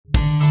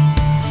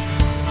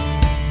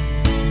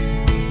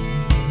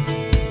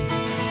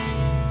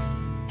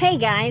Hey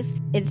guys,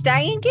 it's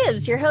Diane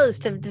Gibbs, your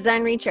host of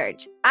Design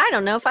Recharge. I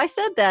don't know if I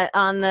said that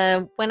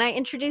when I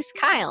introduced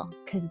Kyle,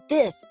 because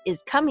this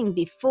is coming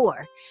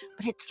before,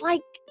 but it's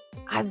like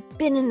I've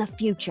been in the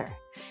future.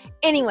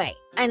 Anyway,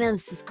 I know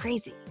this is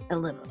crazy a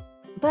little,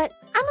 but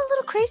I'm a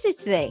little crazy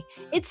today.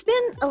 It's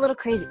been a little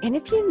crazy. And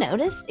if you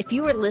noticed, if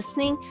you were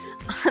listening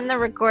on the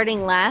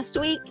recording last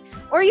week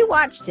or you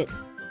watched it,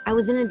 I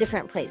was in a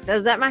different place. I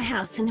was at my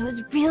house and it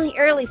was really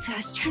early, so I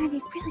was trying to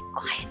be really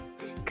quiet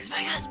because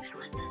my husband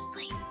was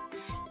asleep.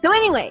 So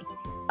anyway,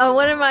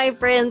 one of my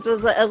friends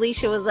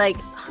Alicia was like,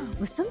 oh,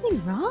 was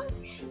something wrong?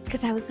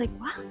 Because I was like,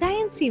 wow,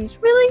 Diane seems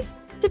really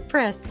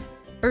depressed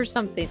or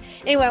something.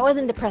 Anyway, I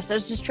wasn't depressed. I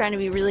was just trying to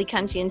be really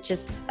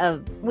conscientious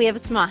of, we have a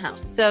small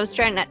house. So I was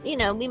trying not,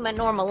 be my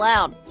normal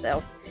loud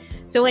self.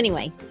 So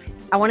anyway,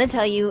 I want to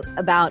tell you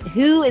about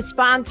who is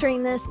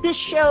sponsoring this. This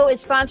show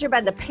is sponsored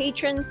by the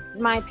patrons.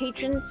 My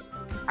patrons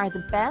are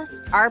the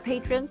best. Our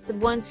patrons, the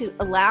ones who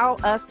allow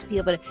us to be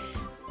able to,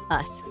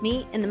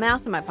 me and the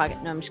mouse in my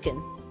pocket. No, I'm just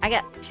kidding. I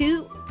got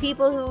two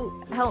people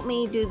who helped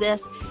me do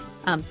this.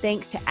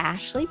 Thanks to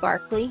Ashley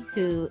Barkley,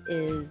 who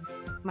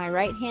is my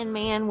right-hand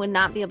man, would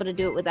not be able to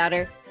do it without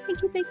her.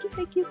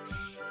 Thank you.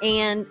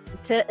 And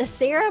to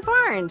Sarah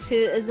Barnes, who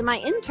is my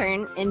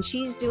intern, and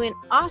she's doing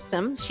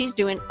awesome. She's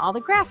doing all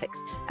the graphics.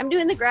 I'm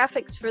doing the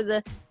graphics for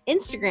the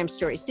Instagram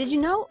stories. Did you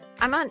know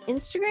I'm on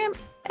Instagram?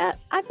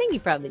 I think you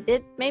probably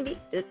did, maybe,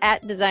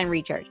 at Design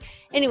Recharge.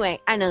 Anyway,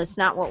 I know it's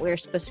not what we're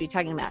supposed to be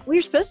talking about.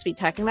 We're supposed to be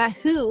talking about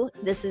who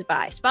this is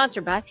by,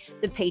 sponsored by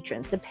the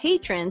patrons. The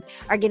patrons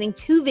are getting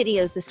 2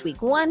 videos this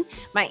week. One,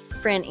 my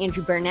friend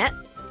Andrew Burnett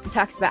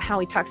talks about how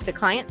he talks to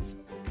clients.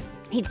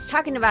 He's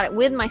talking about it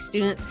with my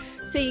students,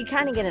 so you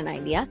kind of get an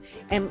idea.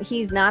 And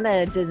he's not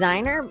a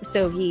designer,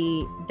 so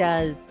he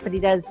does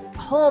a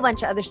whole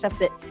bunch of other stuff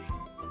that,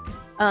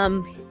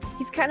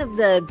 he's kind of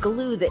the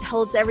glue that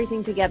holds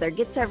everything together,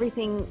 gets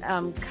everything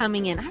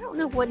coming in. I don't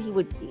know what he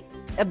would be.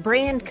 A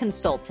brand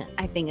consultant,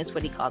 I think is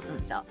what he calls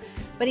himself.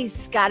 But he's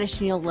Scottish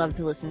and you'll love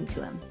to listen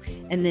to him.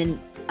 And then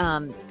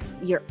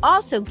you're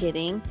also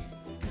getting,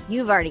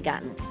 you've already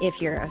gotten,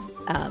 if you're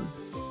a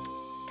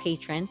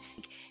patron,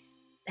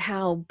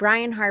 how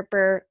Brian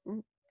Harper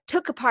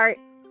took apart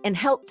and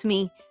helped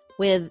me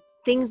with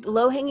things,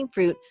 low-hanging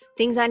fruit,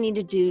 things I need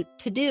to do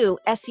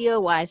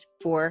SEO-wise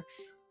for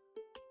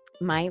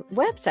my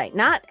website.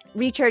 Not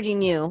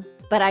recharging you,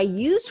 but I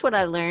used what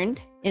I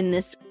learned in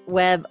this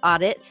web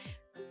audit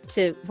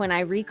to when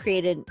I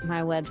recreated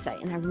my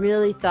website, and I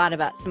really thought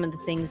about some of the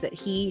things that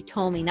he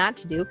told me not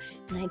to do,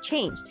 and I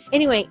changed.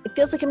 Anyway, it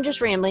feels like I'm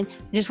just rambling.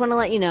 I just want to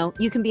let you know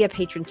you can be a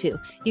patron too.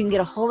 You can get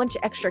a whole bunch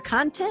of extra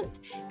content,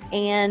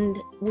 and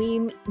we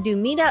do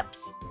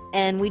meetups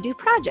and we do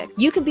projects.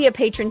 You can be a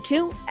patron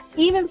too,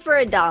 even for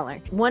 $1,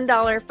 $1,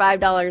 $5,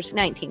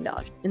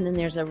 $19. And then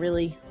there's a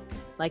really,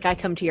 like, I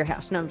come to your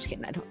house. No, I'm just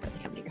kidding. I don't really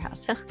come to your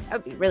house. That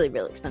would be really,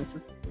 really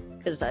expensive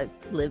because I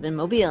live in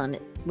Mobile and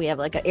we have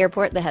like an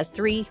airport that has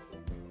 3,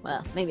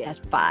 well, maybe it has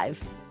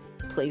 5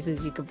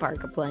 places you can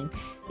park a plane.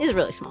 It's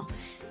really small.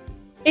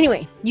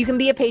 Anyway, you can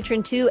be a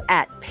patron too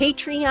at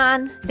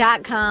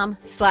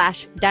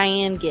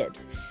patreon.com/Diane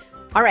Gibbs.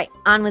 All right,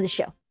 on with the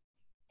show.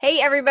 Hey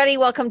everybody,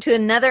 welcome to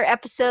another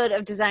episode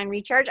of Design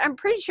Recharge. I'm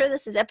pretty sure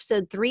this is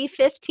episode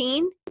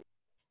 315.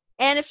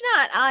 And if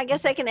not, I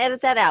guess I can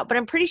edit that out. But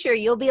I'm pretty sure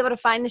you'll be able to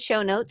find the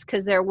show notes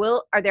because there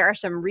are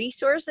some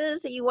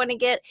resources that you want to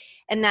get.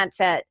 And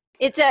it's at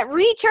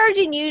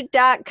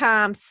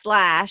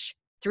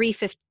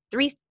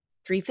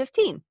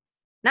rechargingyou.com/315.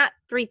 Not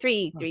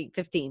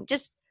 315,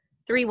 just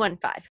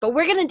 315. But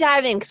we're going to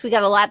dive in because we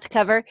got a lot to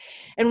cover.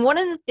 And one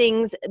of the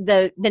things,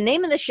 the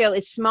name of the show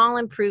is Small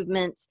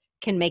Improvements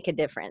Can Make a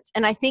Difference.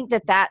 And I think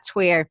that that's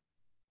where,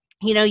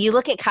 you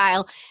look at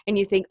Kyle and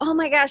you think, oh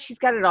my gosh, he's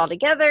got it all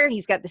together.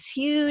 He's got this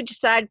huge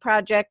side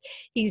project.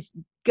 He's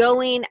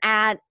going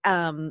at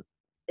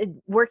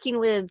working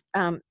with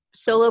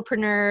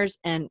solopreneurs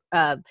and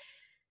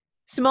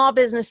small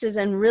businesses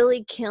and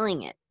really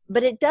killing it.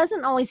 But it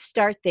doesn't always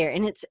start there.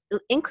 And it's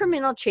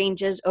incremental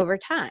changes over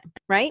time,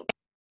 right?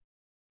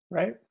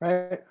 Right.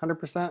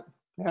 100%.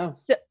 Yeah.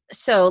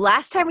 So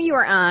last time you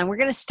were on, we're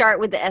going to start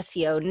with the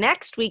SEO.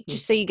 Next week,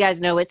 just so you guys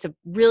know, it's a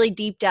really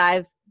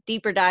deeper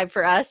dive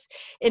for us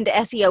into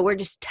SEO. We're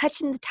just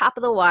touching the top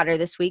of the water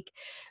this week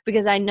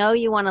because I know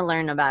you want to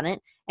learn about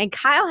it. And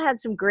Kyle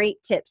had some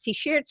great tips. He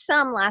shared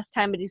some last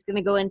time, but he's going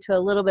to go into a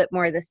little bit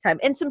more this time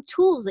and some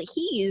tools that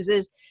he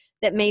uses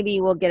that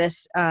maybe will get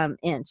us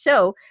in.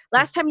 So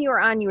last time you were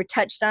on, you were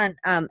touched on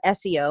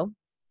SEO.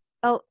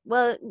 Oh,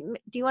 well,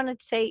 do you want to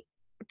say,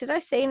 did I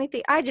say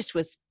anything? I just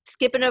was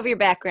skipping over your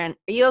background.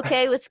 Are you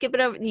okay with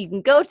skipping over? You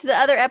can go to the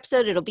other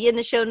episode. It'll be in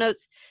the show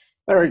notes.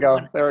 There we go.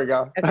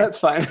 Okay. That's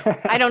fine.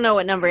 I don't know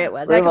what number it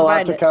was. We have a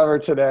lot to cover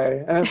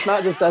today. And it's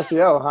not just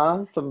SEO,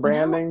 huh? Some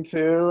branding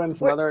too and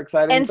some other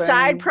exciting things. And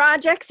side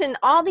projects and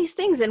all these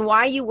things and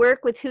why you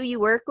work with who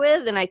you work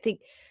with. And I think,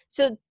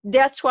 so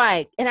that's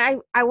why. And I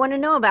want to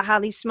know about how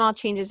these small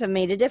changes have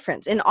made a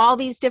difference in all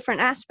these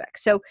different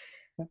aspects. So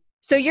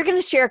So you're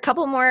going to share a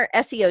couple more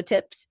SEO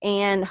tips,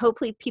 and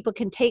hopefully people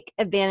can take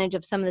advantage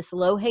of some of this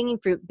low-hanging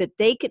fruit that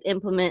they could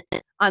implement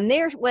on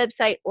their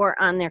website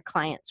or on their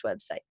clients'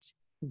 websites.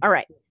 All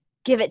right,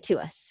 give it to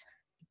us.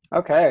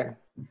 Okay.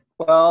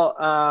 Well,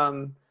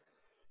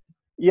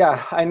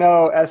 yeah, I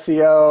know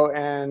SEO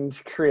and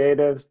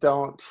creatives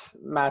don't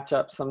match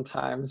up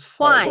sometimes.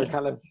 Why? They're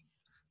kind of,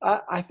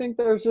 I think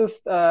there's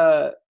just,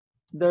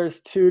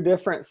 there's two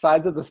different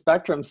sides of the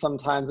spectrum.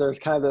 Sometimes there's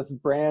kind of this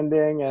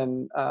branding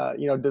and,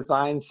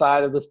 design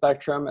side of the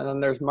spectrum, and then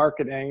there's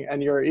marketing,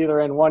 and you're either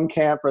in one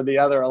camp or the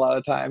other a lot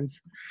of times.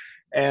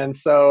 And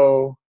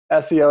so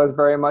SEO is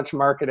very much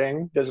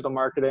marketing, digital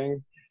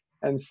marketing.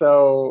 And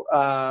so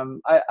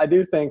I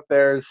do think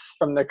there's,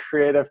 from the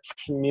creative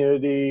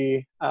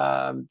community,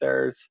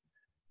 there's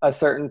a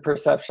certain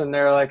perception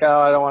there, like, oh,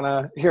 I don't want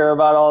to hear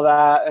about all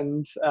that.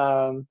 And,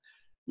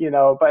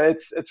 but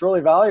it's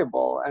really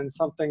valuable, and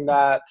something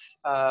that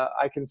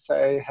I can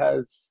say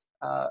has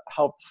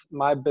helped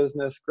my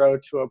business grow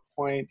to a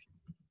point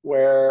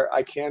where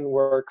I can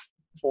work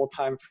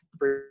full-time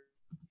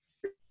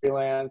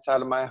freelance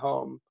out of my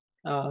home.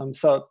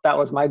 So that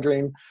was my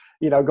dream,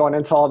 going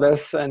into all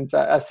this, and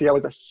SEO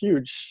was a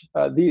huge,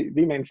 the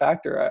main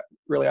factor,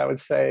 really, I would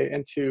say,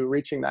 into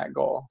reaching that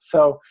goal.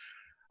 So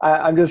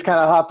I'm just kind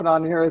of hopping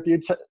on here with you,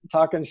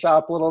 talking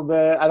shop a little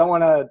bit. I don't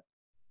want to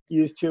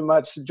use too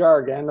much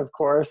jargon, of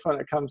course, when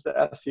it comes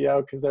to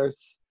SEO, because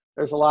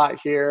there's a lot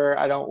here.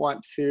 I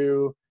want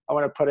to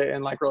put it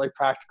in like really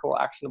practical,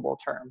 actionable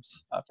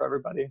terms for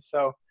everybody.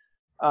 So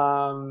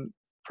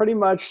pretty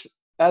much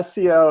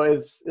SEO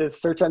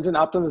is search engine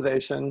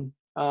optimization.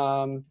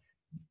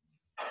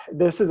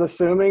 This is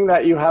assuming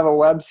that you have a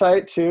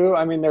website too.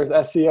 I mean, there's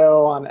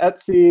SEO on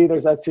Etsy,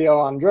 there's SEO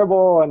on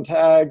Dribbble and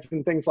tags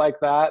and things like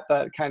that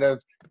kind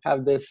of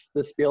have this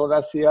feel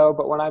of SEO.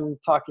 But when I'm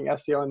talking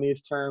SEO in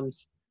these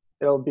terms,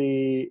 it'll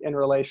be in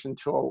relation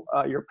to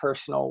your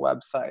personal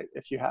website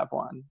if you have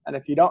one. And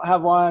if you don't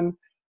have one,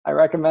 I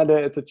recommend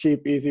it. It's a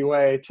cheap, easy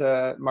way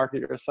to market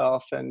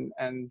yourself and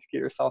get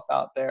yourself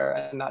out there,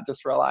 and not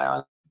just rely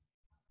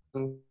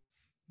on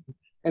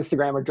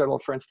Instagram or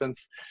Dribbble, for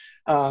instance.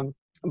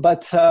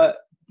 But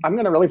I'm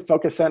going to really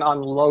focus in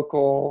on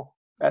local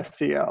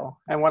SEO.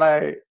 And what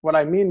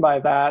I mean by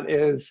that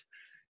is,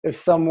 if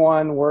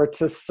someone were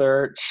to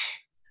search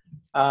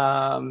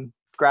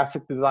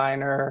graphic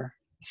designer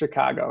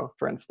Chicago,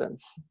 for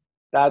instance,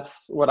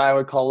 that's what I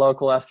would call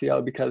local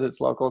SEO, because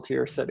it's local to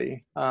your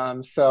city.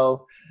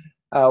 So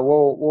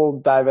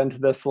we'll dive into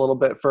this a little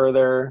bit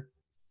further,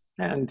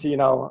 and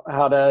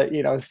how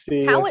to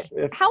see how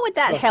would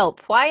that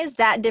help? Why is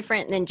that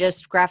different than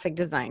just graphic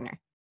designer?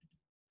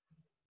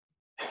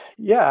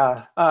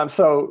 Yeah.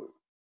 So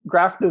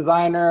graphic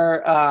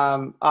designer,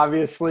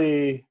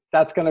 obviously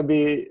that's going to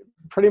be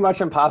pretty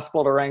much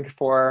impossible to rank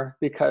for,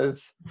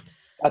 because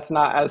that's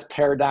not as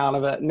pared down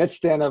of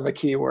niched in of a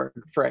keyword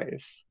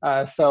phrase.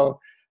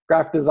 So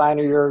graphic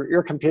designer,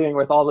 you're competing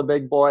with all the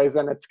big boys,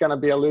 and it's going to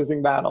be a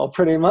losing battle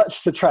pretty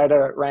much to try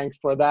to rank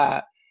for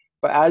that.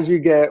 But as you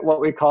get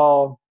what we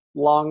call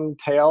long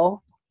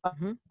tail,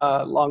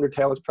 longer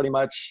tail is pretty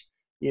much,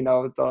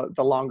 the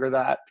longer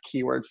that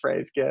keyword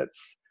phrase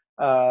gets,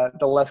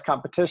 the less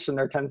competition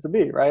there tends to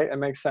be, right? It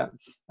makes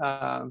sense.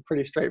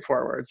 Pretty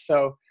straightforward.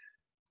 So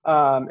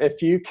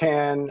if you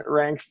can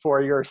rank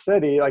for your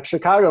city, like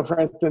Chicago, for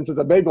instance, is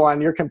a big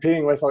one. You're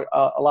competing with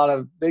a lot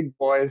of big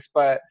boys,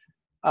 but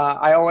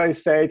I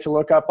always say to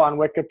look up on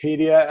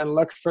Wikipedia and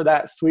look for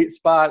that sweet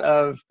spot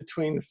of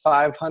between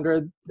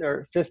 500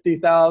 or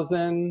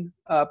 50,000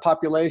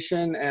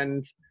 population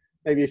and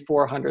maybe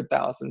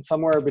 400,000.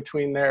 Somewhere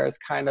between there is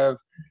kind of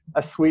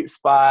a sweet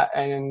spot,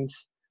 and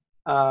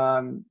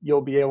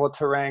you'll be able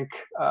to rank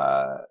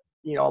a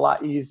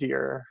lot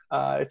easier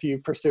if you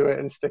pursue it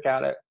and stick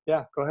at it.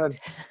 Yeah, go ahead.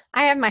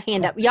 I have my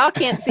hand up. Y'all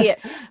can't see it,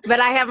 but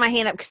I have my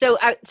hand up.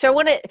 So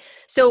what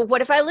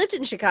if I lived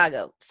in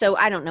Chicago? So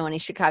I don't know any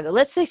Chicago.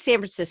 Let's say San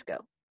Francisco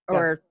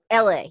or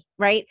LA,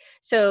 right?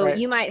 So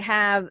you might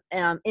have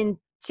in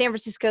San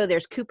Francisco,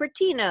 there's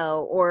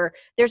Cupertino, or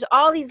there's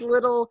all these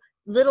little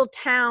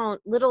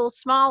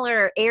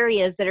smaller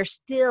areas that are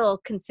still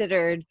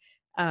considered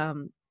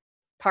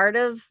part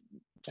of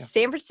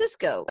San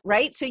Francisco,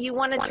 right? So you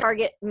want to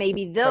target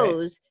maybe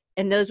those,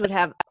 and those would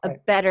have a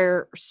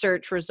better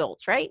search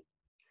results, right?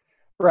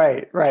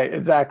 Right,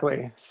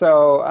 exactly.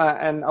 So,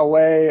 and a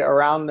way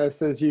around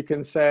this is you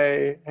can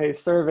say, hey,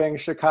 serving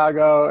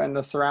Chicago and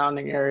the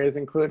surrounding areas,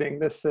 including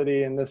this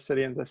city and this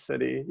city and this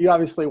city. You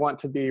obviously want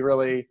to be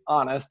really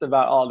honest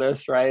about all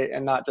this, right?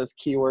 And not just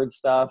keyword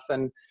stuff.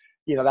 And,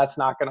 that's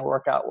not going to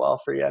work out well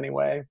for you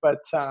anyway. But,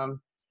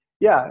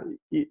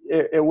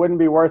 it wouldn't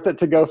be worth it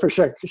to go for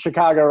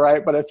Chicago,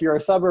 right? But if you're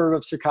a suburb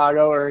of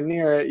Chicago or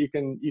near it, you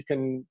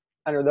can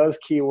enter those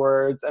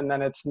keywords, and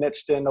then it's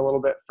niched in a little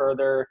bit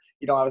further.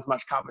 You don't have as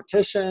much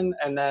competition,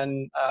 and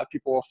then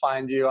people will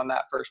find you on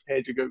that first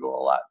page of Google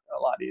a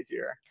lot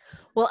easier.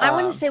 Well, I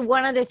want to say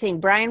one other thing.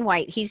 Brian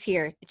White, he's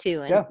here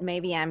too, and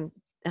maybe I'm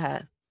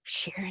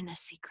sharing a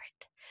secret.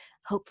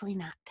 Hopefully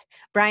not.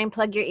 Brian,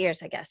 plug your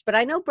ears, I guess. But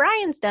I know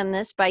Brian's done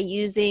this by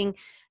using,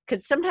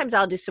 because sometimes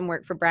I'll do some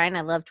work for Brian.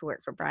 I love to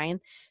work for Brian.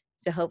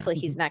 So hopefully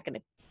he's not going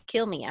to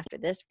kill me after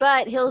this,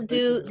 but he'll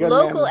do Good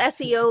local man.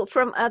 SEO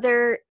from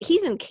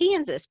he's in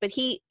Kansas, but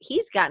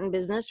he's gotten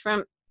business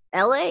from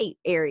LA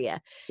area.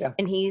 Yeah.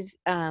 And he's,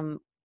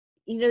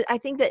 I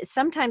think that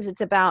sometimes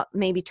it's about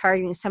maybe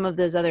targeting some of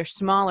those other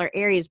smaller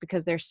areas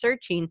because they're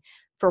searching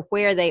for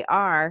where they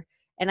are.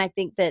 And I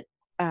think that,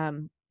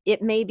 it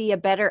may be a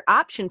better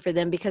option for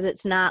them because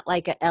it's not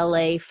like a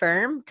LA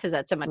firm, because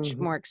that's a much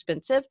more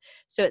expensive.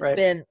 So it's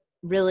been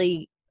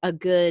really a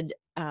good,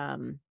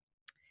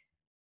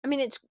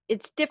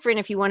 it's different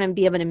if you want to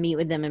be able to meet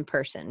with them in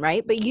person,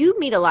 right? But you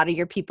meet a lot of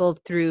your people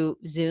through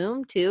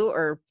Zoom too,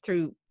 or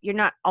you're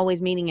not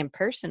always meeting in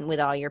person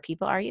with all your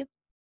people, are you?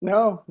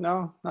 No,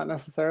 not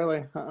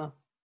necessarily.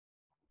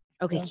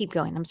 Okay, keep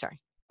going. I'm sorry.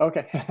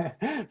 Okay,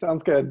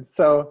 sounds good.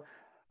 So,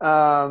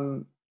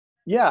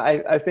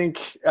 I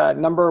think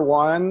number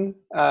one,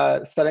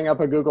 setting up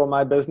a Google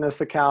My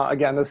Business account.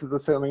 Again, this is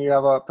assuming you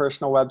have a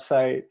personal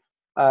website,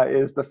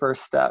 is the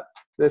first step.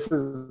 This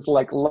is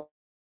like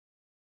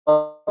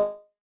of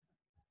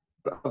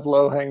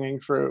low-hanging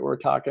fruit we're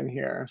talking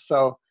here.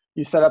 So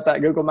you set up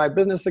that Google My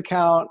Business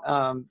account,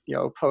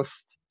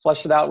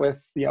 flesh it out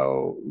with,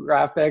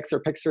 graphics or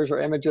pictures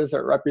or images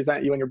that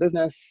represent you and your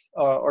business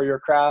or your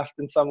craft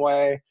in some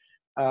way.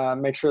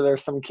 Make sure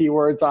there's some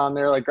keywords on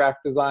there, like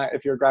graphic design.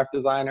 If you're a graphic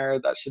designer,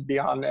 that should be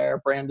on there,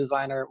 brand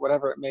designer,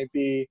 whatever it may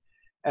be,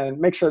 and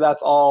make sure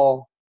that's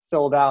all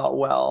filled out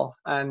well.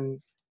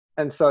 And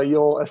so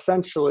you'll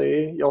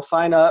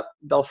sign up,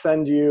 they'll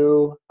send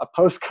you a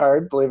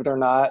postcard, believe it or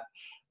not.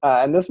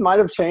 And this might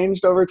have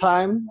changed over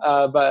time,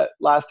 but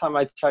last time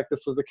I checked,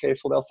 this was the case.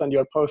 Well, they'll send you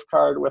a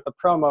postcard with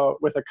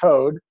a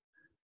code,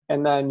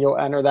 and then you'll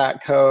enter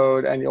that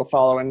code and you'll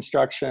follow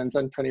instructions,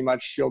 and pretty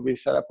much you'll be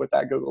set up with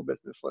that Google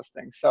business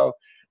listing. So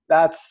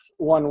that's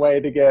one way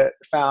to get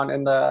found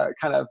in the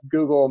kind of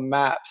Google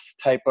Maps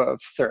type of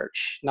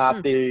search,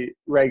 not the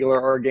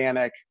regular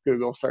organic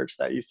Google search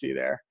that you see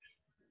there.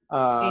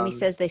 Amy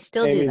says they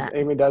still do that.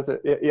 Amy does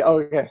it. Yeah,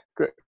 okay,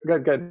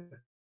 good.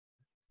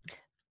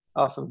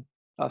 Awesome.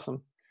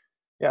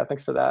 Yeah,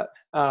 thanks for that.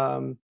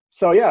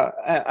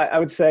 I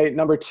would say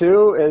number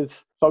two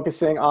is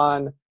focusing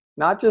on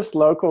not just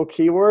local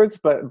keywords,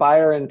 but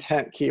buyer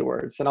intent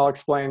keywords. And I'll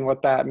explain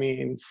what that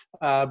means.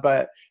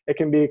 But it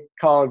can be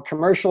called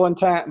commercial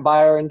intent,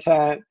 buyer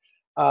intent.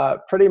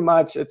 Pretty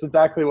much it's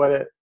exactly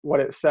what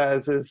it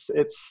says is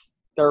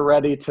they're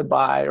ready to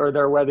buy, or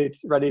they're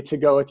ready to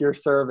go with your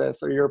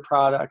service or your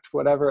product,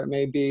 whatever it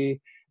may be.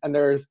 And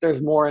there's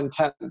more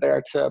intent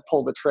there to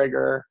pull the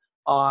trigger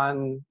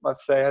on,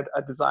 let's say,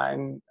 a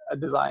design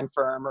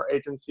firm or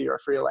agency or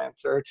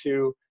freelancer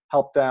to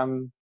help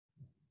them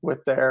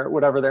with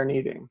whatever they're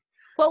needing.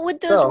 What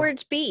would those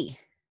words be?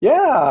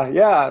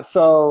 Yeah.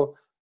 So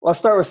let's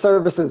start with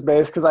services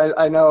based, because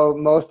I know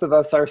most of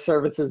us are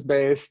services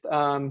based.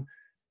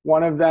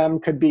 One of them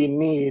could be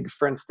need,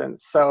 for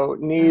instance. So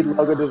need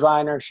logo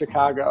designer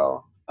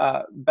Chicago,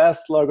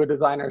 best logo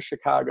designer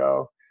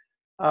Chicago.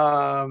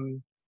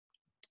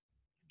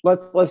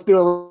 Let's do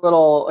a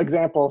little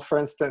example. For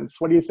instance,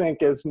 what do you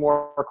think is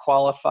more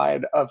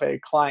qualified of a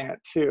client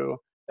too?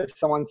 If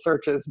someone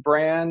searches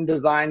brand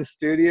design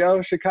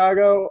studio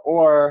Chicago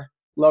or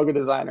logo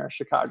designer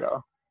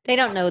Chicago? They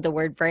don't know the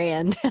word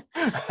brand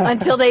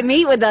until they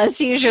meet with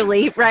us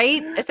usually,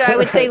 right? So I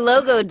would say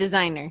logo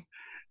designer.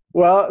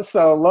 Well,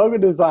 so logo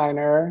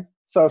designer,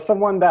 so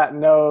someone that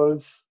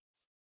knows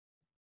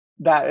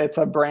that it's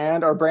a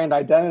brand or brand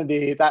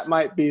identity, that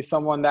might be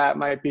someone that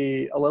might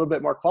be a little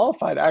bit more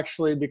qualified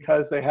actually,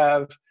 because they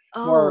have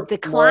more of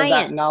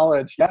that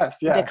knowledge. Yes.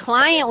 The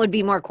client would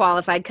be more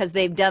qualified because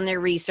they've done their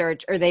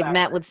research or they've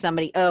met with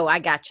somebody. Oh, I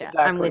gotcha.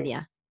 Exactly. I'm with you.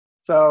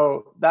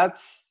 So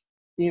that's,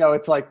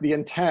 it's like the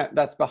intent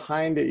that's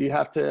behind it. You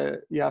have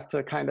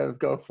to kind of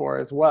go for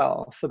as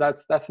well. So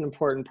that's an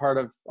important part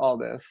of all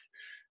this.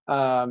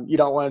 You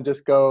don't want to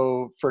just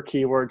go for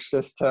keywords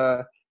just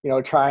to,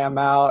 try them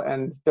out.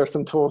 And there's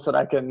some tools that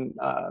I can,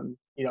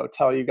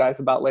 tell you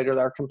guys about later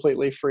that are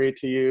completely free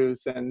to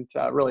use and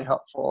really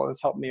helpful.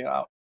 It's helped me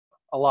out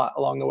a lot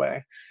along the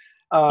way.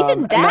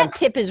 Even that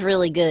tip is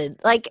really good.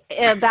 Like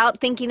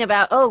about thinking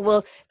about,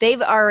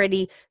 they've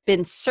already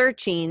been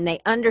searching.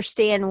 They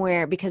understand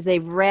where, because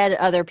they've read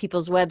other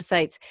people's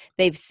websites.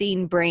 They've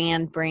seen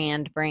brand.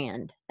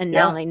 And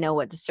now they know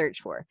what to search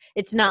for.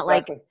 It's not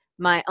like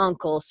my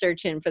uncle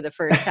searching for the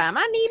first time.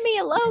 I need me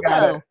a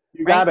logo.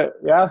 You got it.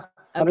 Yeah.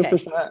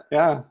 100%. Okay.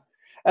 Yeah.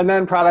 And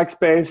then products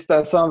based,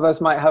 some of us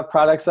might have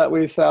products that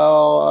we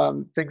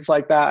sell, things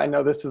like that. I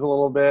know this is a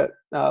little bit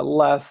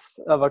less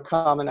of a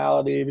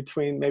commonality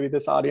between maybe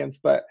this audience,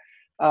 but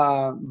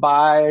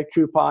buy,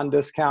 coupon,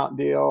 discount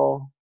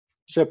deal,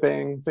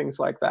 shipping, things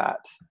like that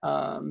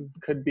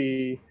could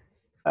be,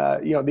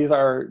 these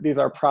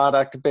are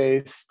product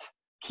based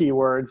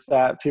keywords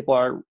that people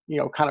are,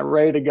 kind of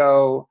ready to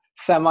go,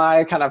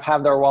 kind of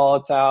have their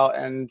wallets out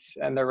and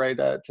they're ready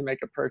to make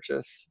a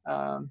purchase.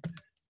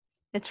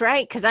 That's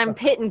right, because I'm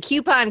hitting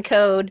coupon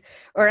code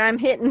or I'm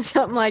hitting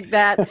something like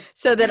that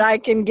so that I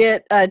can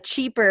get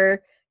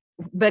cheaper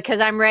because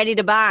I'm ready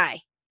to buy.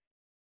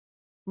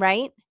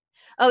 Right?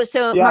 Oh,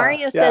 so Yeah,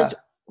 Mario yeah. says,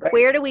 Right.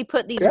 where do we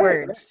put these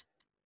words?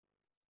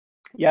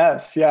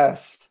 Yes,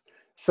 yes.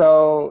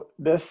 So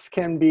this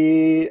can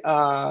be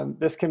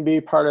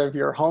part of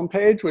your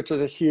homepage, which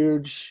is a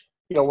huge,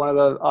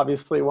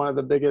 obviously one of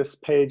the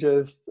biggest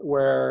pages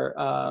where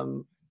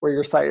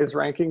your site is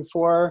ranking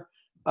for.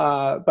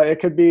 But it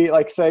could be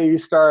like, say you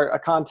start a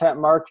content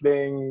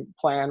marketing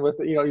plan with,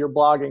 you're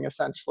blogging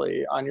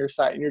essentially on your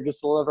site and you're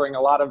just delivering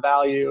a lot of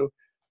value.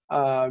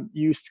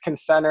 You can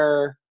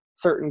center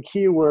certain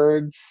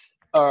keywords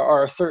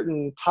or a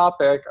certain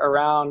topic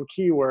around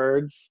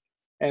keywords,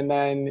 and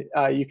then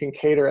you can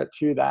cater it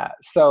to that.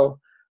 So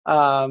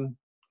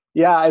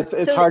yeah,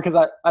 it's hard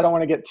because I don't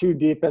want to get too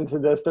deep into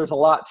this. There's a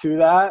lot to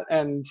that.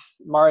 And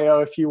Mario,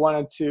 if you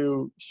wanted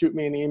to shoot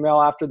me an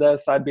email after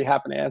this, I'd be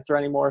happy to answer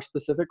any more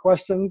specific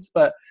questions.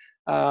 But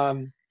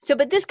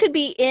but this could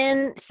be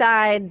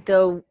inside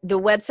the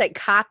website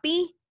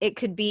copy. It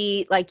could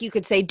be like, you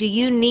could say, do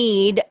you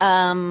need,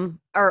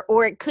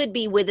 or it could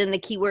be within the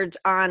keywords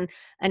on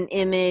an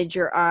image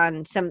or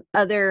on some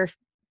other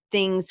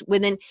things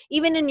within,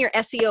 even in your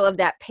SEO of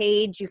that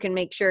page, you can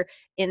make sure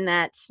in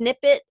that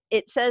snippet,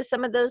 it says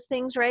some of those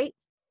things, right?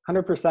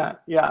 100%.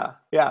 Yeah.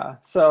 Yeah.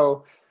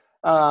 So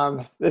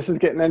this is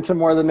getting into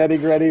more of the nitty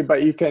gritty,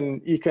 but you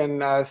can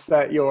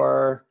set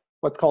your,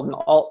 what's called an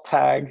alt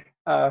tag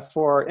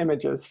for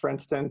images, for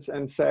instance,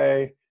 and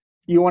say,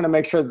 you want to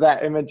make sure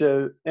that image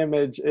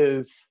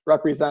is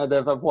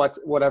representative of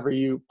whatever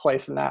you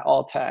place in that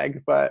alt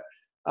tag. But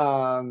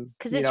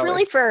because it's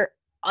really for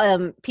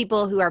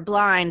people who are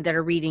blind that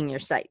are reading your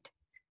site.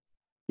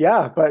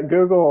 Yeah, but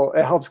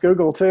it helps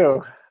Google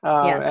too.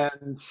 Yes.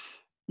 And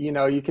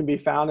you can be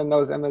found in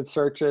those image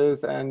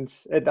searches, and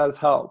it does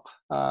help.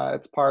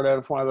 It's part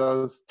of one of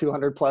those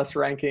 200 plus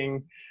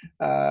ranking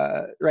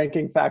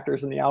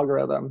factors in the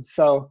algorithm.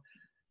 So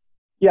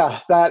yeah,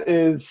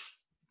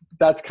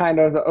 that's kind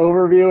of the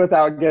overview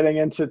without getting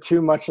into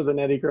too much of the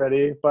nitty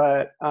gritty.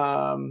 But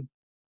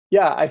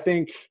yeah, I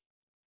think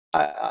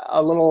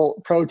a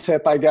little pro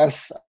tip, I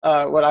guess,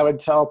 what I would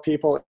tell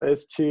people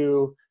is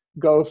to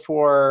go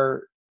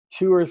for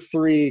 2 or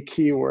 3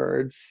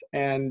 keywords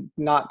and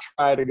not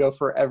try to go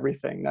for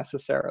everything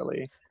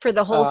necessarily. For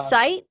the whole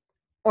site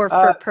or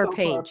per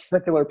page? For a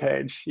particular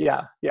page.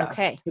 Yeah.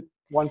 Okay.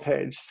 One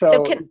page.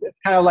 So it's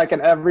kind of like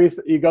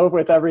you go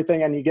with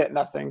everything and you get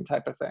nothing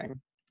type of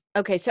thing.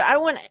 Okay. So I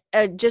want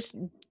just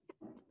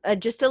a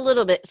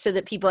little bit so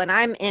that people, and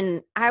I'm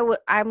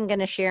going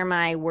to share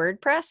my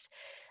WordPress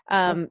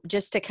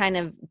just to kind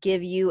of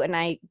give you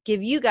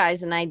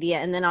guys an idea,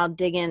 and then I'll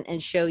dig in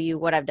and show you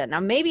what I've done. Now,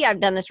 maybe I've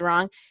done this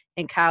wrong,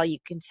 and Kyle, you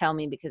can tell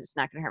me because it's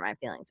not going to hurt my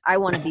feelings. I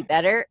want to be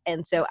better.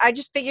 And so I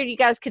just figured you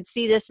guys could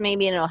see this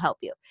maybe, and it'll help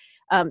you.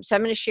 So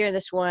I'm going to share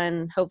this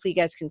one. Hopefully you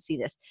guys can see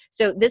this.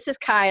 So this is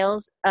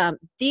Kyle's.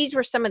 These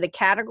were some of the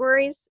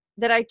categories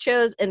that I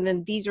chose. And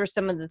then these were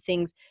some of the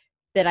things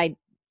that I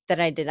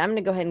did. I'm going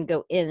to go ahead and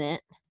go in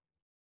it.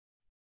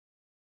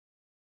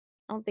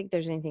 I don't think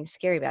there's anything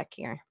scary back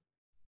here.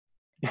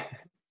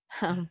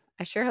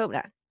 I sure hope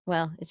not.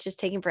 Well, it's just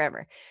taking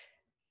forever.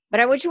 But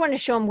I just want to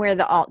show them where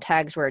the alt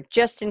tags were,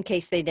 just in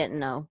case they didn't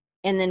know.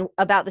 And then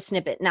about the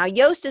snippet. Now,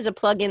 Yoast is a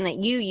plugin that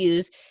you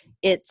use.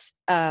 It's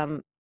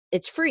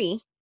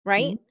free,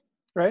 right?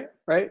 Mm-hmm.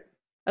 Right.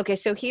 Okay,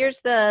 so here's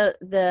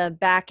the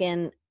back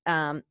end.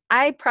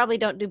 I probably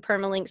don't do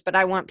permalinks, but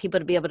I want people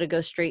to be able to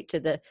go straight to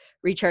the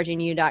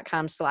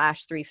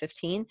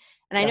rechargingyou.com/315.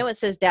 And I know it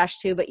says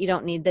 -2, but you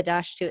don't need the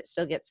 -2. It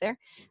still gets there.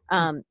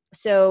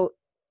 So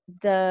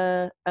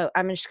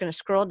I'm just going to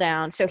scroll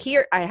down. So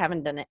here, I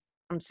haven't done it.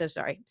 I'm so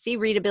sorry. See,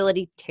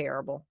 readability,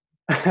 terrible.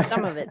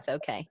 Some of it's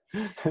okay.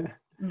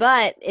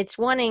 But it's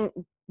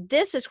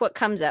this is what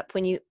comes up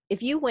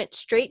if you went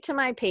straight to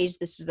my page.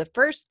 This is the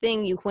first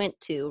thing you went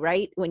to,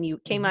 right? When you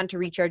came on to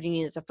Recharging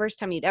You, it's the first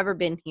time you'd ever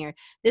been here.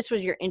 This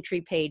was your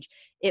entry page.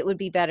 It would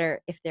be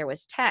better if there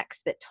was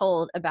text that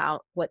told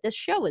about what this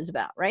show is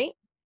about, right?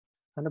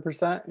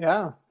 100%.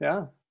 Yeah.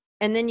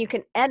 And then you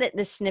can edit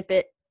the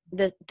snippet.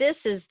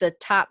 This is the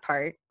top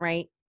part,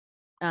 right?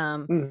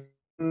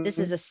 This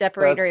is a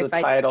separator. That's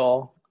the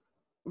title.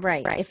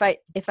 Right.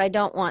 If I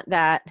don't want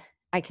that,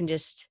 I could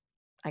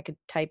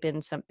type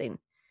in something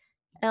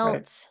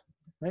else.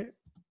 Right.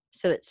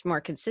 So it's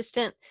more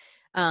consistent.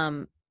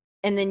 And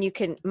then you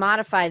can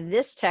modify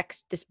this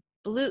text, this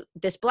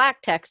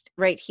black text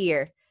right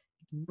here,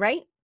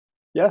 right?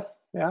 Yes.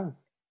 Yeah.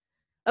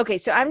 Okay.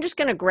 So I'm just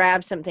going to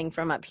grab something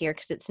from up here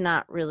because it's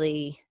not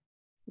really,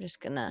 I'm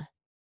just going to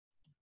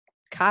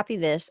copy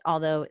this,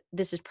 although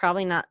this is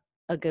probably not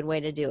a good way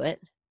to do it.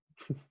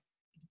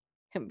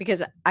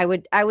 Because I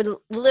would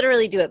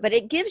literally do it, but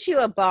it gives you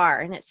a bar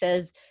and it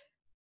says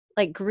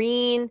like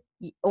green,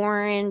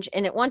 orange,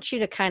 and it wants you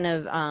to kind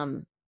of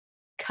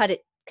cut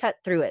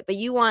through it. But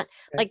you want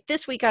like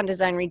this week on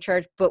Design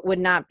Recharge, but would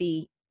not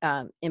be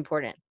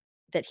important.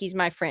 that he's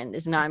my friend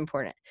is not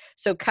important.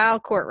 So Kyle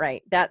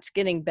Courtright, that's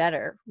getting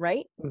better,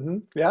 right? Mm-hmm.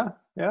 Yeah.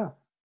 Yeah.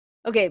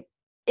 Okay.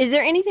 Is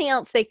there anything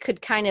else they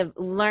could kind of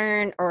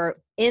learn or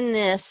in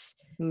this?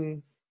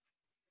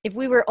 If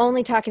we were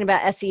only talking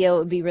about SEO, it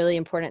would be really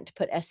important to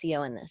put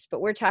SEO in this,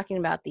 but we're talking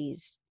about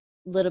these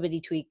little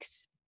bitty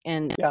tweaks,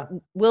 and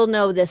we'll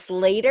know this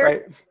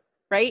later,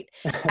 right?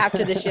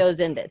 After the show's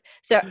ended.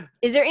 So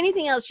is there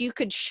anything else you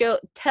could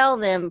tell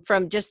them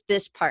from just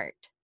this part?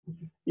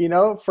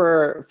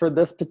 For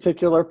this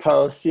particular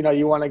post,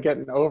 you want to get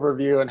an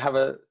overview and have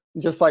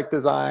just like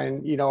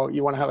design, you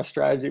want to have a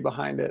strategy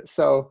behind it.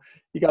 So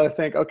you got to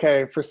think,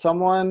 okay, for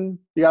someone,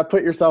 you got to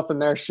put yourself in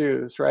their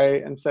shoes,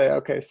 right? And say,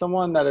 okay,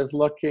 someone that is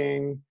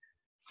looking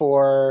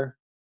for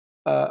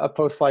a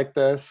post like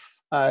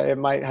this, it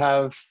might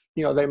have,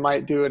 they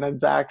might do an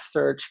exact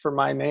search for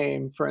my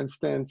name, for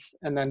instance,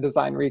 and then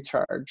design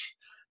recharge.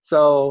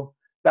 So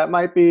that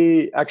might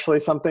be actually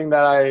something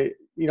that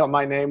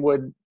my name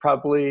would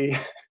probably,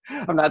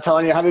 I'm not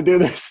telling you how to do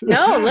this.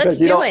 No, let's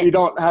do it. You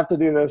don't have to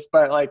do this,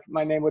 but like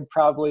my name would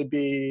probably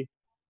be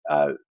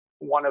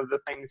one of the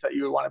things that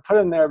you would want to put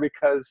in there,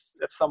 because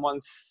if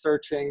someone's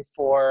searching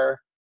for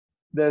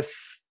this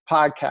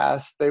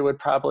podcast, they would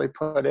probably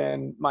put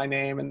in my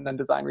name and then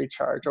design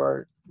recharge,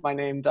 or my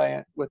name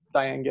with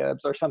Diane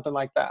Gibbs, or something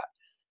like that.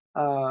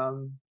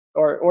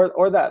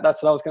 Or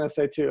that's what I was going to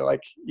say too.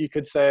 Like you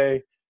could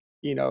say,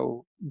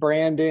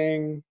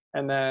 branding,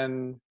 and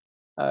then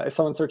if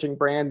someone's searching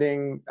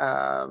branding,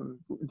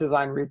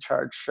 design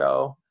recharge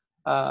show.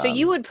 So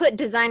you would put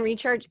design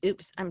recharge,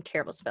 oops, I'm a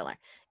terrible speller,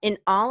 in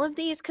all of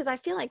these? Because I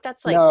feel like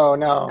that's like...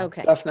 No,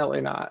 okay.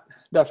 Definitely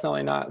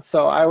not.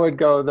 So I would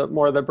go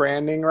the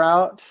branding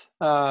route,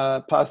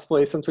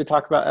 possibly, since we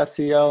talk about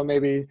SEO,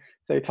 maybe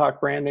say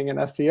talk branding and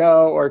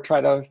SEO, or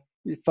try to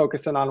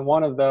focus in on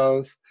one of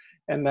those,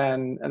 and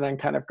then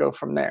kind of go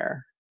from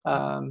there.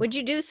 Would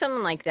you do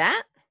something like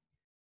that?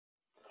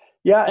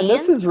 Yeah, and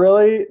this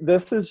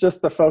is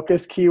just the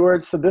focus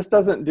keyword. So this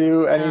doesn't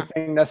do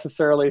anything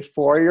necessarily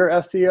for your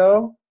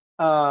SEO.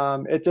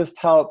 It just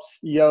helps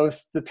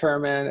Yoast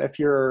determine if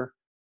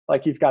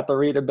you've got the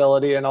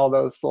readability and all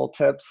those little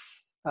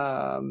tips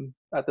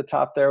at the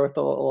top there with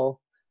the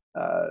little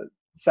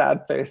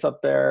sad face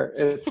up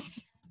there.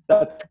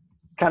 That's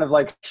kind of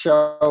like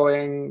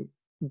showing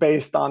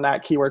based on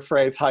that keyword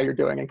phrase how you're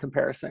doing in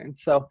comparison.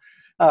 So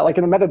like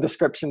in the meta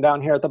description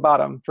down here at the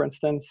bottom, for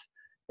instance,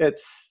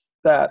 it's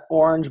that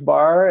orange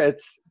bar.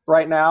 It's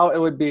right now it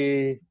would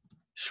be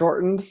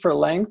shortened for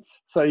length.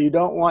 So you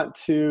don't want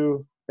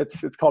to,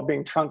 it's called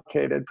being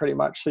truncated pretty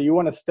much. So you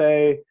want to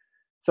stay,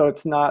 so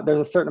it's not,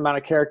 there's a certain amount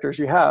of characters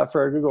you have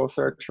for a Google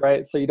search,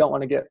 right? So you don't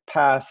want to get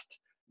past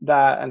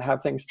that and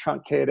have things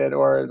truncated,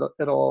 or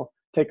it'll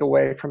take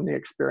away from the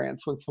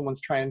experience when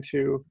someone's trying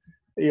to,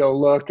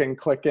 look and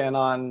click in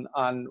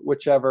on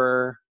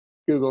whichever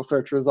Google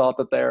search result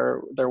that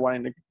they're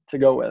wanting to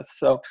go with.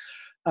 So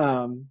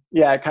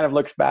it kind of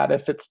looks bad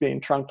if it's being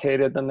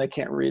truncated, then they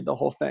can't read the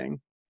whole thing.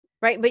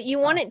 Right, but you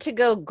want it to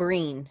go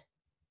green.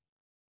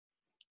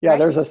 Yeah,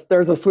 right?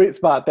 There's a sweet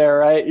spot there,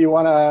 right? You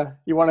wanna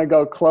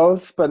go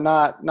close, but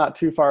not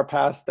too far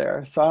past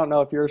there. So I don't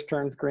know if yours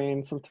turns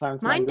green.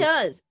 Sometimes mine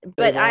does,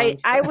 but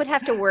I would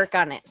have to work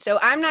on it. So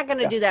I'm not going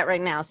to do that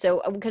right now.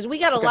 So because we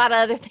got a lot of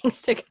other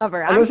things to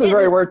cover. And this is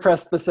very WordPress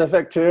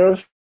specific too.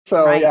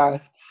 So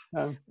right.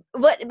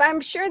 But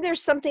I'm sure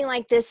there's something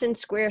like this in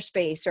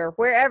Squarespace or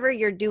wherever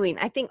you're doing.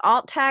 I think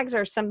alt tags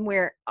are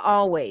somewhere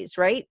always,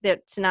 right?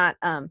 That's not,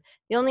 the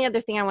only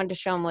other thing I wanted to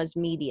show them was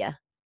media.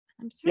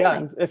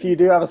 And if you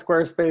do have a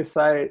Squarespace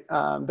site,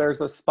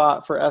 there's a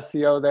spot for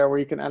SEO there where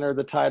you can enter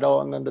the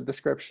title and then the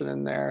description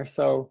in there.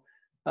 So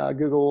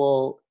Google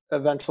will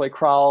eventually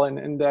crawl and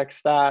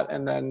index that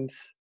and then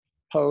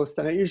post.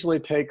 And it usually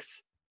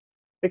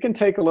can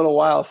take a little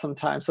while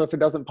sometimes. So if it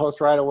doesn't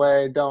post right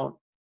away, don't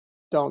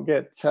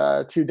get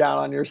too down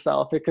on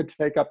yourself. It could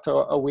take up to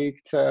a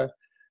week to,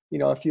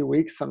 a few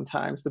weeks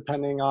sometimes,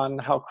 depending on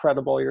how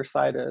credible your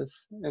site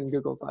is in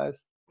Google's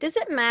eyes. Does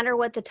it matter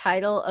what the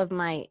title of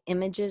my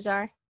images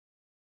are?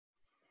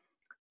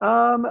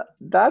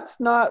 That's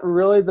not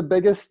really the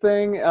biggest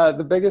thing.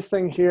 The biggest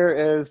thing here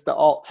is the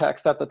alt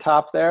text at the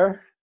top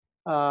there.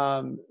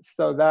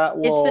 So that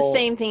will... It's the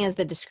same thing as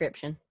the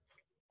description.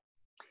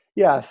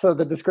 Yeah, so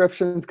the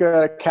description's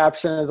good.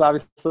 Caption is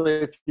obviously,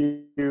 if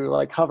you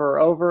like hover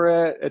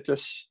over it, it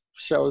just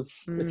shows,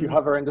 if you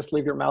hover and just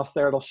leave your mouse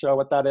there, it'll show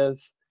what that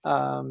is.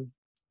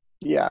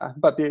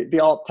 But the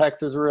alt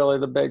text is really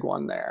the big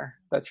one there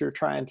that you're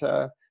trying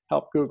to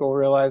help Google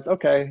realize,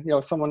 okay,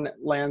 if someone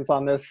lands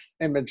on this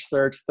image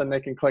search, then they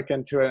can click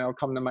into it and it'll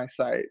come to my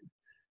site.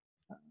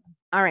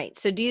 All right.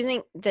 So do you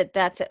think that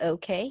that's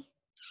okay?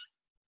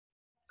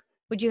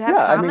 Would you have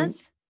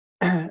commas?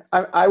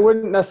 I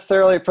wouldn't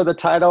necessarily, for the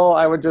title,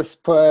 I would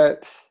just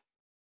put,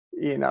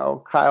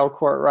 Kyle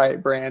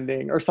Courtright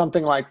branding or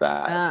something like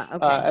that.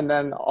 Okay. And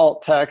then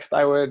alt text,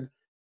 I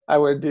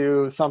would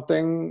do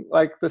something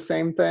like the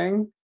same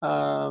thing.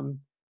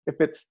 If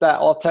it's that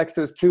alt text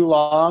is too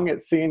long,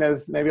 it's seen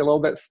as maybe a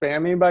little bit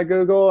spammy by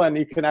Google, and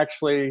you can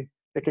actually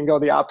it can go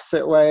the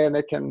opposite way, and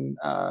it can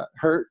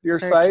hurt your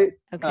Hurt. site.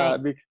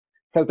 Okay.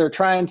 Because they're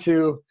trying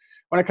to,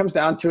 when it comes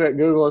down to it,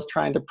 Google is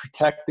trying to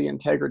protect the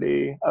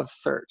integrity of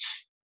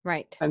search.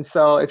 Right. And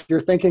so if you're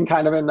thinking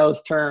kind of in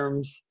those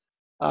terms,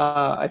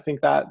 I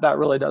think that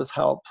really does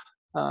help.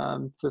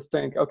 Just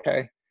think,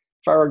 okay,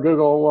 if I were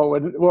Google,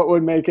 what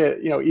would make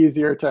it,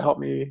 easier to help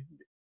me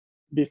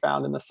be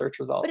found in the search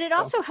results? But it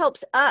also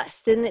helps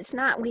us. Then it's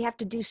not, we have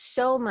to do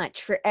so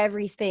much for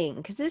everything.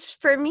 Because this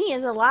for me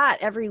is a lot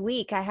every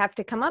week. I have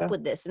to come up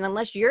with this. And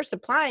unless you're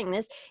supplying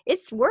this,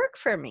 it's work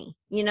for me,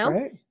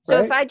 Right, So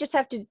right. if I just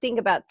have to think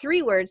about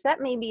 3 words,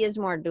 that maybe is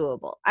more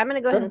doable. I'm going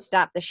to go ahead and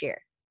stop the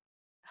share.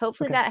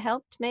 Hopefully that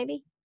helped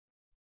maybe.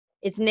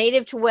 It's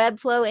native to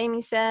Webflow,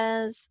 Amy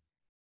says.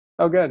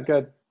 Oh, good.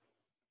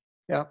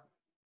 Yeah.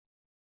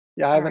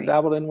 Yeah, I haven't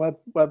dabbled in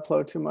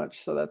Webflow too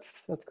much, so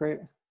that's great.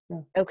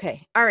 Yeah.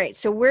 Okay. All right.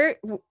 So we're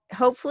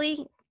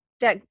hopefully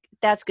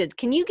that's good.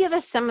 Can you give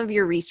us some of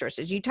your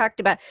resources? You talked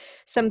about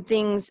some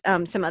things,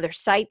 some other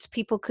sites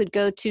people could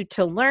go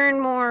to learn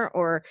more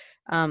or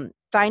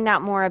find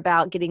out more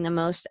about getting the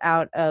most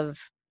out of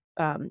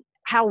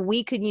how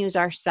we could use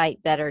our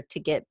site better to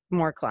get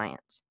more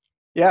clients.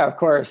 Yeah, of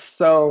course.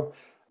 So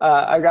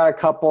I've got a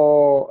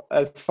couple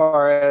as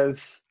far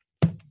as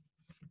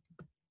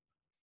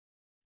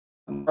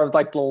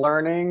like the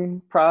learning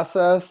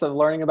process of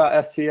learning about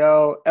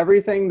SEO.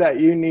 Everything that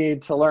you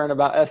need to learn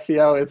about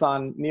SEO is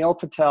on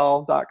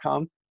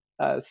neilpatel.com.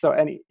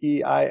 So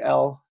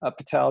Neil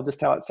Patel, just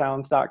how it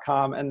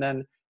sounds.com. And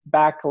then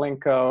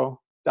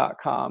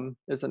backlinko.com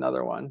is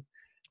another one.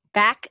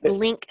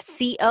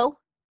 Backlinkco?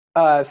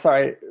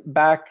 Sorry,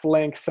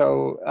 backlink.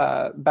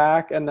 So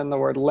back and then the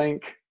word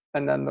link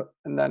and then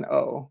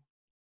 .com.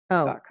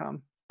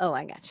 Oh,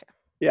 I gotcha.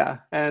 Yeah,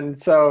 and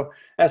so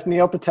that's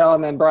Neil Patel,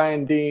 and then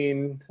Brian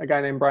Dean, a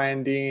guy named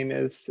Brian Dean,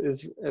 is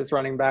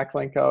running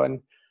Backlinko,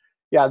 and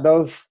yeah,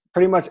 those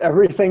pretty much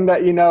everything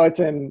that it's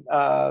in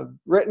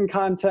written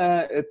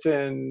content, it's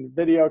in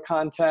video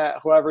content,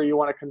 however you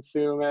want to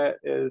consume it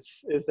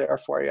is there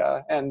for you,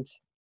 and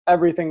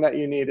everything that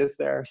you need is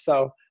there.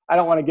 So I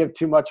don't want to give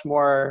too much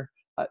more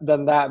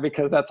than that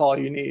because that's all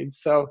you need.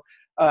 So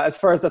as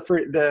far as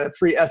the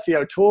free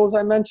SEO tools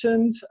I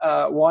mentioned,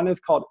 one is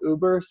called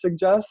Uber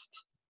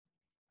Suggest.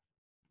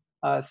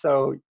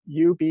 So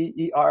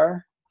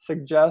UBER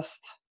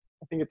Suggest,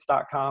 I think it's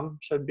 .com,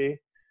 should be.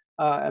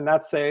 And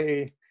that's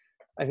I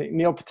think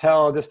Neil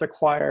Patel just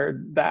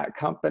acquired that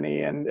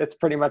company, and it's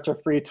pretty much a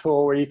free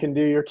tool where you can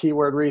do your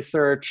keyword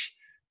research,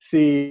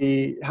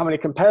 see how many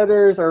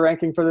competitors are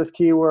ranking for this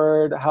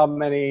keyword, how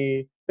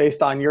many,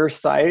 based on your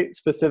site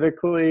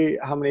specifically,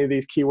 how many of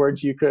these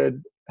keywords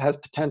has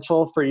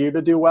potential for you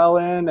to do well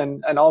in,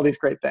 and all these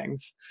great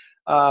things.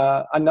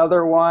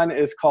 Another one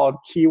is called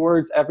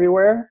Keywords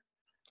Everywhere.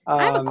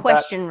 I have a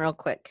question real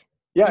quick.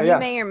 Yeah, You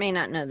may or may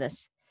not know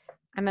this.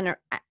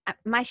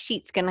 My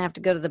sheet's gonna have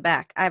to go to the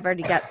back. I've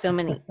already got so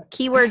many.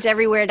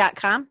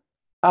 Keywordseverywhere.com.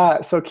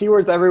 So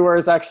Keywords Everywhere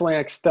is actually an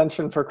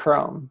extension for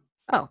Chrome.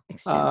 Oh,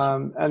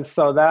 extension. And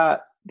so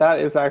that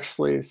is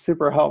actually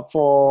super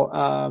helpful.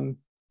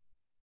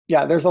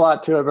 Yeah, there's a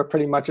lot to it, but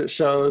pretty much it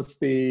shows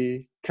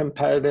the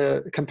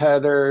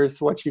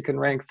competitors, what you can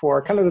rank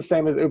for, kind of the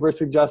same as Uber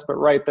Suggest, but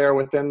right there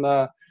within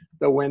the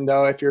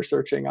window if you're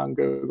searching on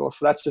Google.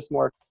 So that's just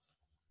more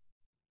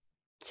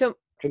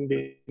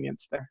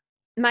convenience there.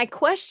 My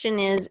question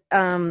is,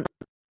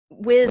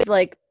 with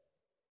like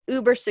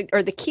Uber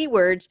or the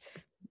keywords,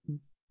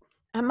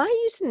 am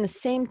I using the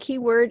same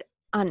keyword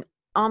on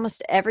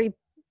almost every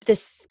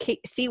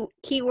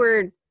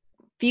keyword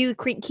few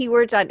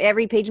keywords on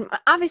every page?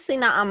 Obviously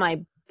not on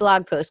my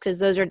blog post because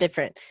those are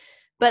different,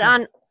 but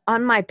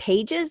on my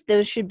pages,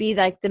 those should be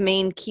like the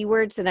main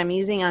keywords that I'm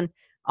using on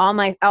all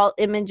my alt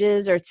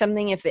images or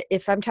something.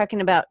 If I'm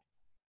talking about,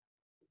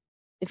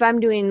 if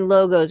I'm doing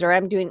logos or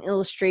I'm doing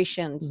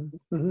illustrations,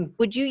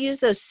 would you use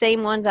those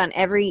same ones on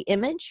every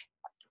image?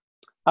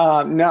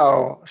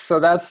 No. So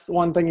that's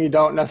one thing you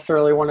don't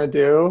necessarily want to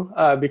do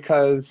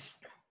because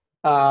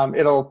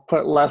it'll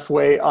put less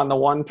weight on the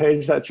one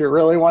page that you're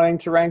really wanting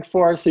to rank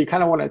for. So you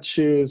kind of want to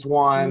choose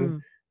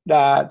one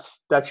that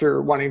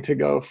you're wanting to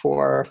go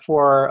for a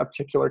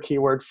particular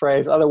keyword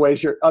phrase.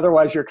 Otherwise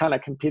you're kind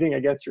of competing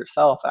against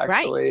yourself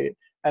actually. Right.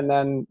 And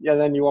then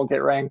you won't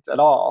get ranked at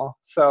all.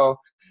 So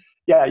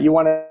yeah, you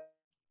want to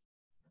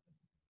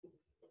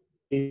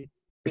be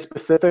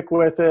specific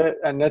with it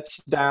and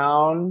niche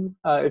down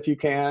if you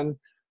can.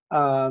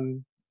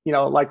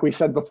 Like we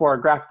said before,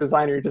 a graphic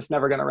designer, you're just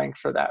never going to rank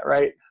for that,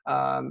 right?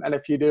 And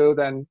if you do,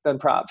 then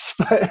props.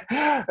 But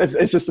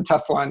it's just a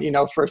tough one,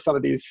 for some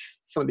of these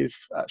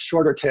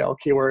shorter tail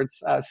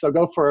keywords. So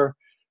go for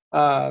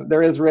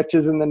there is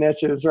riches in the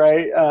niches,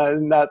 right?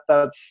 And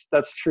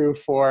that's true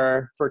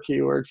for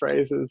keyword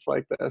phrases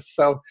like this.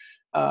 So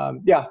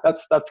yeah,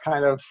 that's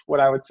kind of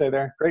what I would say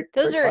there. Great.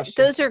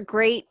 Those are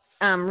great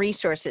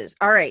resources.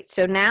 All right,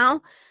 so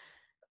now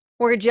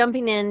we're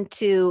jumping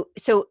into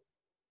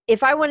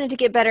if I wanted to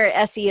get better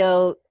at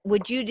SEO,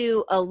 would you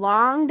do a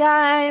long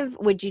dive?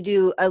 Would you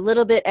do a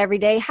little bit every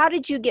day? How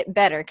did you get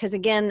better? Because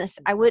again,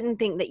 I wouldn't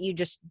think that you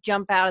just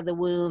jump out of the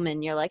womb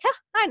and you're like,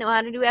 I know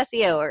how to do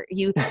SEO, or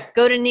you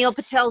go to Neil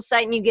Patel's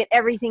site and you get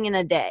everything in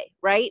a day,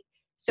 right?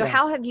 So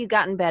how have you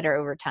gotten better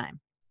over time?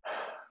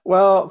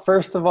 Well,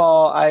 first of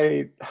all,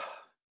 I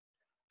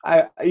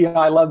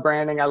love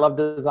branding. I love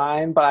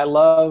design, but I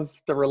love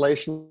the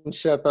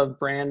relationship of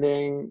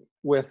branding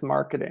with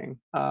marketing.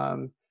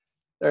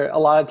 A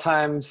lot of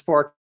times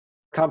for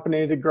a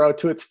company to grow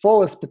to its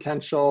fullest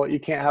potential,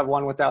 you can't have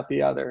one without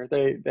the other.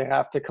 They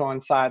have to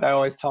coincide. I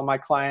always tell my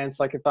clients,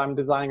 like if I'm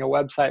designing a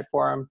website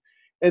for them,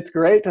 it's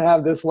great to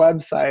have this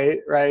website,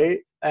 right?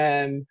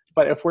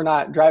 But if we're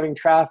not driving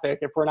traffic,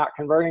 if we're not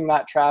converting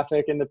that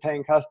traffic into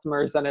paying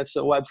customers, then it's a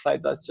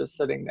website that's just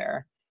sitting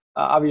there.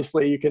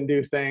 Obviously, you can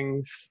do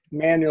things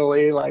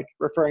manually, like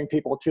referring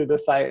people to the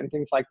site and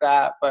things like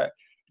that. But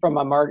from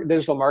a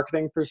digital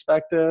marketing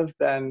perspective,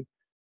 then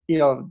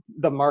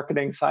the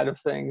marketing side of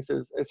things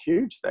is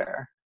huge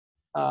there.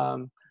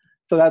 So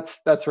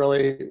that's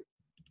really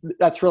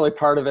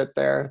part of it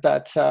there.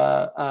 But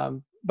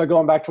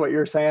going back to what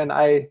you're saying,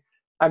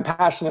 I'm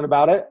passionate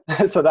about it,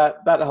 so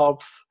that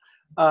helps.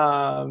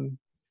 I'd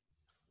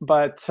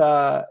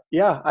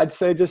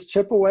say just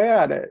chip away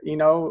at it,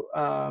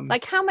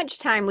 Like how much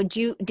time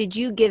did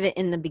you give it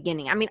in the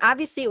beginning? I mean,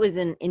 obviously it was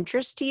an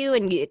interest to you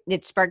and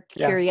it sparked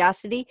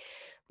curiosity,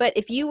 but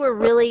if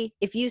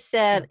you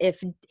said,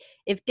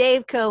 if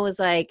Dave Co was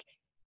like,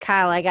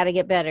 Kyle, I got to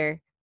get better,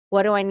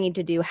 what do I need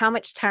to do? How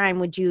much time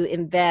would you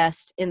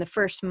invest in the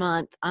first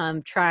month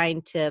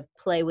trying to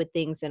play with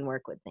things and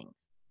work with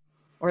things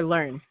or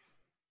learn?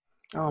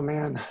 Oh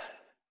man.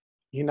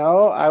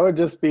 I would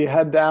just be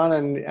head down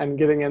and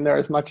getting in there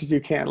as much as you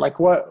can. Like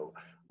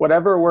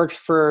whatever works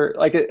for,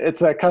 like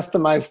it's a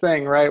customized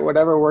thing, right?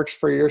 Whatever works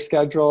for your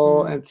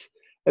schedule. Mm-hmm.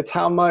 It's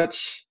how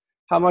much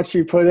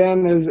you put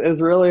in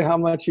is really how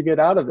much you get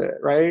out of it,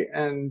 right?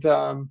 And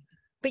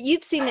but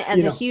you've seen it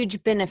as a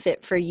huge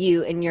benefit for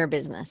you in your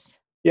business.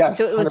 Yes.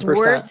 So it was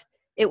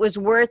 100%.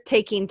 worth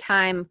taking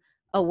time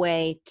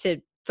away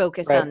to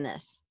focus on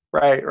this.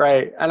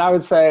 Right. And I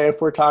would say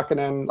if we're talking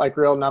in like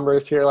real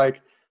numbers here,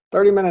 like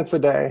 30 minutes a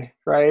day,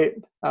 right?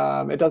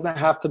 It doesn't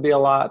have to be a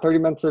lot. 30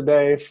 minutes a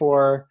day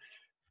for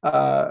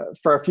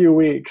a few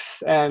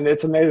weeks, and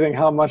it's amazing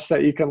how much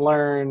that you can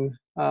learn,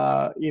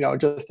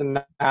 just in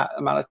that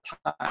amount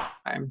of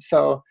time.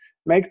 So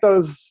make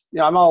those.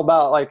 I'm all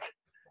about like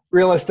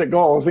realistic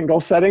goals and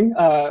goal setting,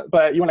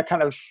 but you want to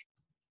kind of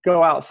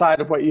go outside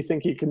of what you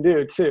think you can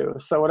do too.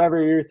 So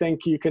whatever you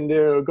think you can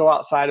do, go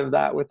outside of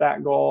that with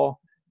that goal,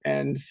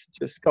 and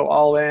just go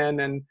all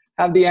in and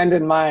have the end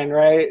in mind,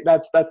 right?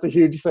 That's a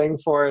huge thing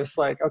for us.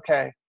 Like,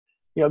 okay,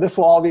 this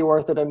will all be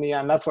worth it in the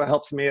end. That's what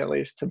helps me at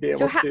least to be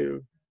able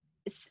to.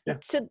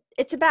 So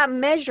it's about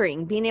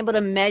measuring, being able to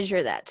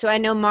measure that. So I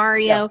know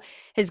Mario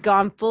has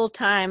gone full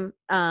time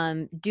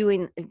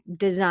doing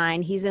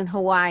design. He's in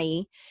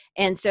Hawaii.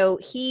 And so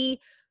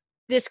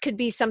this could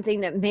be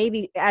something that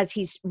maybe as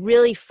he's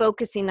really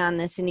focusing on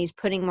this and he's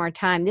putting more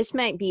time, this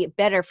might be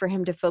better for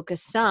him to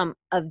focus some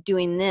of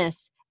doing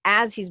this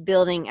as he's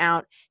building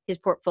out his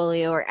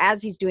portfolio or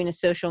as he's doing a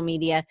social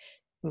media.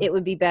 It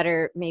would be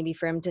better maybe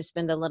for him to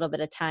spend a little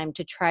bit of time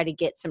to try to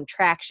get some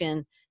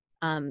traction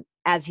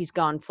as he's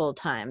gone full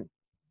time,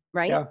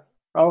 right? Yeah.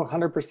 Oh,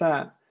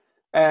 100%.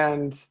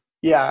 And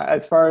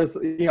as far as,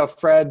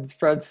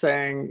 Fred's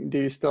saying, do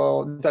you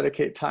still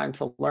dedicate time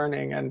to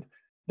learning? And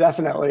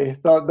definitely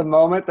the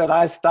moment that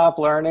I stop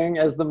learning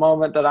is the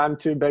moment that I'm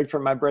too big for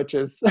my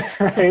britches,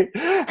 right?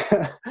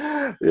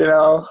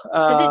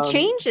 Because it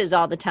changes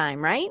all the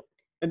time, right?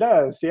 It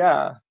does.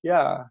 Yeah.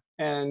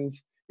 And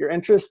your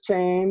interests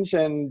change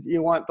and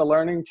you want the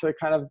learning to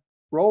kind of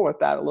roll with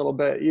that a little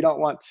bit. You don't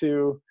want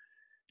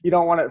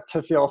it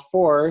to feel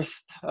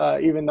forced,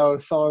 even though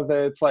some of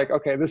it's like,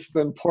 okay, this is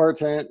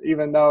important,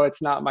 even though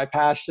it's not my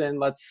passion.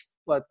 Let's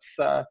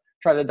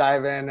try to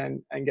dive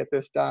in and get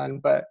this done.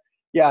 But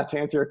to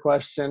answer your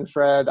question,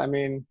 Fred, I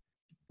mean,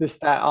 just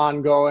that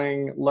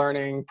ongoing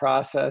learning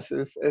process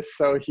is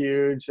so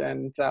huge.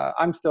 And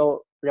I'm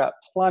still got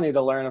plenty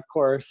to learn, of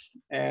course.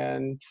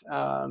 And,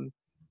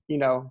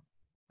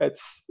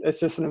 it's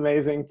just an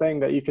amazing thing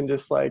that you can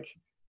just like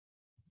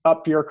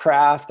up your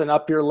craft and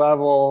up your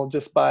level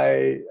just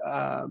by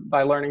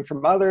learning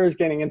from others,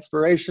 gaining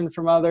inspiration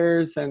from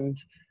others, and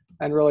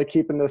really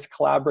keeping this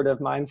collaborative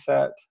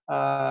mindset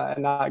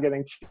and not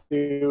getting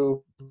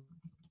too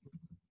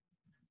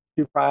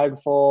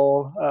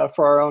prideful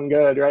for our own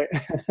good, right?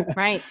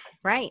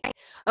 Right.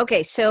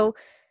 Okay, so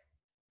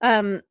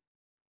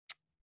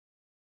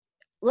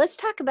let's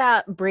talk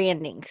about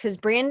branding, because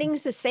branding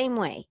is the same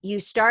way. You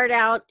start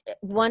out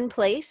one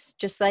place,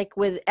 just like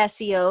with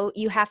SEO,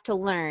 you have to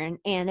learn,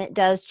 and it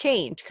does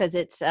change because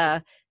it's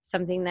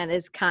something that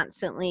is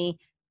constantly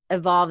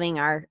evolving.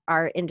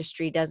 Our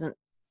industry doesn't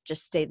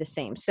just stay the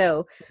same.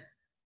 So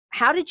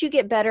how did you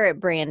get better at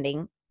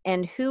branding,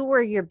 and who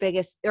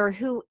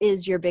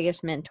is your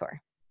biggest mentor?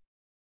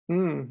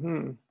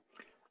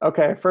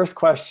 Okay, first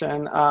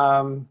question.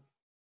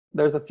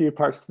 There's a few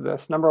parts to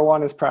this. Number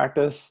one is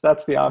practice.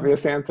 That's the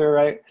obvious answer,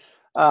 right?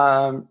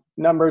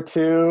 Number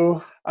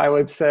two, I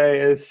would say,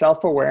 is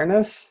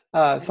self-awareness.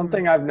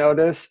 Something I've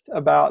noticed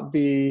about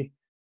the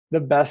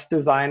best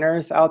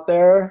designers out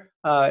there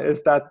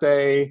is that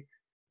they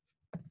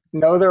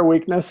know their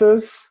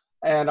weaknesses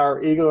and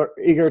are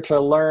eager to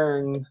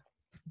learn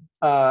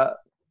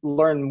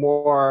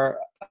more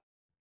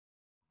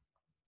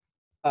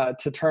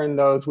to turn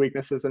those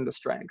weaknesses into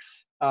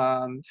strengths.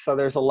 So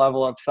there's a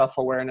level of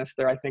self-awareness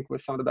there, I think,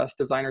 with some of the best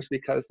designers,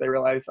 because they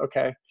realize,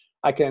 okay,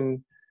 I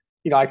can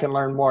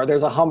learn more.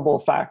 There's a humble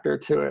factor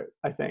to it,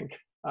 I think.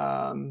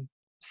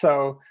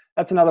 So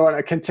that's another one,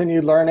 a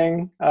continued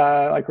learning,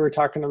 like we were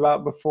talking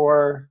about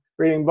before,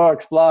 reading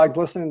books, blogs,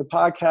 listening to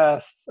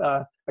podcasts.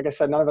 Like I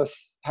said, none of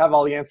us have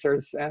all the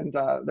answers, and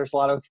there's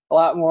a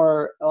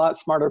lot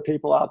smarter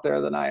people out there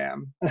than I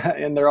am,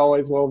 and there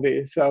always will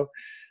be. So,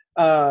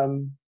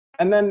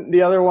 and then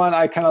the other one,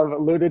 I kind of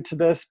alluded to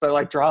this, but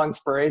like draw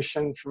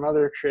inspiration from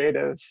other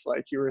creatives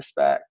like you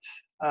respect,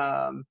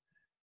 and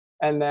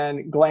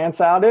then glance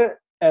at it,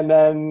 and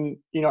then,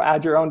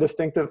 add your own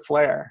distinctive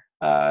flair,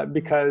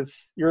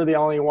 because you're the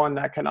only one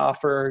that can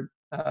offer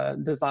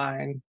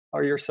design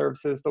or your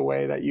services the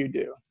way that you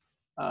do.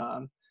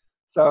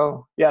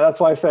 So yeah, that's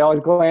why I say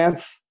always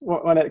glance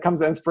when it comes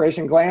to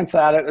inspiration, glance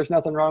at it. There's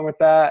nothing wrong with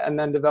that. And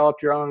then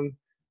develop your own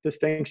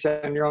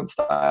distinction, your own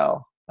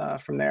style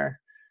from there.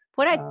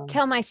 What I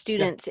tell my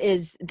students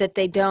is that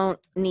they don't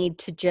need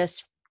to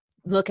just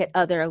look at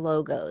other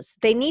logos.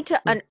 They need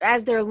to,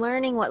 as they're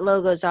learning what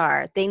logos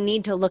are, they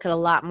need to look at a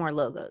lot more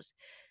logos.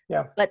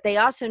 Yeah. But they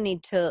also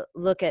need to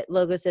look at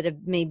logos that have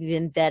maybe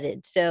been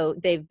vetted. So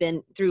they've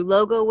been through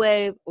Logo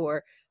Wave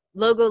or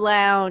Logo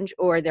Lounge,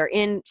 or they're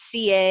in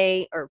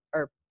CA, or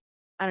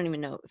I don't even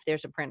know if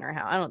there's a print or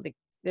how. I don't think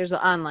there's an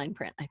online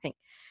print, I think.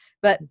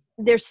 But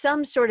there's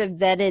some sort of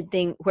vetted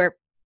thing where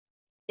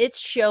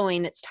it's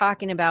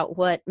talking about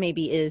what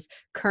maybe is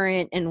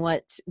current and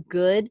what's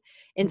good,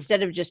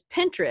 instead of just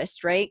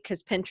Pinterest, right?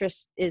 Because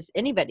Pinterest is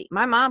anybody.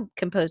 My mom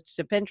can post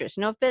to Pinterest.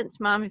 No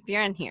offense, Mom, if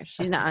you're in here.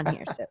 She's not on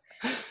here, so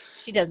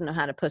she doesn't know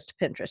how to post to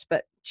Pinterest,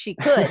 but she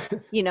could,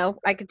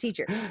 I could teach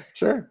her.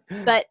 Sure.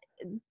 But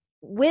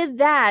with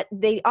that,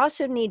 they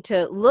also need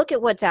to look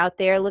at what's out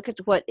there, look at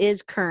what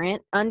is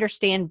current,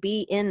 understand,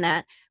 be in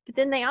that. But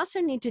then they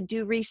also need to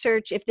do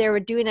research. If they were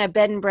doing a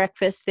bed and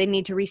breakfast, they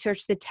need to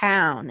research the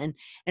town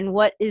and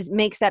what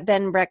makes that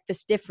bed and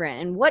breakfast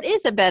different, and what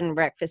is a bed and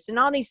breakfast, and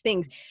all these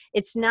things.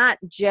 It's not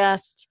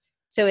just,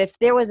 so if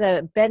there was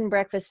a bed and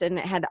breakfast and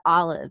it had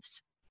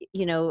olives,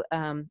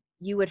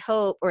 you would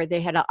hope, or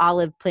they had an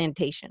olive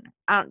plantation.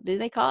 Do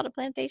they call it a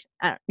plantation?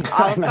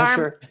 Olive farm?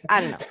 Sure. I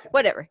don't know.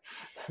 Whatever.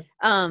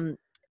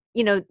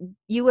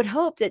 You would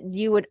hope that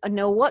you would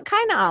know what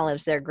kind of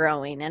olives they're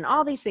growing and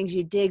all these things.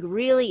 You dig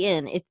really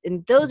in it,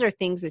 and those are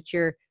things that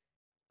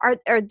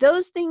are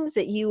those things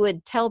that you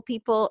would tell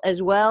people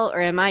as well,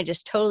 or am I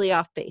just totally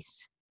off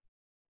base?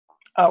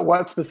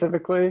 What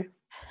specifically?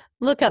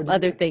 Look up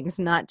other things,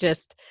 not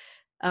just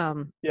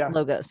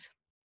logos.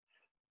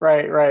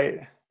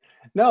 Right.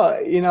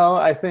 No,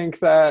 I think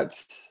that,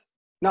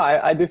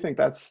 I do think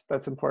that's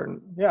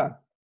important. Yeah.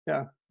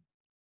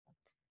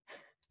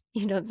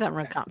 You don't sound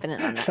real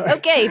confident on that.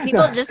 Okay,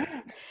 people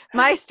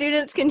my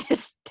students can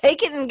just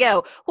take it and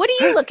go. What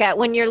do you look at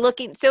when you're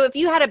looking? So if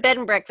you had a bed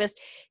and breakfast,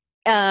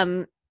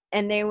 and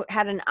they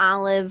had an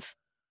olive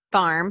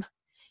farm,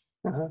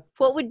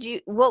 what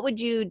would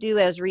you do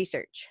as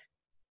research?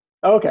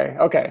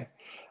 Okay.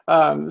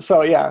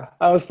 So yeah,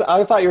 I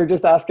thought you were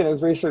just asking,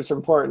 is research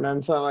important?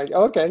 And so I'm like,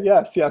 okay,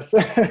 yes.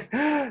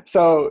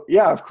 So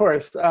yeah, of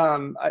course.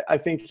 I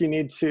think you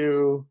need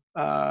to,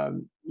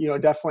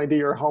 definitely do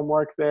your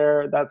homework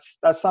there. That's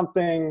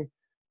something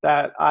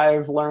that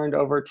I've learned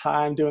over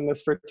time doing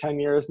this for 10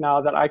 years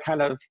now, that I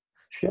kind of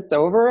skipped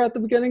over at the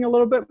beginning a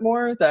little bit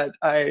more, that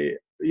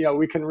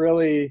we can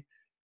really,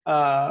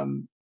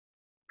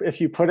 if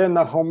you put in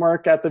the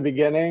homework at the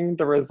beginning,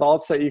 the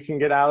results that you can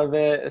get out of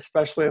it,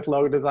 especially with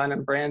logo design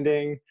and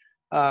branding,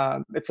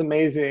 it's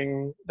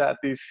amazing that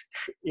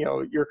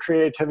your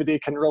creativity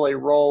can really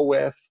roll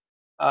with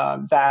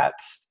that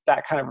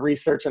kind of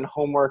research and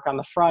homework on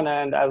the front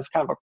end as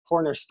kind of a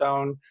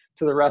cornerstone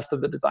to the rest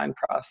of the design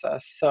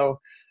process. So,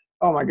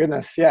 oh my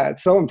goodness, yeah,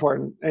 it's so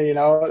important.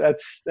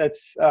 It's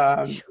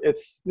yeah.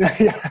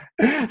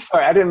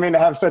 Sorry, I didn't mean to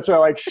have such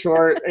a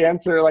short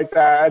answer like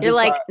that. You're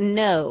like,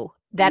 no.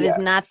 That is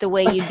not the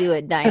way you do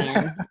it,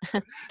 Diane.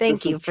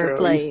 Thank you for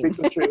playing. You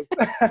speak the truth.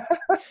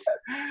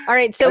 All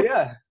right. So,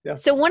 yeah.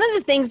 So one of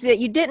the things that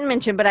you didn't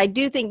mention, but I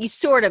do think you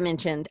sort of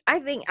mentioned,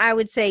 I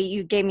would say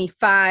you gave me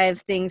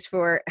 5 things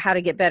for how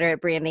to get better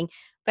at branding.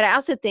 But I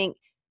also think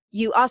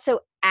you also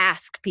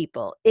ask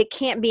people. It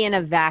can't be in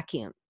a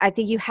vacuum. I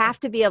think you have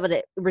to be able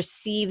to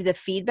receive the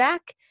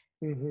feedback.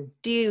 Mm-hmm.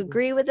 Do you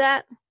agree with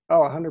that? Oh,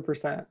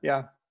 100%.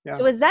 Yeah.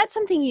 So is that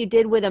something you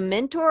did with a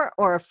mentor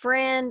or a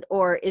friend,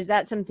 or is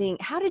that something,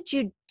 how did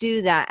you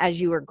do that as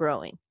you were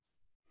growing?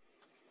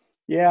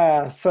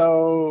 Yeah.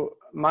 So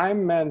my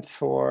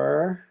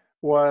mentor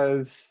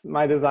was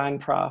my design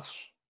prof.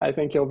 I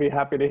think you'll be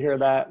happy to hear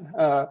that.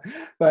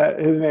 But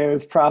his name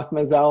is Prof.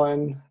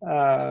 Mazellan.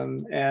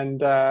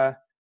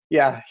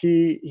 Yeah,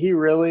 he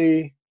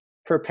really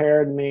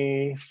prepared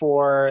me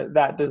for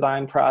that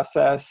design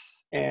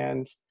process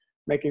and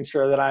making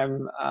sure that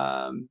I'm,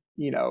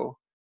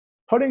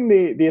 putting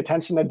the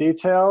attention to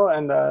detail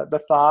and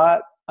the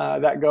thought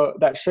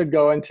that should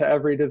go into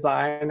every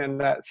design, and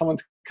that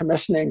someone's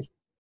commissioning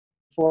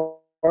for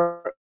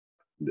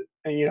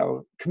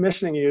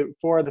commissioning you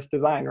for this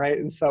design, right?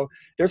 And so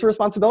there's a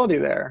responsibility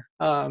there,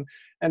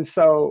 and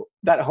so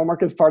that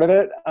homework is part of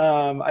it.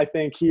 I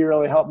think he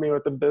really helped me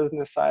with the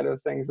business side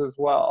of things as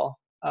well.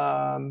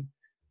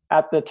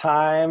 At the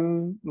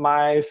time,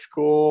 my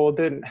school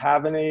didn't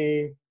have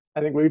any, I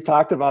think we've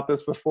talked about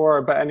this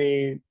before, but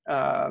any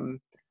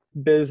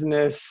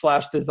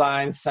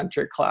business/design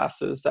centric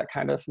classes that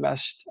kind of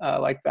meshed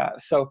like that.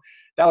 So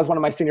that was one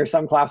of my senior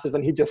sem classes,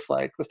 and he just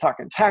like was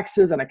talking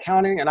taxes and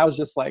accounting, and I was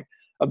just like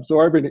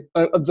absorbing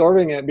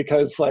it,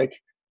 because like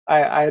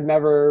I had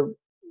never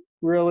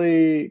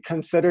really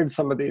considered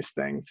some of these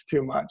things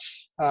too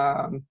much.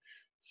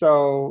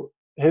 So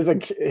his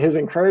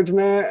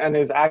encouragement and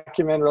his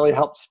acumen really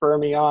helped spur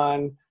me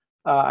on.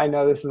 I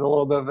know this is a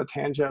little bit of a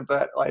tangent,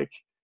 but like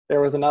there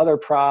was another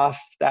prof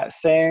that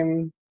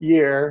same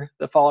year,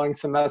 the following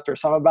semester,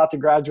 so I'm about to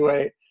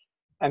graduate,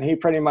 and he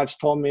pretty much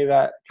told me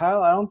that,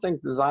 Kyle, I don't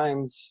think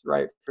design's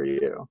right for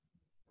you.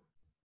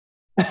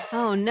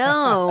 Oh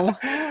no.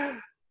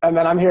 And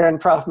then I'm hearing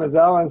Prof.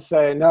 Mazellan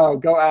say, no,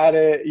 go at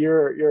it.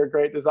 You're a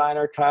great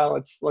designer, Kyle.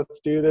 Let's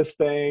do this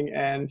thing.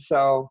 And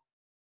so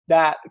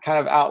that kind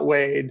of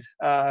outweighed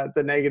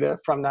the negative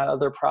from that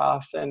other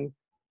prof. And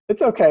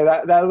it's okay.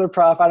 That other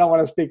prof, I don't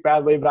want to speak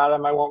badly about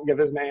him. I won't give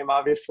his name,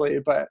 obviously,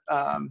 but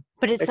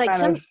it's like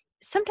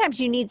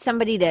sometimes you need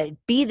somebody to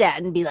be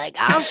that and be like,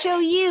 I'll show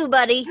you,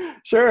 buddy.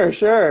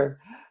 Sure.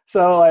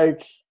 So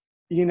like,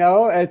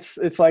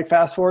 it's like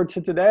fast forward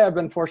to today. I've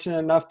been fortunate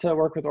enough to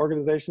work with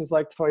organizations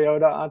like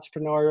Toyota,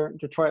 Entrepreneur,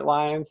 Detroit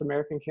Lions,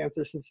 American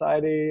Cancer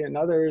Society, and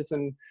others.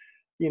 And,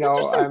 those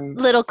are some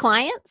little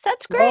clients.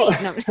 That's great.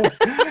 Well,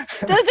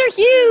 those are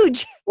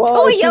huge.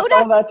 Well, Toyota. It's just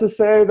all that to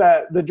say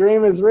that the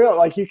dream is real.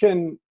 Like you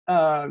can,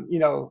 I'm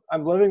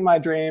living my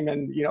dream,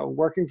 and,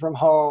 working from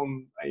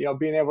home,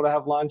 being able to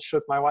have lunch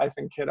with my wife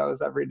and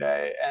kiddos every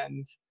day.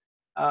 And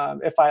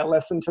if I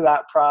listened to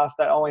that prof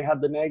that only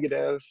had the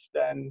negative,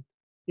 then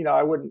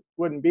I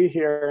wouldn't be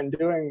here and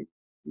doing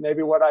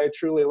maybe what I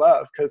truly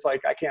love, because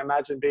like I can't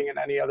imagine being in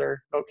any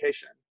other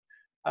vocation.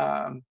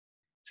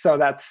 So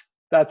that's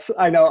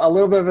I know a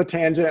little bit of a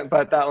tangent,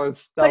 but that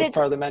was part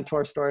of the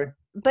mentor story.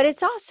 But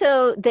it's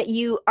also that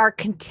you are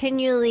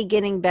continually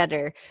getting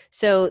better.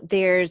 So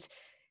there's,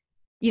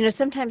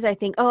 sometimes I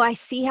think, I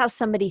see how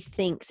somebody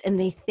thinks, and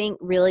they think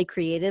really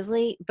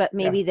creatively, but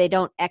maybe they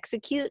don't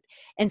execute.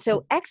 And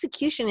so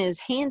execution is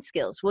hand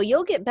skills. Well,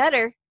 you'll get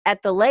better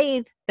at the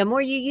lathe the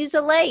more you use a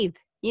lathe.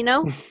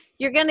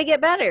 You're going to get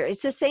better.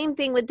 It's the same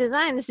thing with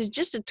design. This is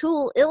just a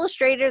tool,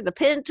 Illustrator, the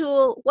pen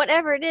tool,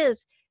 whatever it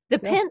is, the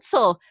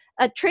pencil,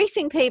 a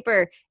tracing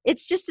paper.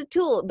 It's just a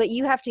tool, but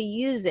you have to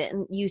use it,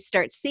 and you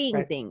start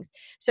seeing things.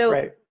 So,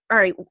 all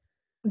right.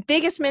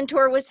 Biggest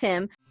mentor was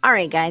him. All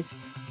right, guys,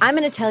 I'm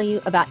going to tell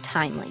you about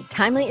Timely.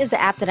 Timely is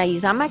the app that I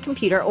use on my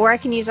computer, or I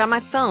can use on my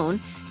phone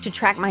to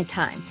track my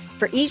time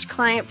for each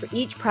client, for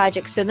each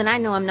project, so that I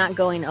know I'm not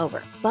going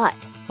over. But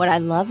what I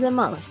love the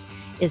most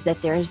is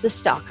that there is the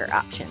stalker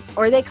option,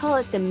 or they call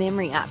it the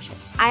memory option.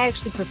 I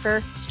actually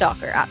prefer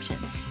stalker option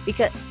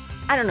because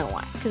I don't know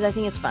why, because I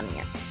think it's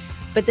funnier.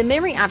 But the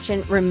memory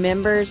option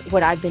remembers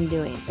what I've been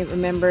doing. It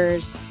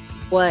remembers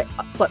what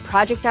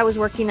project I was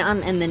working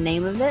on and the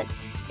name of it.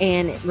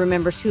 And it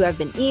remembers who I've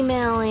been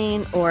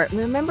emailing, or it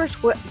remembers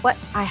what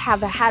I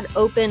have had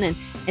open and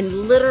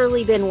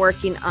literally been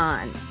working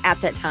on at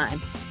that time.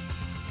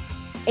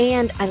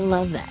 And I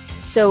love that.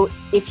 So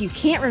if you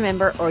can't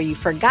remember, or you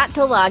forgot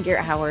to log your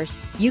hours,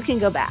 you can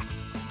go back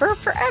for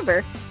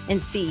forever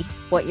and see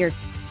what your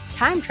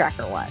time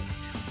tracker was.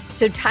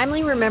 So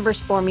Timely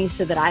remembers for me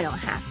so that I don't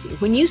have to.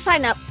 When you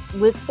sign up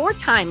for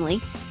Timely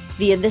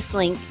via this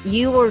link,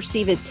 you will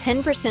receive a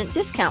 10%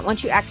 discount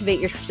once you activate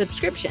your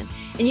subscription.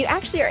 And you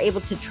actually are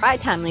able to try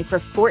Timely for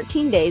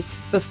 14 days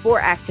before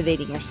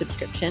activating your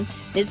subscription.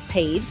 It is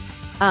paid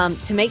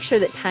to make sure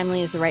that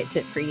Timely is the right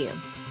fit for you.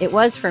 It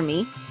was for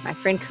me. My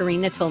friend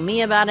Karina told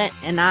me about it,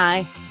 and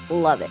I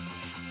love it.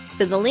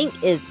 So the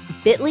link is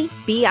bit.ly/Dr.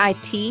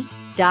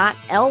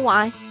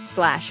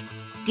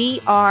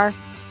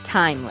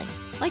 Timely,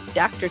 like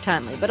Dr.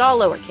 Timely, but all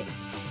lowercase.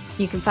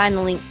 You can find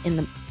the link in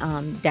the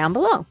down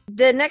below.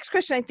 The next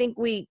question, I think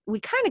we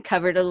kind of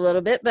covered a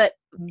little bit, but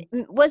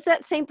was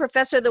that same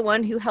professor the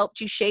one who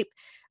helped you shape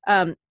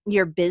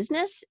your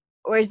business?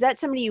 Or is that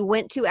somebody you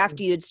went to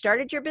after you had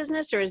started your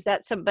business? Or is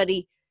that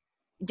somebody,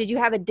 did you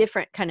have a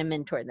different kind of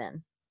mentor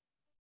then?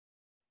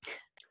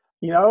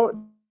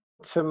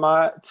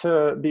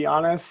 To be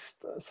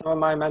honest, some of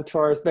my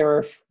mentors, they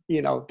were,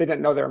 they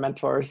didn't know they were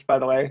mentors, by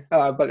the way,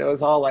 but it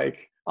was all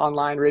like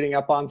online, reading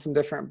up on some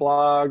different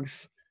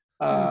blogs.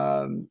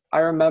 I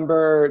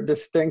remember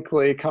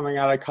distinctly coming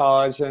out of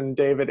college and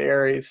David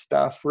Aries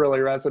stuff really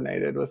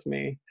resonated with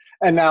me.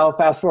 And now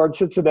fast forward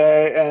to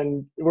today,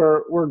 and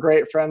we're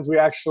great friends. We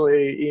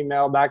actually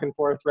email back and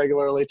forth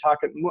regularly,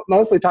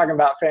 mostly talking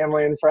about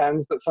family and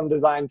friends, but some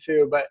design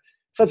too. But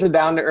such a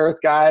down to earth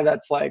guy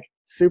that's like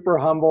super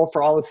humble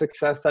for all the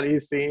success that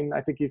he's seen.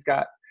 I think he's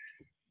got,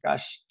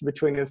 gosh,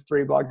 between his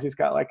 3 blogs, he's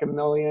got like 1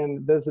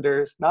 million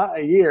visitors, not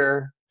a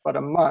year, but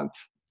a month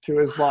to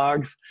his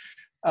blogs.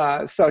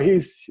 So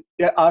he's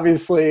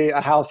obviously a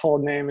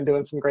household name and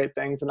doing some great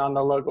things and on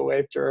the Logo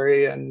Wave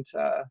jury, and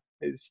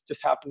he's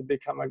just happened to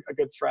become a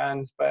good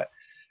friend. But,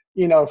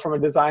 from a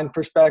design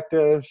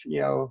perspective,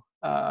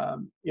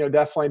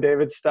 definitely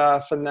David's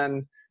stuff. And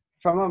then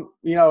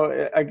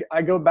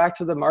I go back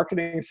to the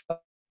marketing stuff,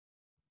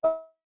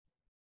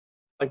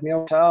 like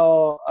Neil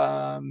Tell.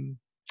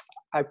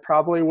 I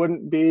probably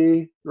wouldn't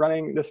be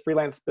running this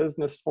freelance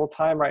business full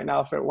time right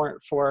now if it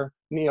weren't for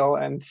Neil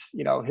and,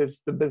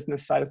 the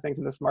business side of things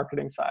and this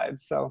marketing side.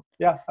 So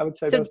yeah, I would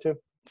say those two.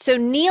 So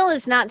Neil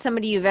is not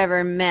somebody you've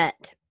ever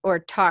met or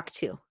talked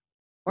to?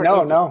 Or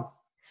No.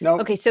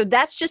 Okay. So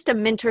that's just a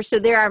mentor. So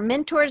there are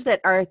mentors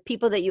that are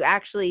people that you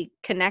actually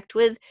connect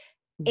with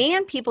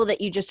and people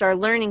that you just are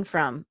learning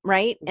from,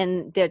 right?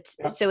 And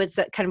so it's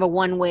kind of a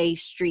one-way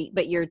street,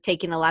 but you're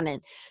taking a lot in.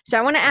 So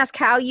I want to ask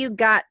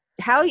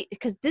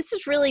because this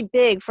is really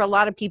big for a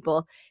lot of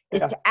people,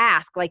 is to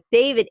ask, like,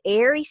 David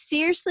Aries,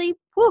 seriously?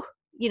 Whew,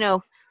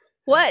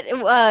 what?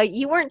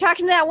 You weren't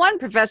talking to that one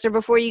professor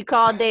before you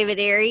called David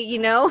Aries,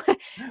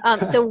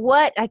 So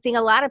what I think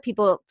a lot of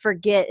people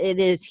forget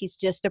he's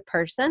just a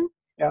person,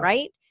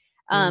 right?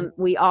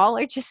 We all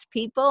are just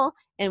people,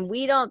 and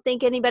we don't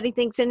think anybody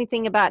thinks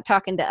anything about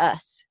talking to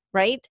us,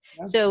 right?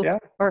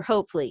 Or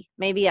hopefully,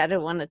 maybe I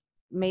don't want to.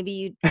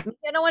 Maybe I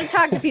don't want to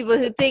talk to people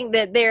who think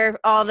that they're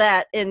all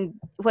that and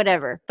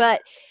whatever. But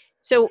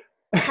so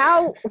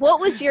how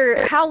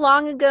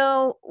long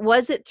ago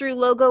was it through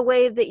Logo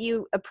Wave that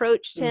you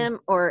approached him,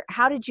 or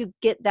how did you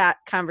get that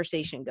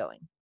conversation going?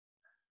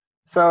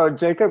 So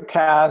Jacob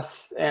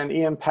Cass and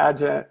Ian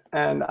Paget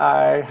and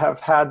I have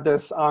had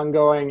this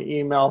ongoing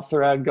email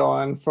thread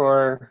going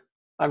for,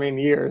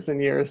 years and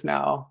years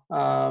now.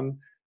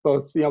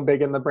 Both,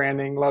 big in the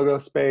branding logo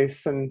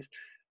space. And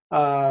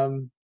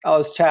I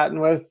was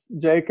chatting with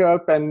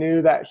Jacob and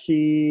knew that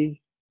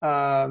he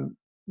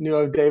knew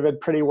of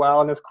David pretty well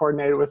and has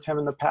coordinated with him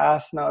in the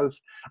past. And I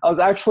was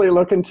actually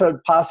looking to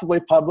possibly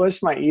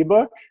publish my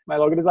ebook, my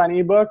logo design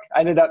ebook.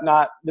 I ended up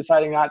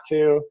deciding not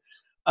to.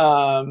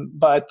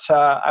 But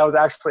I was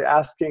actually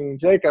asking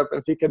Jacob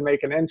if he could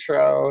make an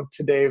intro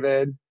to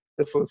David.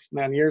 This was,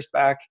 years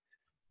back.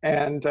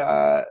 And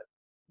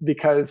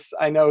because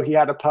I know he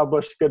had a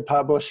good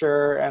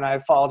publisher and I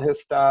followed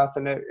his stuff,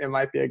 and it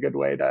might be a good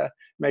way to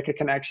make a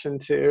connection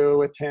too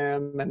with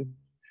him. And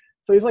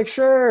so he's like,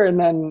 sure. And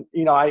then,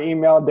 I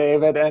emailed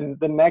David, and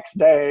the next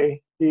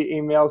day he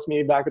emails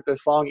me back with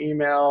this long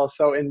email,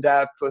 so in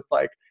depth, with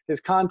like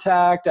his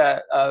contact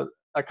at a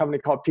company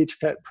called Peach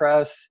Pit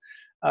Press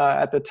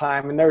at the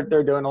time. And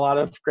they're doing a lot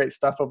of great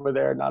stuff over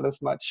there, not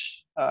as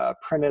much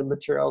printed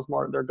materials,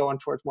 they're going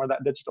towards more of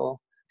that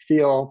digital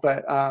feel.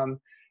 But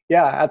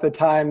at the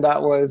time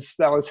that was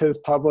his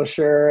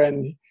publisher,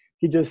 and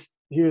he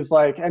was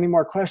like, any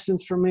more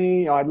questions for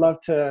me? I'd love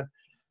to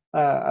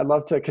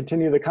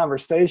continue the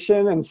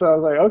conversation. And so I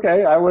was like,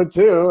 okay, I would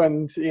too.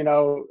 And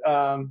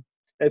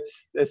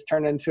it's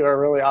turned into a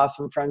really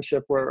awesome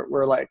friendship where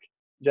we're like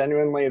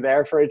genuinely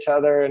there for each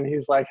other. And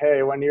he's like,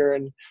 hey, when you're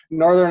in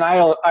Northern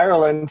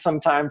Ireland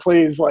sometime,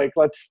 please, like,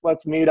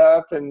 let's meet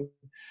up and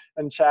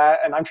chat.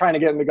 And I'm trying to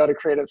get him to go to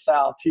Creative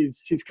South.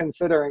 He's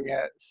considering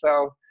it.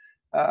 So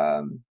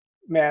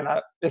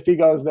if he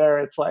goes there,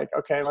 it's like,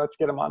 okay, let's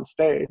get him on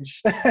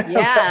stage.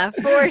 Yeah,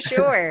 for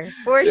sure.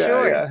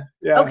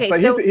 Yeah. Okay,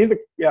 but so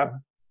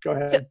go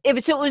ahead.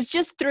 So it was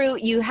just through,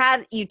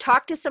 you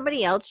talked to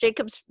somebody else.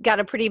 Jacob's got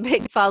a pretty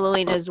big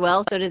following as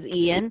well. So does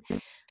Ian.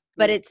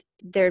 But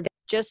do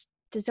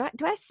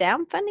I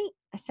sound funny?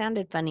 I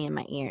sounded funny in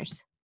my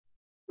ears.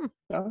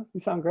 No, you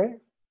sound great.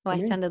 I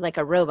sounded like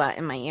a robot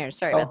in my ears.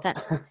 Sorry about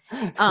that.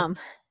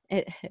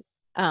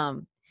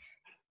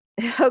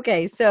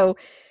 Okay, so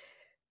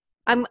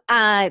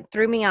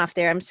threw me off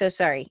there. I'm so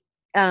sorry.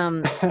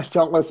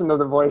 Don't listen to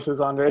the voices,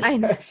 Andre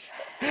says.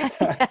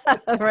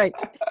 Right.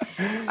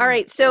 All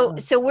right. So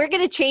we're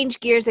going to change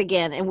gears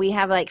again, and we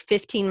have like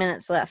 15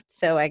 minutes left.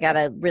 So I got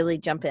to really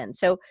jump in.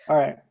 So all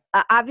right.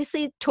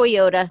 Obviously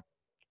Toyota,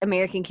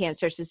 American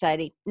Cancer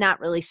Society, not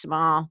really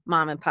small,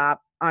 mom and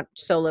pop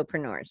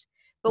solopreneurs.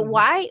 But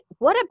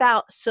what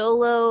about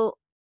solopreneurs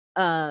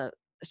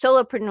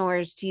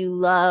do you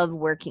love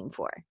working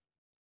for?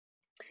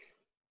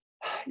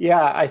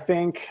 Yeah, I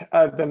think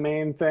the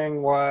main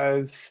thing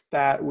was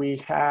that we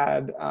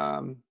had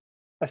a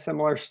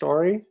similar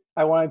story.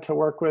 I wanted to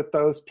work with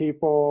those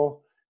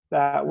people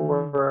that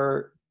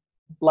were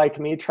like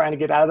me, trying to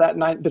get out of that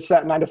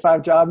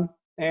 9-to-5 job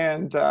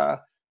and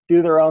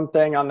do their own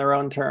thing on their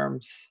own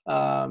terms.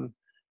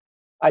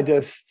 I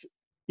just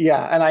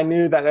Yeah, and I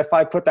knew that if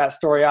I put that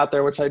story out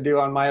there, which I do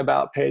on my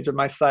about page of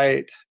my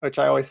site, which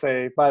I always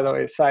say, by the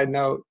way, side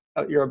note,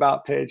 your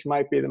about page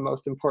might be the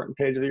most important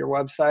page of your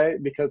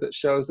website because it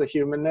shows the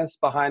humanness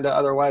behind an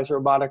otherwise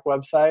robotic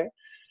website.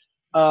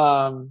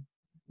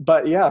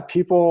 But yeah,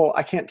 people,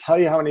 I can't tell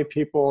you how many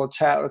people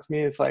chat with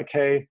me. It's like,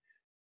 hey,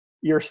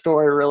 your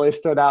story really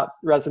stood out,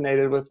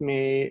 resonated with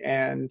me,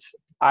 and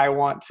I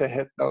want to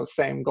hit those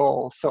same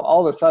goals. So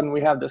all of a sudden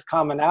we have this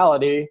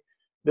commonality,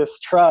 this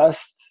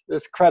trust,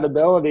 this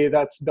credibility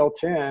that's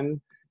built in.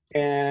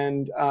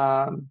 And,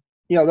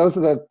 those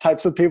are the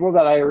types of people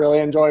that I really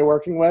enjoy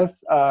working with.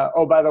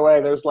 Oh, by the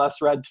way, there's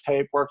less red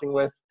tape working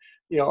with,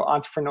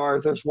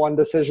 entrepreneurs. There's one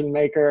decision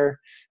maker.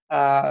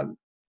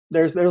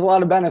 There's a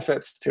lot of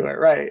benefits to it,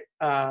 right?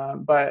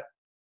 But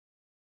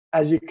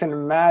as you can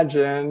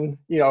imagine,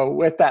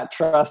 with that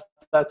trust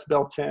that's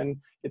built in,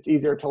 it's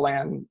easier to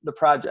land the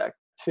project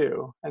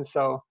too. And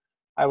so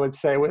I would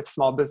say with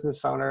small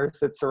business owners,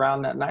 it's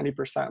around that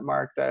 90%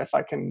 mark that if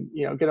I can,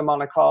 get them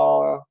on a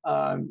call,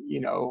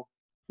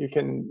 we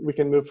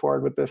can move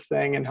forward with this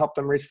thing and help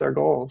them reach their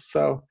goals.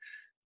 So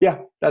yeah,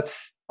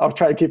 I'll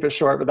try to keep it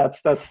short, but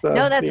that's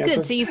No, that's the good.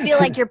 answer. So you feel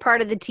like you're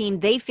part of the team.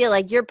 They feel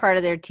like you're part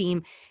of their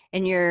team,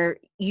 and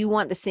you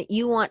want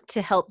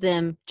to help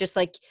them, just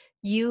like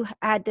you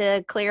had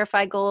to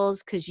clarify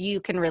goals because you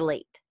can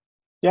relate.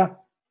 Yeah,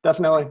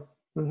 definitely.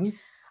 Mm-hmm.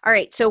 All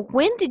right. So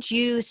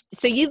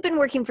so you've been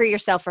working for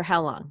yourself for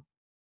how long?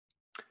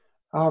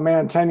 Oh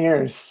man, 10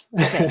 years.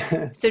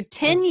 Okay. So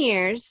 10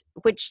 years,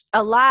 which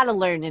a lot of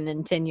learning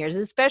in 10 years,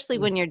 especially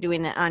when you're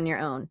doing it on your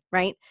own,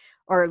 right?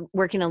 Or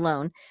working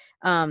alone.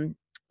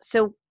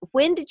 So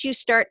when did you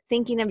start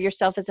thinking of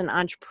yourself as an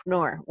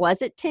entrepreneur?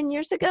 Was it 10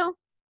 years ago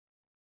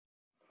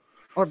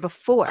or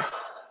before?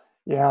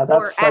 Yeah,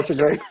 that's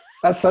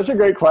such a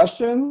great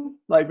question.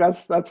 Like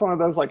that's one of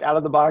those like out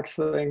of the box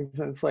things.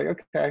 And it's like,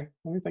 okay,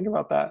 let me think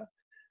about that.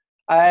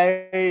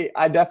 I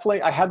had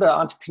the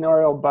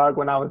entrepreneurial bug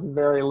when I was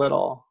very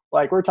little.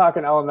 Like we're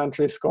talking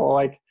elementary school.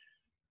 Like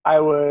I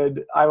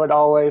would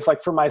always,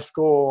 like for my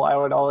school, I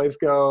would always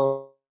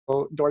go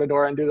door to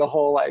door and do the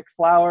whole like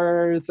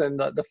flowers and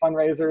the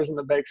fundraisers and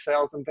the bake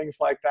sales and things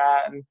like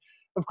that. And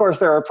of course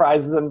there were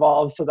prizes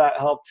involved, so that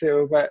helped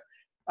too. But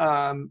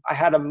I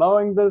had a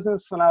mowing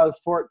business when I was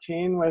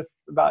 14 with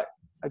about,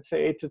 I'd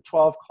say 8 to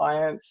 12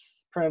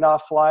 clients, printed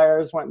off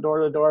flyers, went door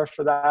to door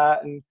for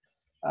that. And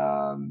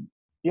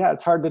yeah,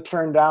 it's hard to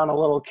turn down a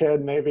little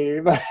kid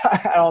maybe, but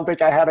I don't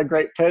think I had a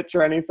great pitch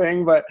or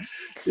anything, but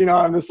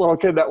I'm this little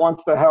kid that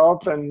wants to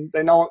help and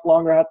they no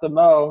longer have to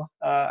mow.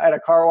 I had a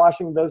car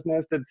washing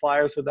business, did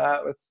flyers with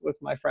that with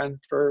my friend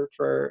for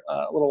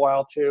a little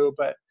while too.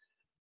 But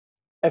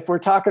if we're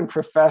talking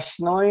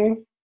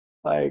professionally,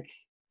 like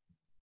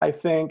I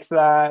think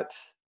that,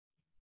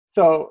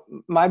 so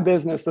my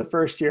business the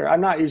first year,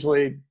 I'm not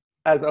usually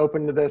as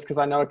open to this because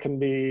I know it can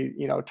be,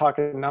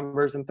 talking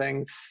numbers and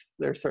things,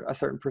 there's a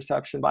certain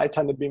perception, but I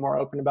tend to be more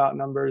open about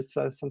numbers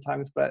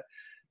sometimes. But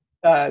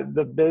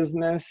the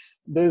business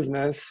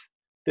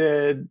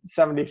did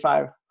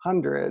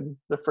 7,500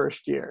 the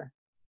first year.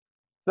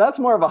 So that's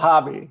more of a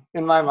hobby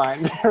in my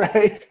mind,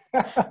 right?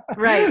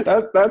 Right.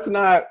 That's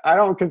not, I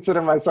don't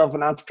consider myself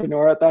an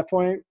entrepreneur at that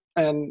point.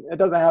 And it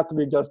doesn't have to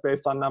be just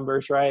based on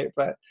numbers, right?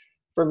 But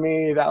for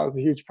me, that was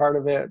a huge part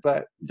of it.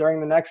 But during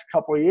the next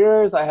couple of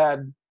years, I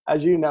had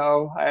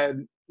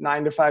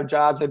 9 to 5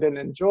 jobs I didn't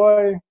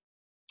enjoy.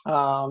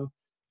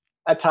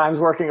 At times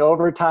working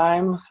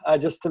overtime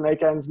just to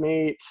make ends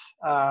meet,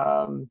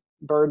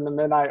 burn the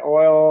midnight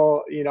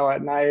oil,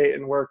 at night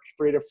and work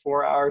 3 to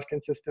 4 hours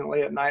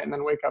consistently at night and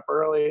then wake up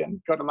early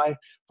and go to my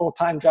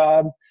full-time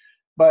job.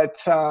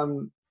 But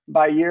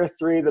by year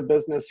 3, the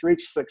business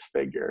reached 6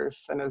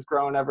 figures and has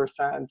grown ever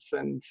since.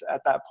 And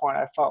at that point,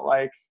 I felt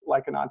like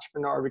an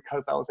entrepreneur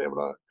because I was able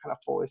to kind of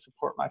fully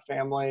support my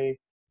family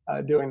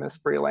doing this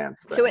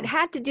freelance thing. So it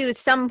had to do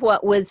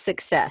somewhat with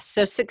success.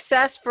 So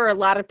success for a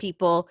lot of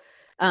people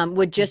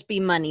would just be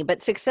money,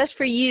 but success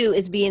for you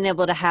is being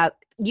able to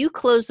you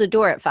close the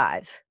door at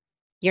 5.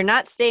 You're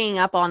not staying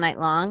up all night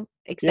long,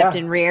 except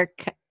in rare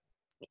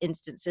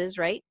instances,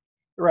 right?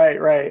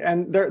 Right.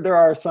 And there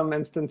are some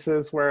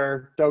instances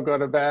where they'll go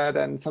to bed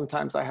and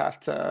sometimes I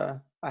have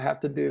to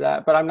do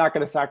that, but I'm not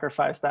going to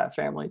sacrifice that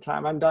family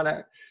time. I'm done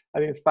at, I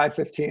think it's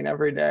 5:15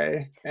 every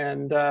day.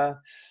 And,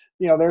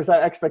 there's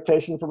that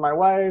expectation for my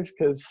wife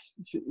because,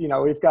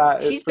 we've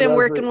got... She's been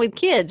working with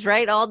kids,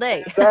 right? All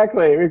day.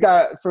 Exactly. We've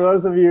got, for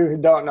those of you who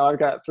don't know, I've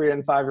got 3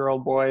 and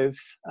 5-year-old boys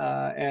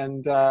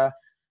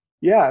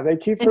yeah, they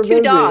keep her busy.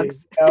 2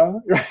 dogs.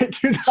 Right,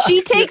 2 dogs.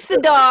 She takes the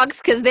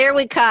dogs because they're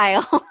with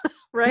Kyle,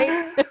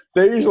 right?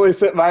 They usually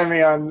sit by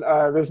me on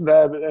this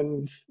bed,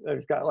 and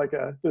they've got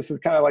this is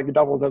kind of like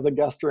doubles as a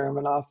guest room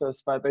and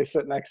office, but they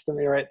sit next to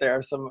me right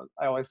there.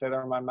 I always say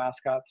they're my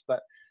mascots,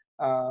 but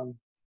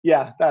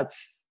yeah,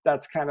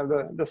 that's kind of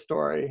the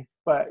story.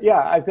 But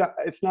yeah,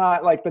 it's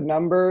not like the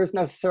numbers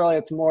necessarily.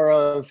 It's more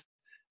of,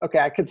 okay,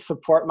 I could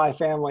support my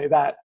family.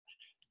 That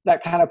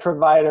kind of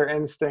provider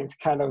instinct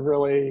kind of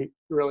really,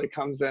 really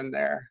comes in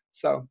there.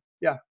 So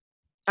yeah.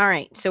 All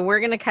right. So we're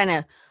going to kind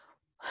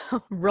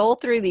of roll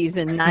through these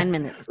in 9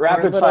 minutes. We're a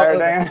Rapid little fire, over.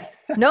 Dan.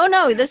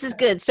 No, this is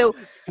good. So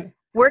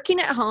working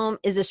at home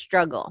is a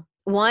struggle.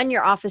 One,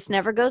 your office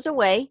never goes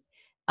away.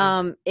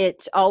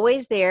 It's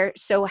always there.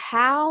 So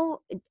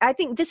I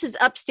think this is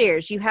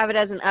upstairs. You have it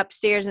as an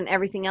upstairs and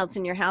everything else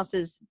in your house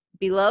is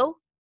below.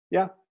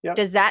 Yeah.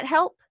 Does that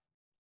help?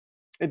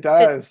 It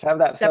does have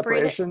that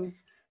separate it? separation.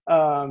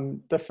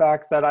 The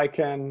fact that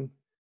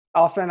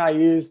often I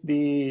use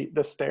the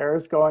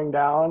stairs going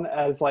down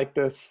as like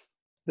this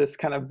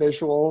kind of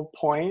visual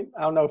point.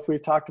 I don't know if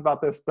we've talked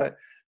about this, but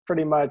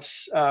pretty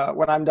much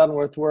when I'm done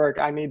with work,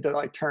 I need to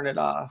like turn it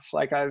off.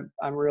 Like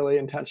I'm really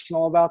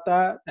intentional about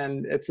that.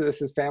 And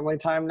this is family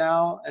time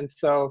now. And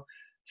so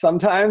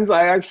sometimes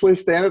I actually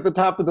stand at the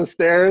top of the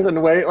stairs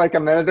and wait like a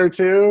minute or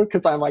two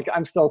because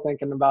I'm still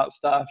thinking about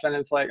stuff. And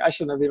it's like, I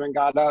shouldn't have even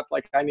got up.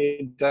 Like I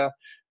need to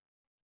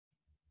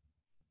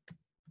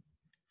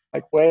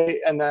like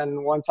wait. And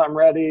then once I'm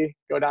ready,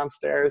 go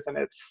downstairs and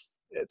it's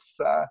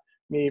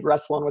me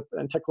wrestling with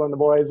and tickling the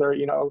boys or,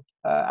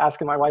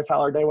 asking my wife how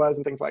her day was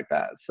and things like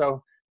that.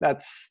 So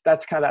that's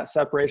kind of that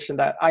separation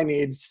that I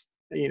need,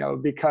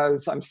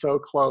 because I'm so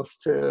close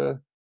to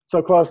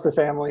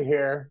family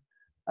here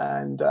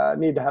and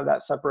need to have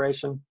that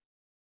separation.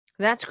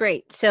 That's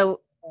great.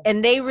 So,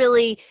 and they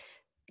really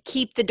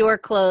keep the door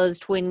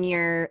closed when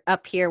you're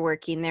up here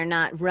working. They're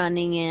not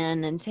running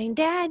in and saying,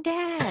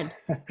 Dad.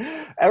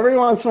 Every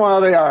once in a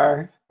while they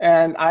are.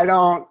 And I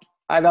don't,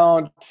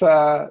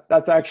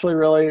 that's actually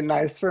really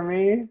nice for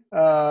me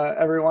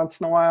every once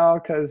in a while.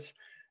 Cause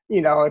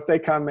if they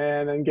come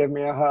in and give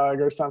me a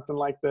hug or something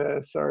like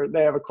this, or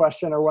they have a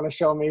question or want to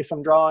show me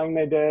some drawing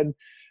they did,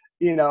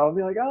 I'll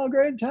be like, oh,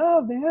 great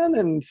job, man.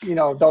 And,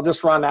 they'll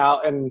just run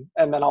out and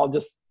then I'll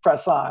just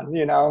press on,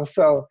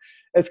 so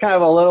it's kind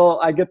of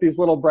I get these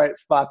little bright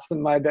spots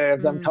in my day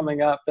of them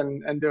coming up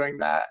and doing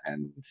that.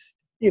 And,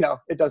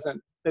 it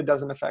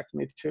doesn't affect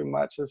me too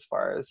much as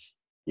far as,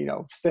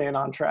 staying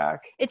on track.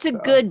 It's a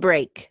good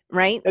break,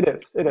 right? It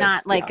is.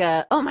 Not like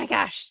oh my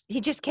gosh,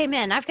 he just came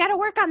in. I've got to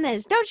work on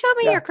this. Don't show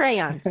me your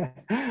crayons.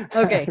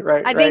 Okay.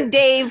 Right. I think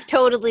Dave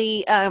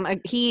totally,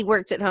 he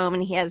works at home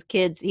and he has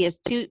kids. He has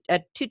two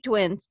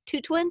twins,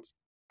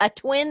 a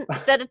twin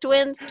set of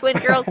twins, twin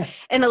girls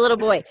and a little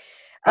boy.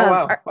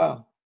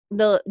 Wow.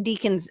 The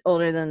Deacon's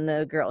older than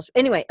the girls.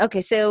 Anyway.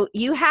 Okay. So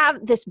you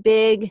have this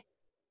big,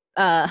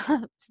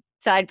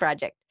 side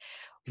project.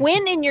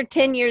 When in your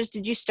 10 years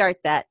did you start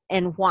that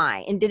and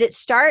why? And did it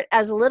start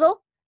as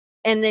little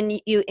and then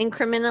you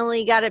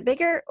incrementally got it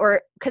bigger?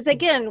 Or because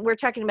again, we're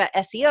talking about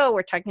SEO,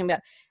 we're talking about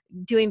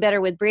doing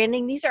better with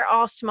branding. These are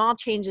all small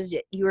changes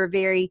that you were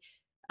very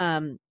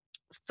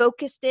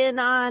focused in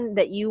on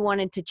that you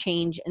wanted to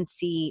change and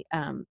see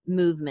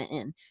movement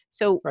in.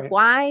 So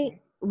why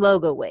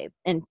Logo Wave?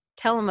 And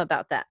tell them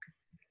about that.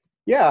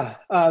 Yeah.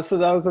 So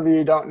those of you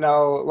who don't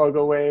know,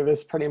 Logo Wave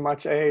is pretty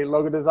much a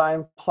logo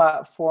design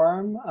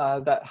platform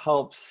that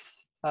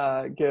helps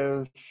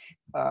give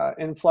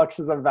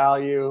influxes of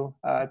value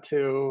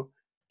to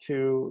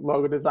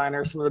logo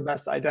designers, some of the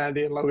best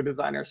identity and logo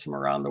designers from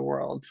around the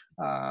world.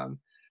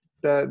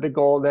 The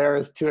goal there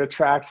is to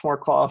attract more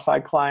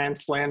qualified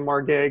clients, land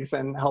more gigs,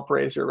 and help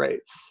raise your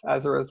rates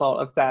as a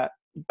result of that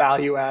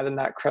value add and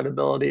that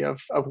credibility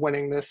of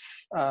winning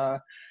this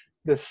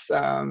this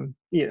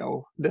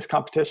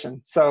competition.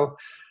 So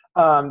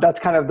that's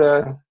kind of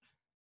the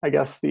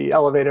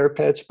elevator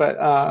pitch. But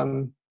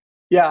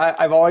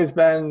I've always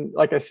been,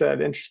 like I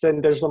said, interested in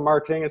digital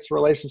marketing. It's a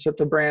relationship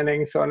to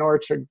branding. So in order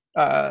to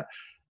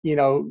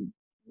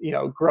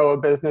grow a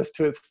business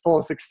to its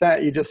fullest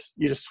extent,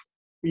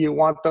 you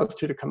want those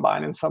two to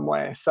combine in some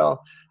way. So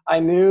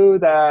I knew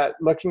that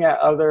looking at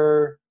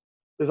other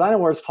design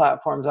awards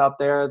platforms out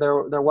there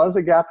was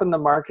a gap in the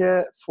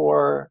market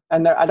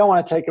and I don't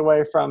want to take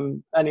away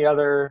from any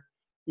other,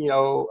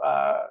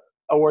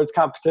 awards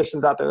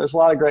competitions out there. There's a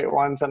lot of great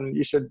ones and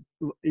you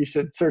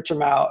should search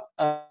them out.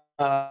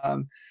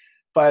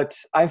 But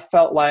I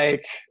felt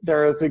like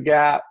there is a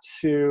gap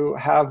to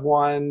have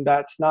one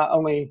that's not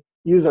only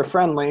user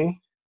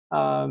friendly.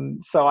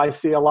 So I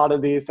see a lot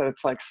of these that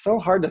it's like so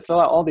hard to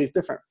fill out all these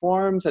different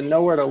forms and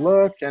know where to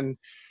look. And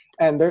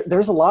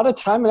there's a lot of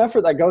time and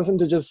effort that goes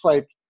into just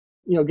like,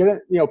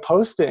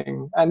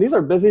 posting. And these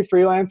are busy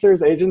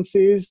freelancers,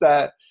 agencies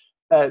that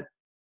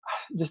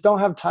just don't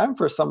have time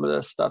for some of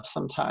this stuff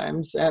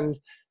sometimes. And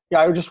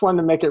I just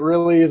wanted to make it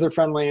really user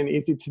friendly and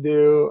easy to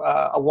do,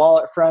 a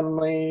wallet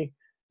friendly,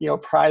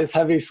 prize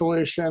heavy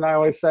solution, I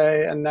always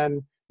say, and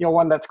then,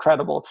 one that's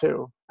credible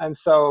too. And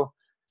so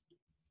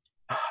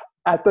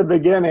at the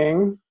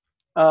beginning,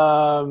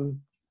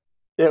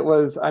 it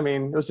was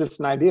just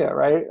an idea,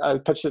 right? I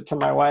pitched it to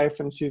my wife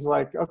and she's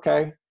like,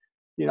 okay,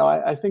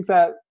 I think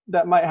that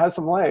might have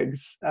some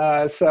legs.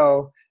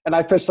 And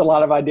I pitched a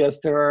lot of ideas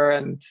to her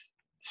and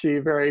she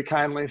very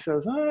kindly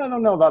says, I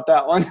don't know about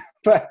that one.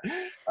 But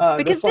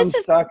because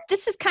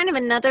this is kind of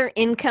another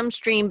income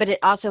stream, but it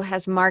also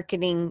has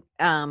marketing.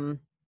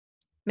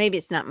 Maybe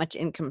it's not much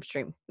income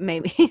stream.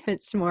 Maybe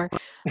it's more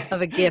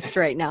of a gift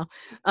right now.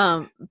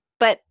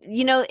 but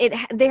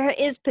there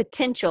is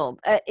potential.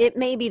 It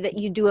may be that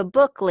you do a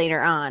book later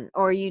on,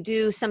 or you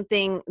do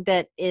something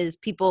that is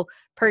people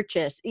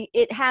purchase.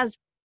 It has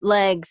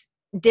legs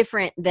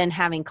different than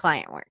having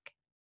client work.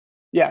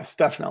 Yes,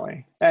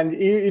 definitely. And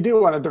you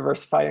do want to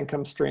diversify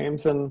income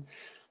streams, and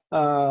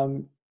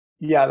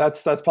yeah,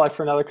 that's probably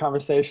for another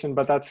conversation,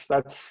 but that's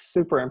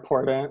super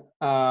important.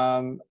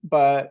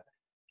 But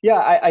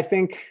yeah, I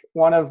think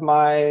one of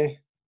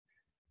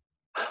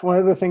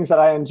the things that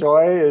I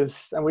enjoy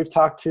is, and we've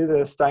talked to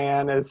this,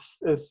 Diane, is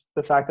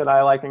the fact that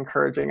I like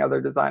encouraging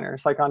other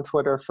designers. Like on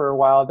Twitter for a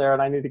while there,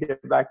 and I need to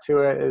get back to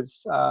it,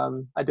 is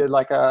I did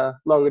like a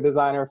logo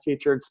designer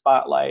featured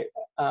spotlight.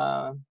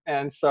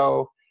 And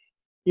so,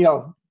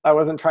 I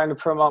wasn't trying to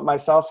promote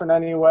myself in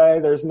any way.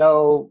 There's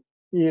no,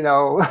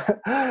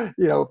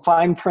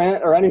 fine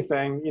print or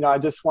anything. I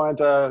just wanted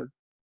to,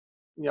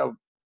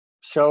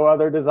 show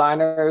other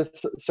designers,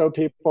 show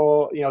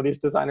people, these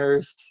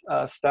designers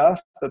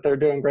stuff, that they're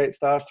doing great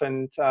stuff,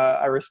 and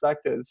I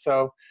respected.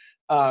 So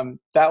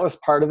that was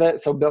part of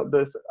it. So built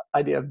this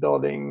idea of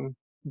building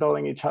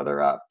each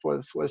other up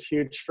was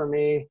huge for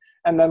me.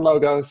 And then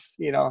logos,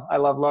 I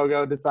love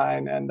logo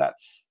design, and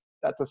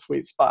that's a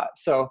sweet spot.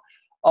 So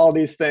all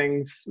these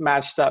things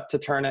matched up to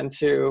turn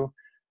into,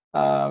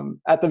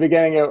 at the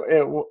beginning,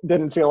 it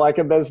didn't feel like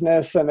a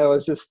business, and it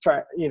was just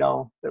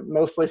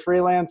mostly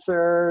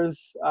freelancers,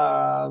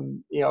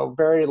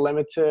 very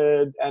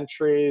limited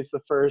entries the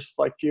first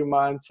few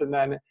months, and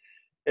then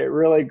it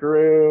really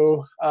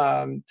grew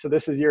to,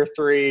 this is year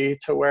 3,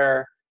 to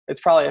where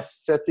it's probably a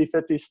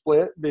 50-50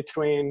 split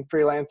between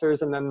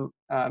freelancers, and then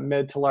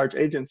mid to large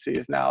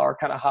agencies now are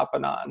kind of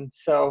hopping on.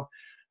 So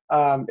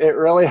it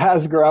really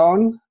has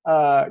grown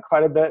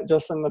quite a bit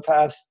just in the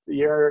past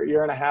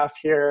year and a half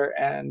here.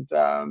 And,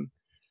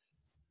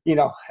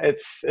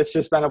 it's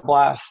just been a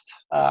blast.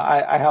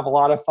 I have a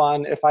lot of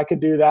fun. If I could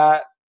do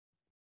that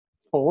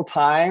full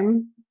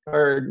time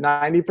or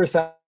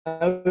 90%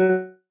 of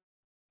the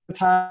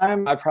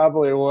time, I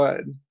probably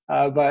would.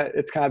 But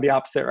it's kind of the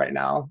opposite right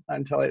now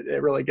until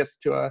it really gets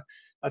to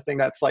a thing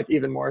that's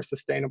even more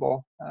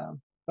sustainable.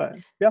 But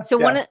yeah. So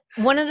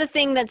one of the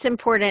things that's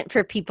important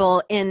for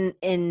people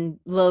in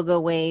Logo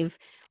Wave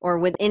or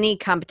with any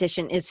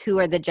competition is who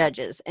are the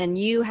judges, and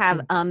you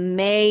have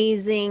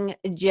amazing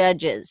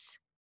judges.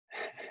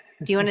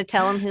 Do you want to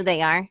tell them who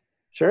they are?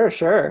 Sure.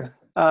 So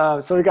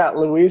we got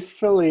Louise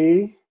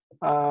Philly.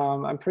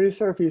 I'm pretty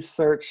sure if you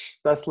search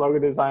best logo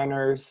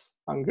designers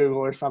on Google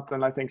or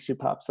something, I think she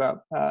pops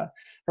up.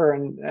 Her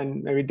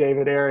and maybe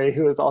David Airy,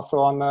 who is also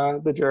on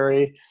the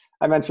jury.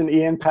 I mentioned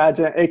Ian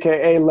Pageant,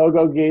 aka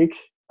Logo Geek.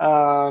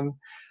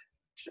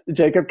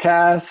 Jacob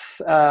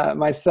Cass,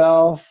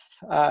 myself,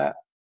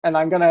 and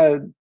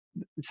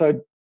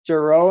so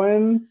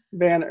Jeroen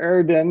van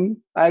Erden.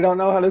 I don't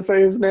know how to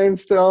say his name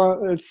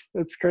still.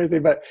 It's crazy,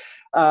 but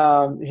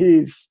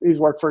he's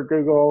worked for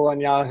Google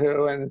and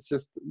Yahoo, and it's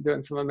just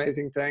doing some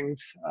amazing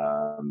things.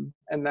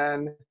 And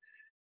then,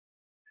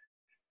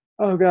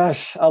 oh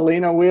gosh,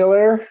 Alina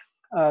Wheeler,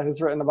 who's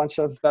written a bunch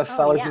of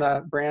bestsellers in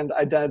the brand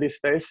identity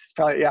space. It's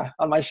probably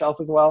on my shelf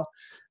as well.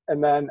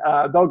 And then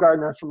Bill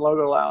Gardner from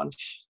Logo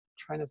Lounge.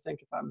 Trying to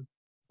think I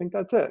think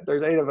that's it.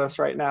 There's 8 of us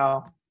right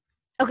now.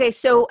 Okay,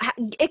 so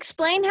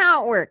explain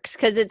how it works,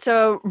 because it's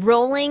a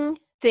rolling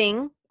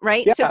thing,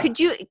 right? Yeah. So could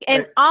you,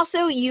 and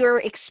also you're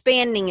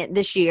expanding it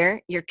this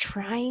year. You're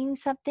trying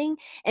something,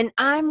 and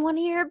I'm one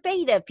of your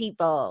beta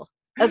people.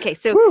 Okay,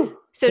 so Woo!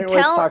 Can't wait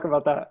to talk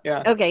about that.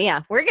 Yeah. Okay,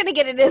 yeah, we're gonna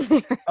get it in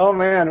there. Oh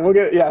man, we'll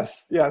get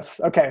yes.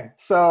 Okay,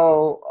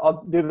 so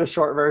I'll do the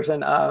short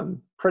version.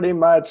 Pretty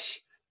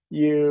much,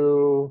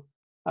 you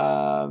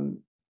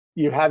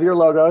have your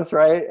logos,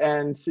 right?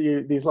 And so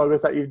these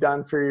logos that you've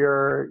done for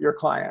your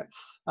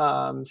clients.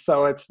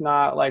 So it's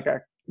not like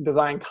a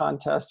design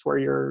contest where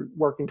you're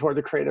working towards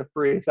a creative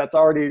brief. That's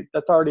already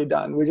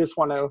done. We just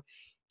want to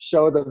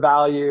show the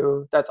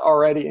value that's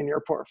already in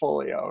your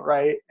portfolio,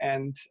 right?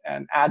 And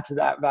add to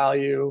that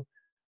value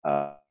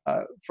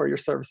for your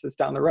services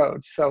down the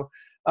road. So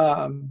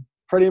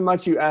pretty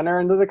much you enter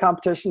into the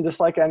competition just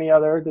like any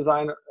other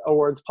design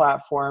awards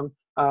platform.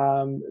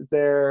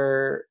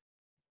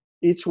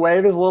 Each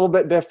wave is a little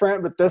bit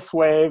different, but this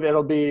wave,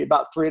 it'll be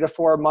about 3 to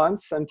 4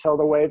 months until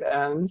the wave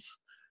ends.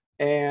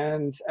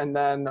 And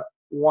then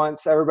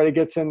once everybody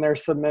gets in their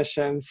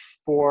submissions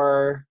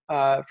for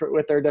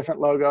with their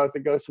different logos,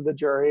 it goes to the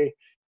jury,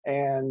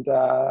 and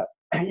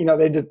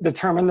they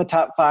determine the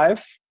top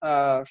 5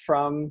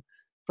 from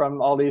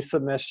all these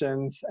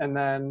submissions. And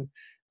then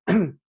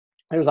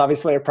there's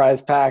obviously a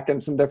prize pack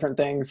and some different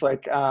things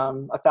like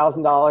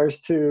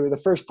 $1,000 to the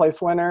first place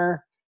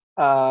winner,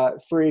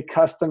 3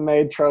 custom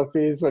made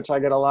trophies, which I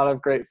get a lot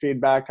of great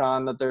feedback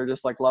on, that they're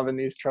just loving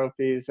these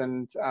trophies,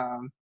 and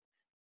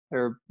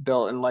they're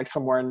built in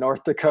somewhere in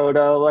North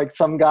Dakota,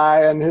 some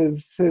guy and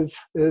his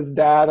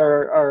dad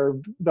are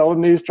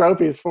building these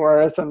trophies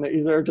for us, and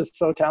they're just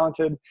so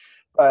talented.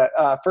 But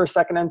first,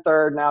 second, and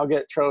third now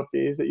get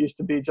trophies. It used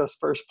to be just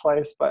first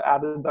place, but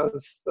added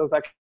those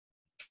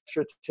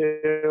extra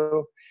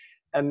 2.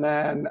 And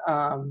then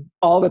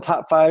all the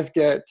top 5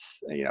 get,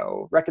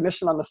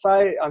 recognition on the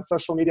site, on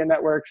social media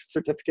networks,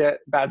 certificate,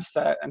 badge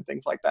set, and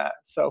things like that.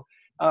 So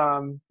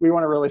we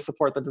want to really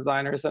support the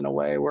designers in a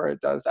way where it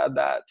does add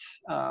that,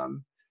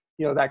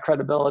 that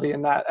credibility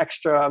and that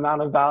extra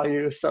amount of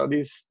value. So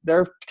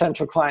their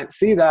potential clients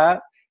see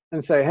that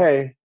and say,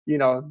 hey,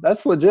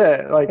 that's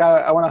legit. Like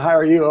I want to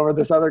hire you over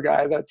this other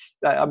guy that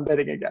I'm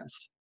bidding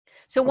against.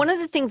 So one of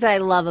the things I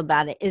love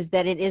about it is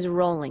that it is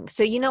rolling.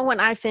 So, when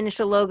I finish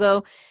a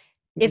logo,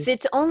 if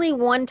it's only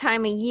one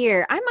time a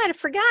year, I might have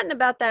forgotten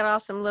about that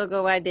awesome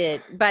logo I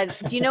did. But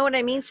do you know what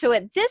I mean? So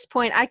at this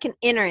point, I can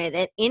enter it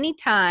at any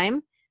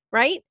time,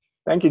 right?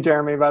 Thank you,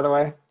 Jeremy, by the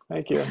way.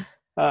 Thank you.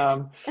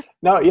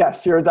 No,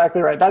 yes, you're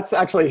exactly right. That's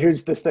actually a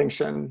huge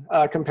distinction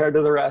compared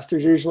to the rest.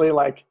 There's usually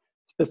like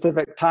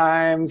specific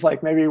times,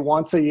 like maybe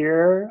once a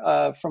year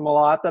from a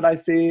lot that I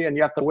see, and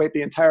you have to wait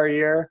the entire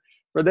year.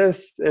 For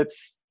this,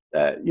 it's,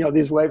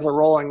 these waves are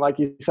rolling, like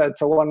you said.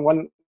 So when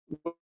one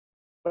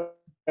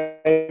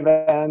wave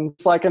ends,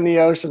 it's like in the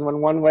ocean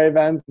when one wave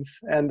ends.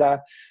 And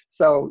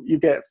so you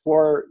get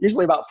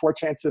usually about 4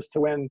 chances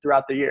to win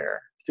throughout the year.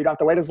 So you don't have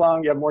to wait as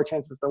long. You have more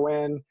chances to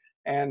win.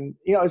 And,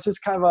 it's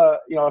just kind of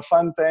a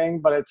fun thing,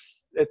 but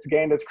it's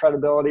gained its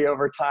credibility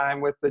over time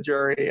with the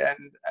jury and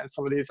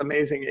some of these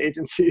amazing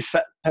agencies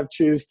that have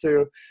choose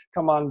to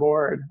come on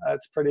board.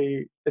 It's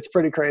pretty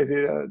crazy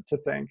to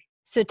think.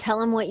 So tell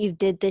them what you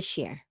did this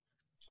year.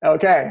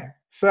 Okay.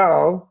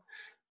 So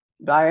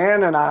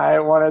Diane and I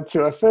wanted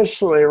to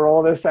officially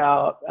roll this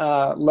out.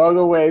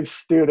 Logo Wave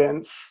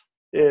Students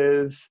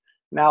is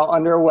now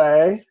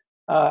underway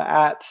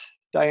at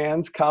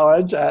Diane's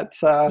college at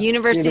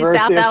University of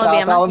South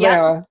Alabama.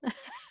 Yep.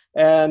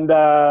 And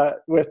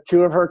with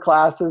 2 of her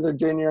classes, or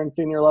junior and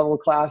senior level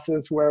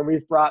classes, where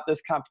we've brought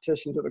this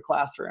competition to the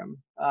classroom.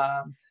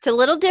 It's a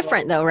little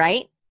different though,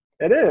 right?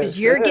 It is. Because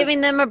you're giving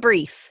them a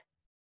brief.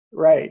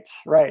 Right.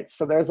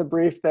 So there's a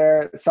brief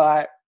there.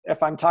 So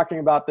if I'm talking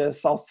about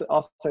this, I'll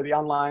say the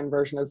online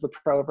version is the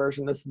pro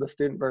version. This is the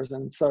student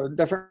version. So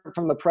different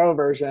from the pro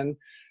version,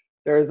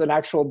 there's an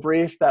actual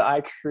brief that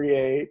I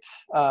create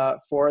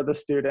for the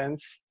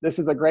students. This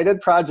is a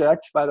graded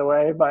project, by the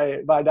way,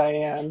 by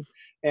Diane.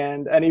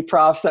 And any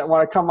profs that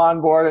want to come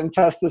on board and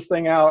test this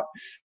thing out,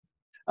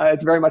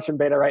 it's very much in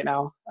beta right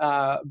now.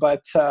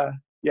 But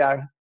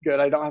yeah,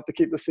 good. I don't have to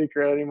keep the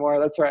secret anymore.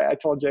 That's right. I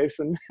told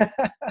Jason.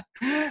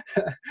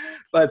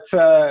 But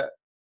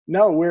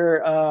no,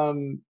 we're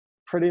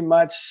pretty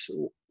much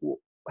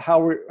how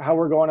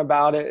we're going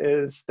about it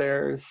is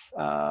there's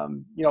a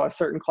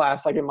certain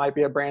class, like it might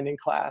be a branding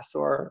class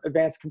or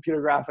advanced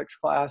computer graphics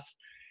class,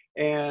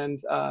 and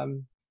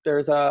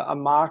there's a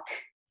mock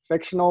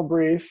fictional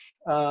brief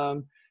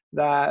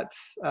that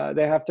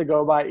they have to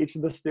go by, each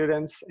of the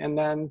students. And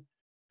then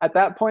at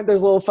that point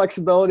there's a little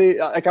flexibility.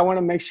 Like I want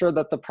to make sure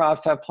that the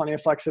profs have plenty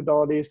of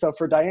flexibility. So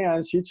for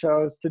Diane, she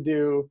chose to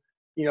do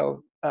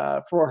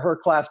for her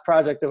class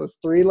project, it was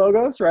 3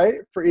 logos, right,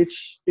 for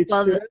each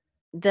student.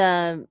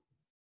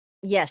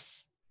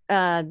 Yes.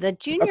 The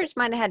juniors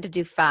might have had to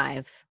do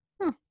 5.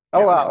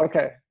 Oh, wow.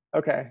 Okay.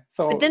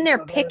 So, but then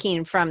they're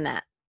picking from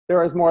that.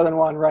 There was more than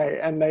one, right?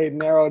 And they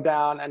narrow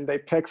down and they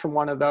pick from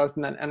one of those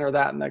and then enter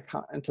that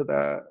into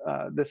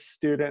this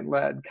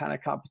student-led kind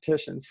of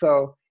competition.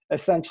 So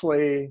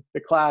essentially, the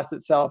class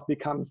itself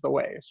becomes the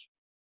wave.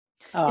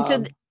 And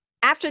so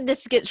after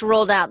this gets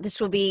rolled out,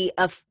 this will be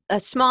a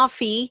small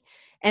fee,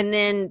 and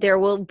then there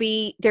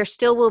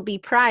still will be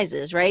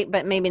prizes, right?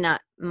 But maybe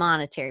not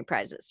monetary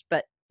prizes,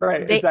 but.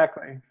 Right,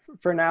 exactly.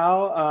 For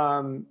now,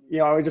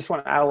 I just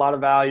want to add a lot of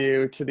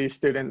value to these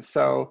students.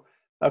 So,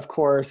 of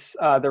course,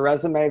 the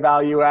resume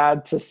value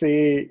add to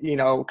see,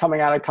 coming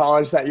out of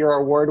college that you're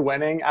award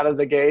winning out of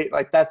the gate,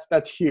 like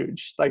that's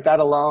huge. Like that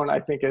alone, I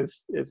think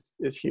is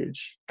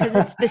huge. Because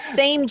it's the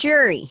same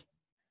jury.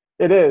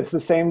 It is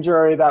the same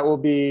jury that will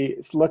be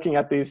looking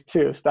at these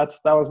too. So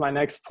that was my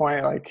next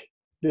point. Like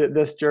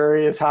this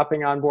jury is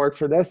hopping on board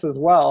for this as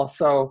well.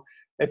 So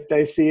if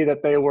they see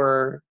that they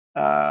were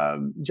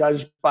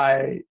judged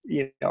by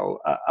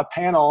a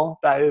panel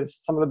that is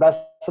some of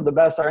the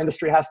best our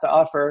industry has to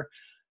offer,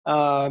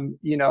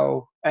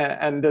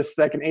 and this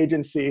second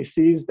agency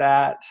sees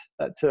that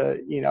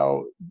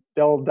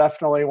they'll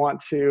definitely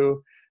want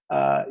to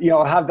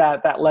have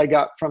that leg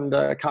up from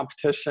the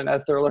competition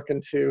as they're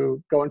looking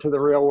to go into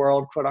the real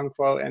world, quote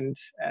unquote, and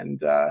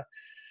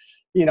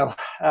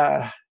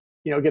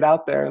get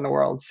out there in the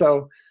world.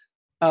 So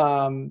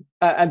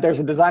and there's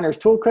a designer's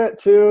toolkit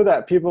too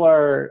that people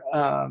are,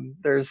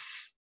 there's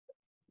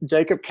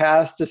Jacob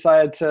Cass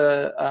decided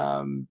to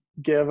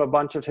give a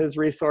bunch of his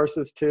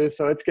resources too.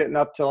 So it's getting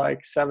up to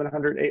like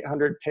 700,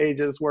 800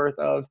 pages worth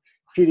of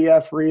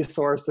PDF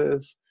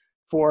resources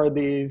for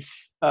the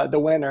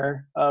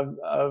winner of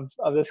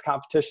this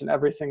competition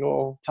every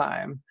single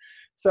time.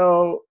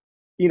 So,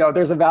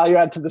 there's a value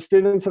add to the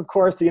students, of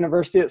course. The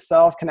university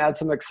itself can add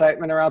some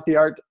excitement around the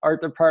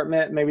art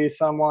department. Maybe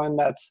someone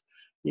that's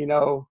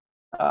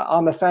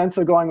on the fence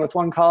of going with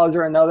one college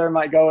or another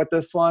might go with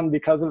this one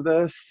because of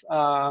this.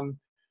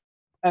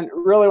 And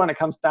really, when it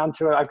comes down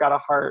to it, I've got a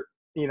heart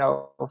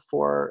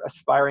for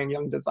aspiring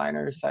young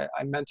designers.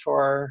 I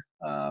mentor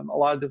a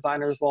lot of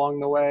designers along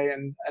the way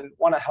and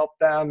want to help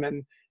them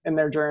and in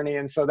their journey.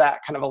 And so that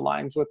kind of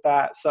aligns with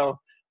that. So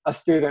a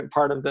student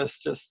part of this,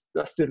 just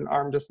the student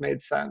arm just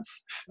made sense.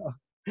 So.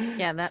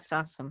 Yeah, that's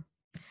awesome.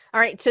 All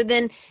right. So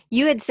then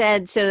you had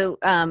said,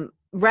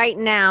 right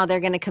now they're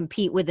going to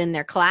compete within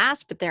their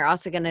class, but they're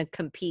also going to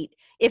compete.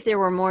 If there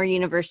were more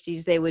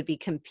universities, they would be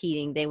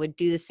competing. They would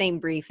do the same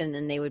brief and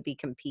then they would be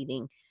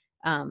competing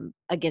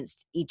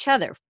against each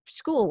other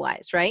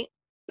school-wise, right?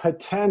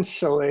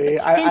 Potentially.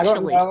 I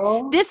don't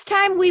know. This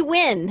time we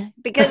win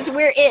because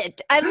we're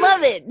it. I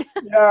love it.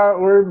 Yeah,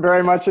 we're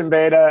very much in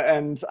beta.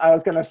 And I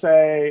was going to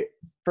say,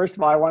 first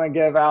of all, I want to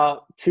give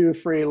out 2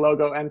 free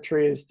logo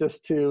entries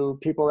just to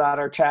people that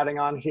are chatting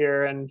on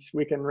here, and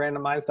we can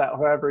randomize that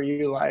however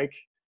you like.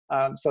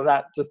 So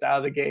that just out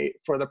of the gate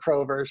for the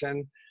pro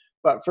version.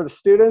 But for the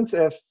students,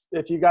 if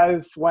you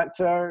guys went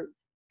to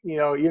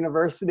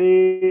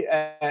university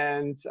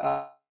and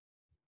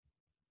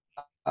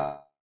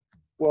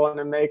willing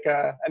to make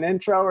an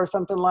intro or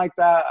something like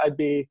that, I'd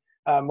be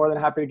more than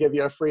happy to give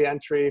you a free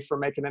entry for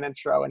making an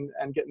intro and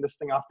getting this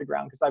thing off the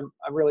ground, because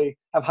I really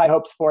have high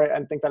hopes for it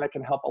and think that it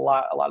can help a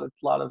lot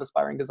of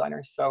aspiring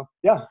designers. So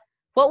yeah.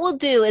 What we'll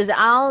do is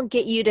I'll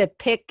get you to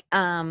pick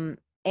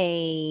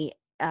a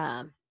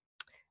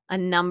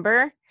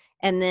number,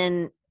 and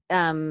then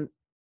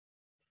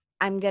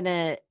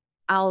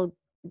I'll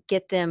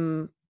get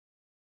them.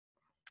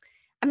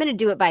 I'm going to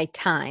do it by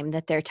time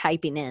that they're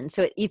typing in.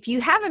 So if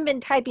you haven't been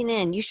typing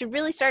in, you should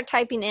really start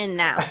typing in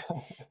now,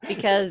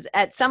 because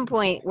at some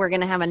point we're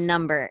going to have a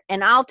number,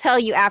 and I'll tell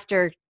you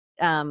after,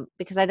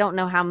 because I don't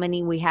know how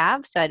many we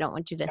have. So I don't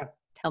want you to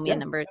tell me a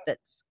number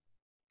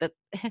that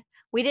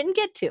we didn't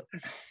get to.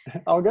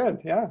 All good.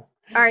 Yeah.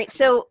 All right.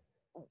 So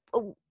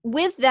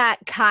with that,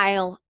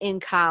 Kyle in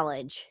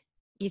college,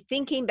 you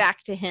thinking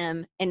back to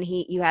him, and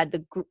you had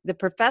the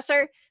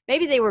professor.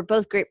 Maybe they were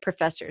both great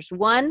professors.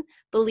 One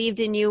believed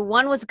in you.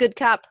 One was good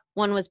cop.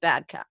 One was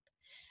bad cop.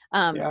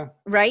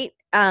 Right?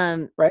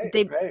 Right.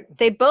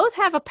 They both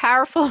have a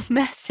powerful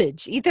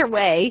message. Either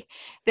way,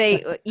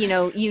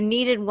 you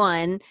needed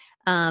one,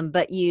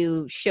 but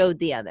you showed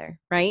the other,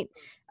 right?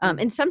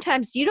 And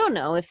sometimes you don't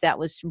know if that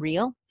was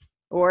real,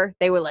 or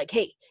they were like,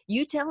 hey,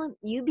 you tell him,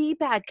 you be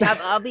bad cop,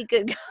 I'll be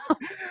good cop.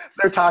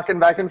 They're talking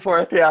back and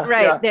forth. Yeah.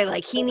 Right. Yeah. They're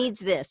like, he needs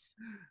this.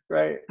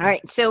 Right. All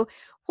right. So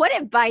what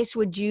advice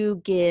would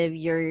you give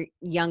your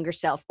younger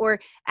self, or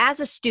as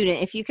a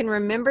student, if you can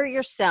remember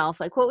yourself,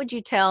 like what would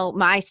you tell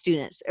my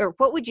students, or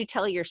what would you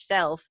tell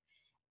yourself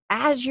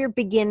as you're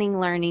beginning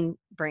learning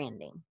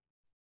branding?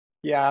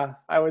 Yeah,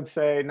 I would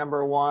say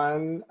number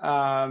 1,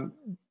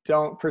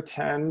 don't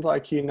pretend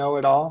like you know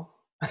it all.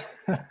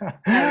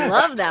 I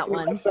love that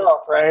one.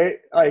 Myself, right?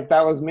 Like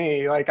that was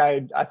me. Like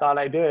I thought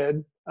I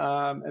did.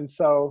 And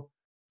so,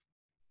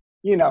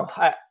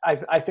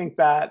 I think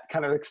that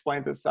kind of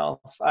explains itself.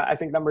 I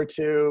think number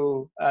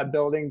 2,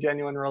 building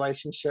genuine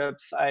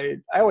relationships. I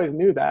always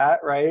knew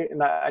that, right?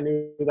 And that I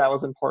knew that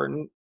was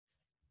important.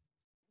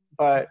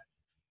 But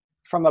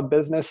from a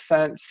business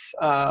sense,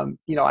 I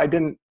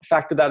didn't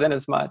factor that in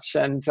as much.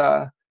 And,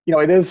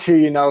 it is who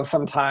you know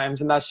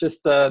sometimes, and that's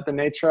just the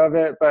nature of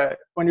it. But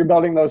when you're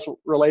building those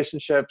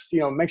relationships,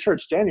 make sure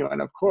it's genuine,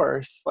 of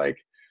course. Like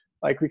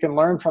we can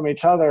learn from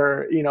each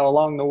other,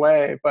 along the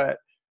way. But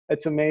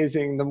it's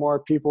amazing the more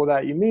people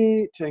that you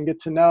meet and get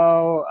to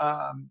know,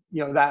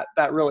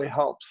 that really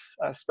helps,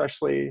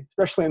 especially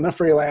in the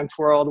freelance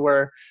world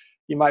where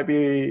you might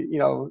be,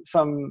 it's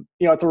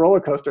a roller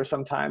coaster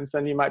sometimes,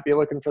 and you might be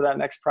looking for that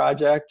next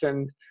project,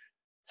 and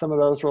some of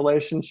those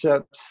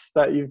relationships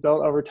that you've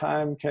built over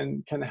time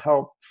can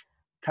help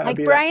kind of like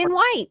be Brian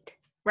White,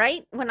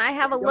 right? When I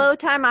have a low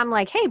time, I'm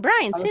like, hey,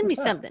 Brian, send 100%. Me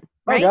something.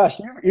 Right? Oh gosh,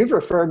 you've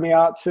referred me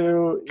out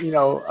to,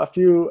 a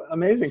few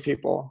amazing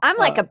people. I'm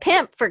like a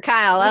pimp for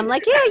Kyle. I'm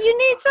like, yeah, you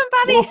need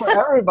somebody. Well,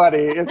 for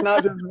everybody. It's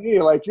not just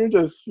me. Like you're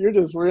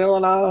just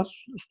reeling off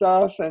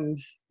stuff, and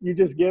you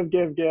just give,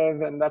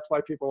 and that's why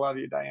people love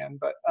you, Diane.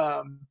 But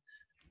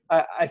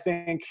I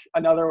think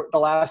the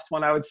last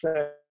one I would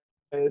say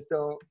is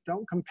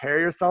don't compare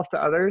yourself to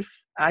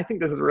others. I think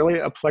this is really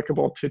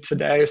applicable to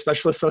today,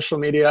 especially with social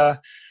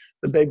media.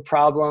 The big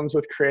problems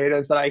with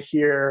creatives that I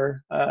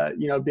hear,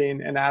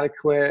 being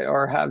inadequate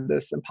or have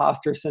this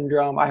imposter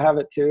syndrome. I have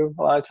it too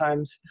a lot of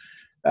times.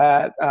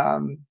 That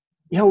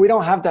we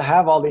don't have to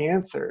have all the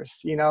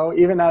answers.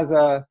 Even as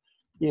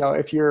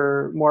if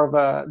you're more of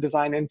a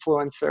design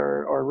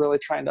influencer or really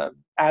trying to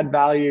add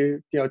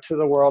value, to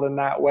the world in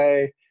that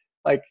way,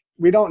 like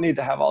we don't need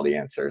to have all the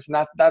answers,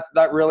 and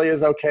that really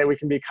is okay. We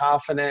can be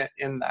confident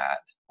in that,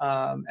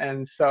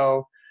 and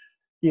so,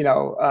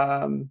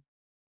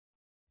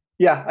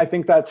 yeah, I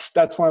think that's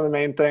one of the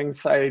main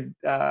things.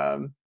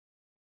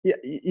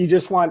 You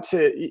just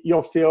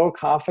you'll feel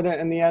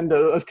confident in the end.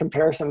 Those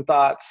comparison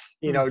thoughts,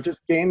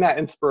 just gain that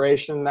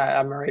inspiration, that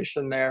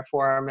admiration there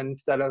for them,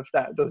 instead of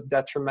those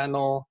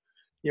detrimental,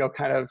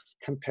 kind of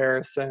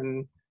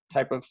comparison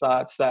type of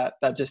thoughts that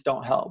just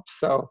don't help.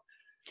 So,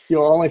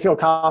 you'll only feel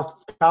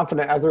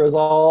confident as a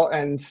result,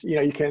 and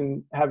you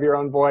can have your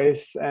own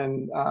voice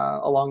and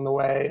along the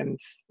way, and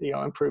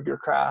improve your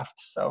craft.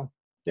 So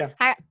yeah.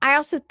 I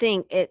also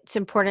think it's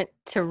important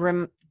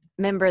to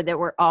remember that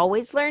we're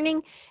always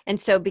learning, and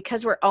so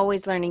because we're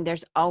always learning,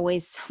 there's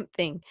always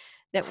something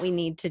that we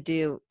need to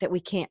do that we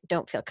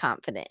don't feel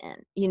confident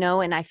in,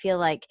 and I feel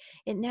like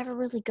it never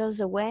really goes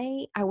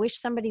away. I wish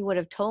somebody would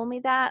have told me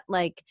that,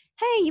 like,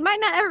 hey, you might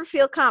not ever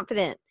feel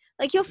confident.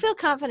 Like, you'll feel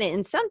confident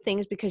in some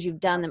things because you've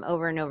done them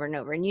over and over and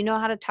over, and you know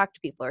how to talk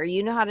to people, or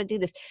you know how to do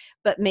this,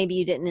 but maybe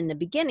you didn't in the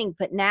beginning,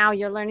 but now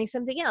you're learning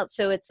something else.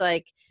 So it's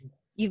like,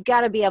 you've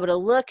got to be able to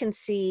look and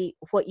see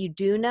what you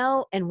do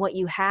know and what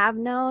you have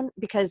known,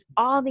 because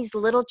all these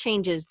little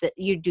changes that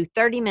you do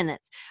 30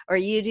 minutes, or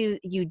you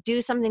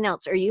do something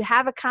else, or you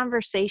have a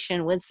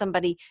conversation with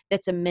somebody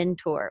that's a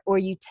mentor, or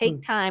you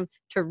take time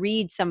to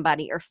read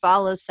somebody or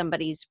follow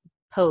somebody's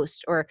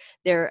post or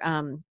their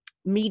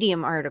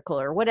Medium article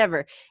or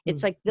whatever.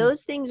 It's like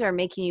those things are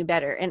making you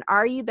better. And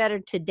are you better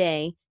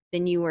today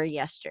than you were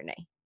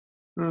yesterday?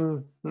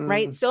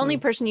 Right? It's the only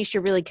person you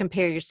should really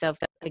compare yourself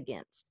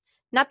against.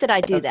 Not that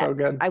I do that's that. So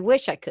good. I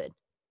wish I could.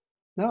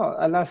 No,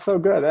 and that's so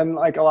good. And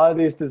like a lot of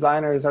these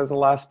designers, as the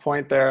last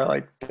point there,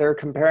 like they're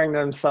comparing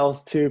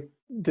themselves to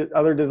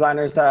other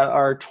designers that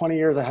are 20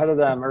 years ahead of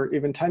them, or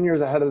even 10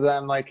 years ahead of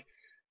them. Like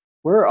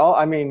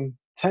 10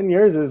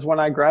 years is when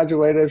I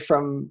graduated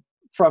from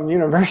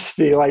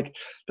university. Like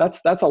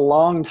that's a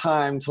long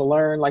time to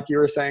learn, like you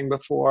were saying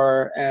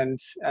before, and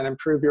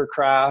improve your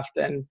craft.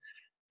 And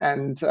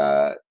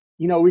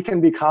we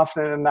can be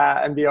confident in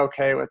that and be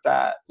okay with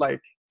that. Like,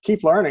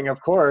 keep learning,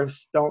 of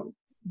course. Don't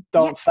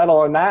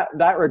settle in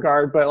that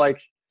regard, but like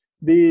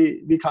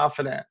be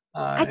confident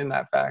in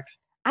that fact.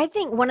 I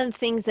think one of the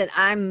things that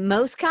I'm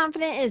most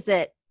confident is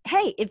that,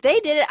 hey, if they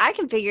did it, I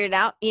can figure it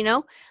out,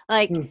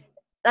 like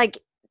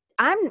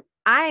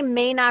I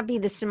may not be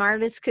the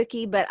smartest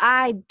cookie, but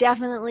I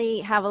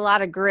definitely have a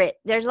lot of grit.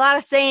 There's a lot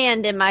of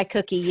sand in my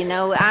cookie,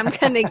 I'm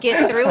going to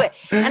get through it.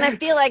 And I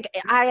feel like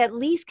I at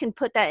least can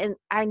put that in.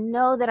 I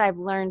know that I've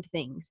learned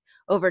things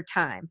over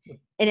time,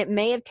 and it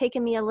may have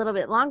taken me a little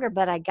bit longer,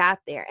 but I got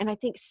there. And I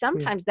think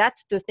sometimes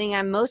that's the thing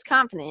I'm most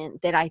confident in,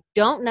 that I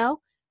don't know,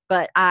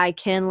 but I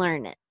can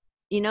learn it,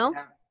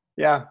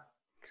 Yeah.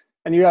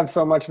 And you have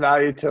so much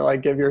value to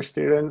like give your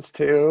students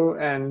too.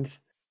 And,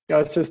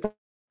 it's just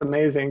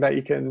amazing that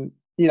you can,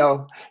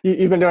 you've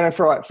been doing it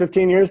for what,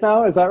 15 years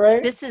now? Is that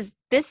right? This is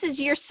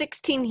year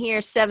 16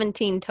 here,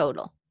 17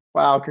 total.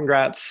 Wow.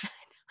 Congrats.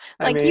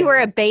 You were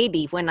a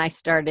baby when I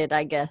started,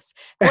 I guess.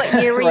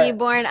 What year were you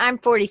born? I'm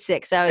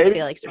 46. I always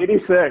feel like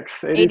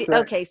 86. 80,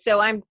 okay, so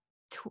I'm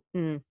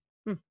no,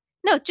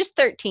 just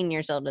 13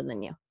 years older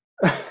than you.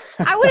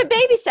 I would have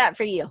babysat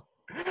for you.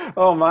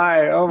 Oh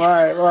my.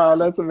 Wow,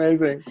 that's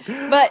amazing.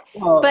 But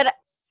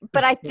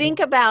I think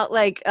about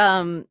like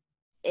I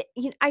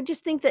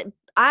just think that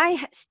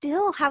I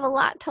still have a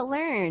lot to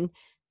learn,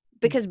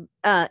 because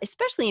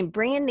especially in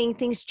branding,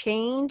 things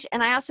change,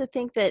 and I also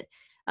think that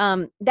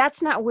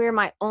that's not where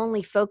my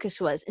only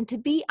focus was. And to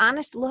be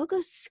honest,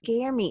 logos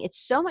scare me. It's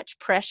so much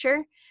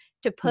pressure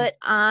to put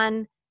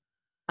on.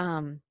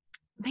 Man,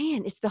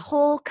 it's the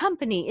whole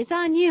company is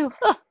on you.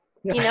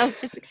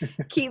 Just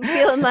keep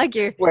feeling like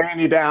you're weighing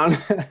you down.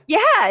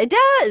 Yeah, it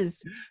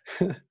does.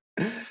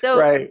 So,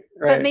 right.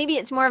 But maybe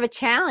it's more of a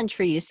challenge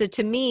for you. So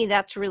to me,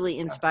 that's really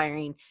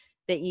inspiring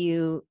that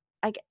you,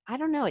 I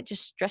don't know, it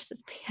just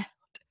stresses me out.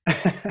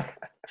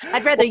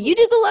 I'd rather you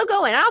do the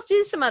logo and I'll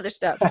do some other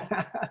stuff.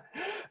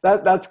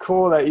 That's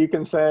cool that you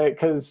can say,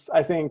 because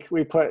I think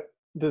we put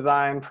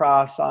design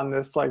profs on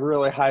this like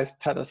really high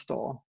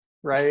pedestal,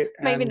 right?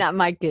 Maybe not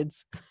my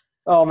kids.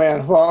 Oh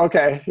man. Well,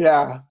 okay.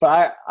 Yeah.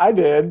 But I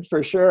did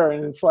for sure.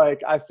 And it's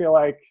like, I feel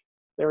like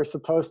they were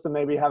supposed to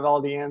maybe have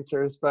all the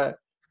answers, but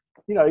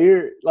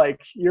you're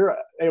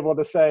able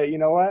to say, you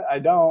know what, I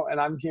don't, and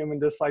I'm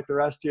human just like the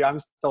rest of you. I'm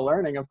still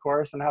learning, of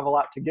course, and have a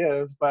lot to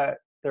give, but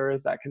there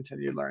is that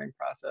continued learning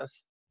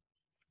process.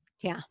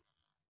 Yeah.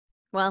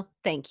 Well,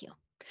 thank you.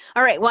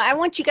 All right. Well, I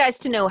want you guys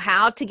to know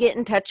how to get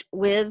in touch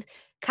with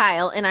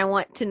Kyle, and I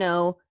want to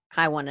know.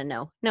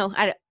 No,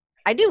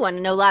 I do want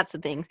to know lots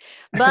of things,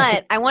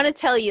 but I want to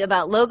tell you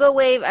about Logo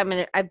Wave.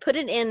 I put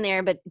it in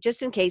there, but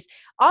just in case,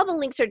 all the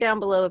links are down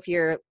below if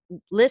you're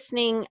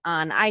listening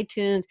on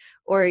iTunes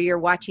or you're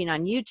watching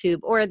on YouTube,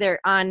 or they're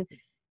on,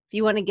 if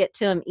you want to get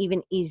to them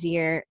even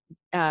easier,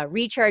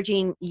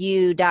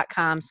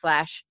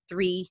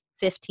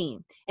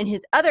 rechargingyou.com/315. And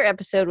his other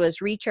episode was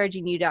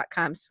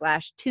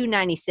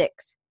rechargingyou.com/296.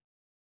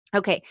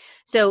 Okay,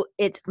 so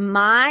it's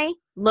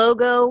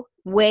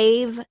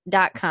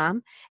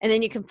mylogowave.com, and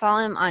then you can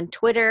follow him on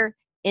Twitter,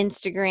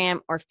 Instagram,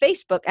 or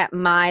Facebook at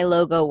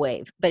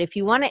mylogowave. But if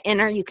you want to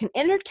enter, you can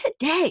enter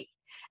today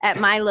at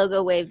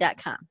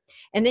mylogowave.com.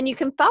 And then you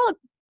can follow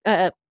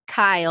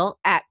Kyle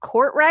at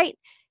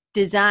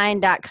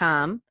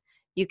courtrightdesign.com.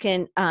 You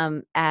can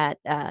at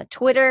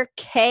Twitter,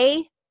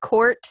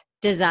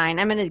 kcourtdesign.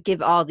 I'm going to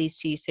give all these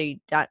to you so you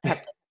don't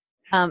have to.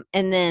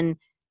 And then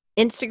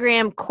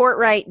Instagram,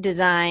 Courtright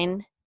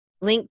Design,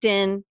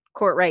 LinkedIn,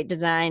 Courtright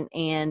Design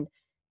and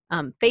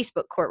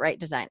Facebook Courtright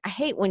Design. I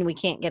hate when we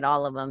can't get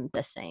all of them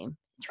the same.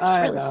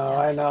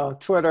 I know.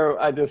 Twitter,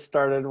 I just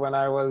started when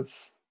I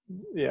was,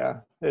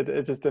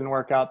 it just didn't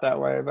work out that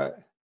way. But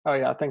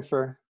thanks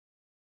for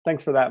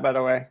that, by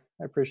the way.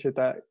 I appreciate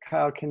that.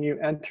 Kyle, can you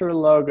enter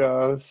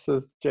logos,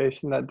 says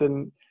Jason, that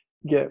didn't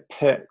get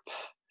picked?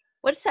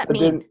 What does that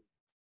mean?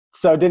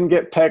 Didn't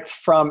get picked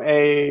from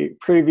a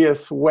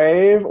previous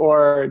wave,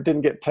 or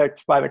didn't get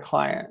picked by the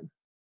client?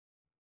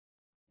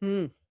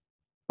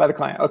 By the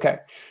client. Okay.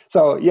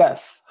 So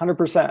yes,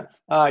 100%.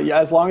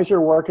 As long as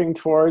you're working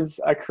towards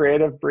a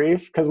creative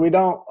brief, because we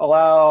don't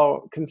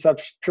allow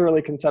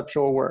purely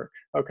conceptual work.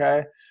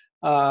 Okay.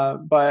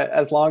 But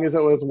as long as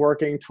it was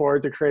working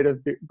towards a creative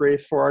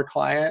brief for our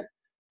client,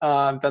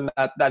 then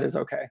that is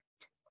okay.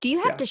 Do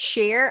you have to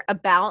share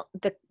about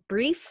the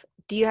brief?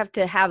 Do you have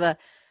to have a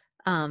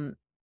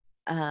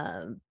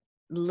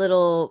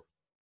little?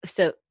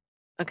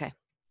 Okay.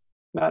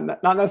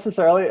 Not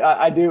necessarily.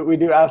 We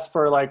do ask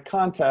for like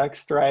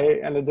context,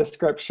 right, and a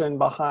description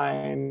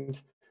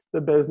behind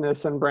the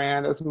business and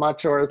brand, as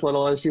much or as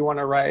little as you want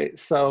to write.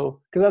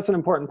 So, because that's an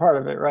important part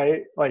of it,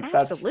 right? Like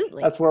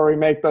absolutely, that's where we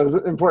make those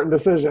important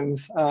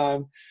decisions.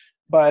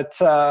 But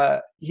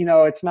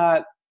it's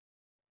not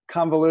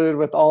convoluted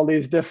with all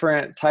these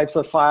different types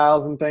of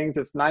files and things.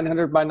 It's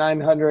 900 by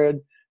 900,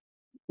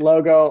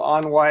 logo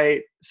on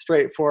white,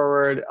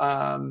 straightforward,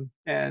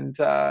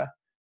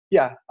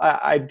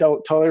 I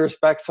don't totally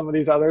respect some of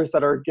these others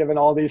that are given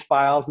all these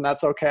files, and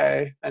that's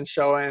okay, and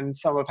showing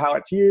some of how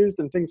it's used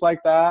and things like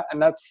that.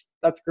 And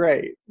that's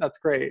great. That's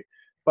great.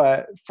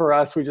 But for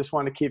us, we just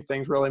want to keep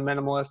things really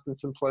minimalist and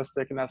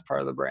simplistic, and that's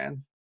part of the brand.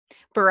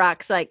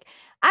 Barack's like,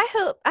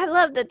 I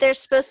love that there's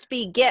supposed to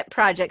be get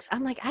projects.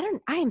 I'm like, I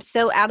am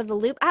so out of the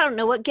loop. I don't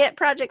know what get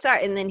projects are.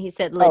 And then he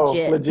said,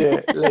 legit. Oh,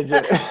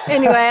 legit.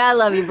 Anyway, I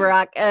love you,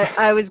 Barack.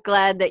 I was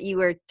glad that you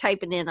were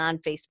typing in on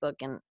Facebook.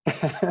 And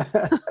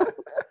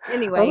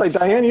anyway. I was like,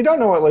 Diane, you don't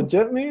know what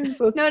legit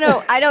means?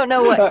 No, I don't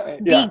know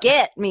what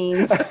beget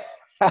means.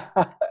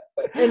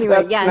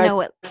 Anyway, I know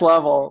what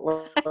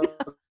level.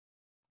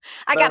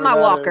 I got my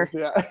walker.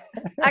 Yeah.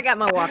 I got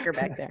my walker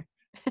back there.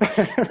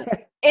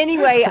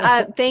 Anyway,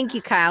 thank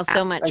you, Kyle,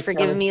 so much for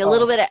giving me a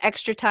little bit of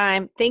extra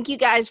time. Thank you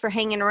guys for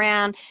hanging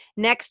around.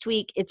 Next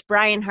week, it's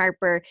Brian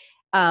Harper.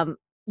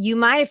 You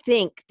might have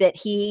think that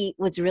he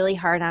was really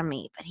hard on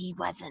me, but he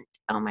wasn't.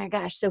 Oh my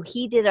gosh. So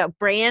he did a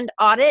brand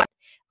audit.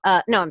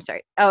 A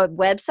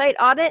website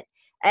audit,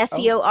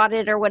 SEO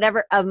audit or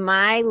whatever of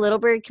my Little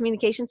Bird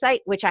communication site,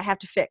 which I have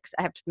to fix.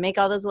 I have to make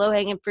all those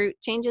low-hanging fruit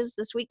changes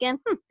this weekend.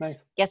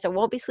 Nice. Guess I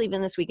won't be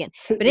sleeping this weekend.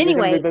 But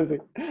anyway,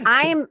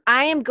 I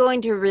am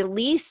going to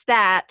release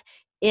that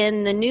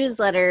in the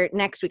newsletter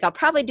next week. I'll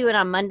probably do it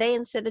on Monday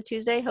instead of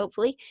Tuesday,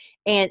 hopefully.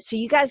 And so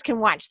you guys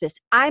can watch this.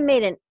 I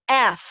made an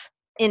F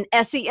in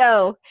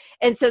SEO.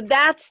 And so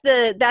that's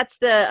the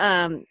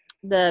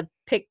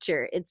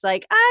picture. It's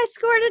like, I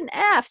scored an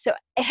F. So,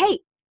 hey,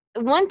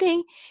 one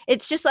thing,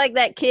 it's just like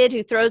that kid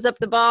who throws up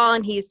the ball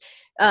and he's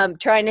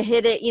trying to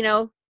hit it,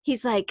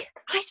 he's like,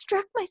 I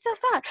struck myself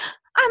out.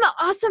 I'm an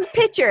awesome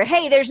pitcher.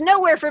 Hey, there's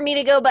nowhere for me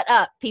to go but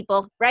up,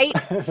 people, right?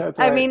 That's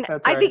right.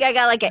 I think I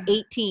got like an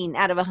 18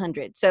 out of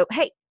 100. So,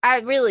 hey, I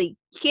really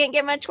can't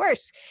get much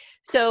worse.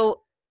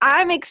 So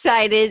I'm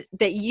excited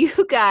that you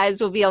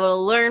guys will be able to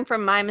learn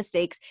from my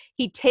mistakes.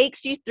 He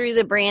takes you through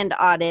the brand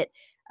audit.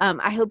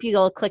 I hope you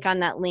go click on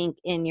that link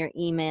in your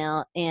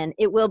email, and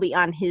it will be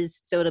on his.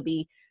 So it'll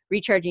be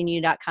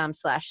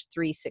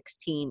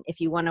rechargingyou.com/316 if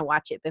you want to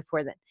watch it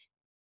before then.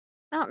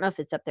 I don't know if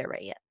it's up there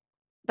right yet,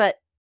 but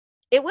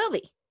it will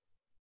be,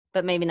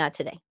 but maybe not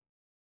today.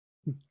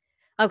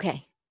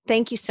 Okay.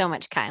 Thank you so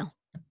much, Kyle.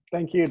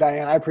 Thank you,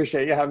 Diane. I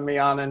appreciate you having me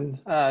on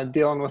and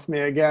dealing with me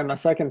again a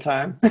second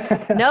time.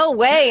 No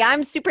way.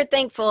 I'm super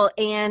thankful,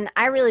 and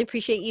I really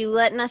appreciate you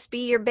letting us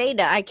be your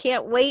beta. I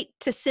can't wait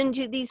to send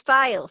you these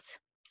files.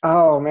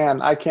 Oh,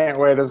 man, I can't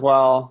wait as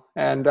well.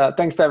 And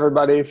thanks to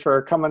everybody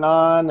for coming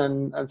on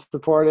and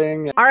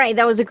supporting. All right,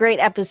 that was a great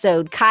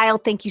episode. Kyle,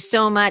 thank you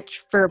so much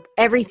for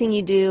everything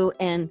you do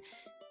and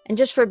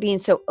just for being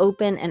so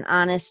open and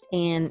honest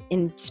and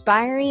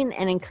inspiring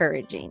and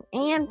encouraging,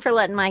 and for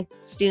letting my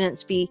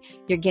students be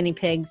your guinea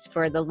pigs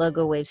for the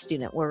Logo Wave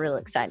student. We're real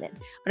excited.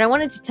 But I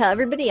wanted to tell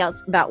everybody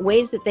else about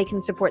ways that they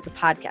can support the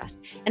podcast.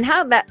 And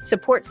how that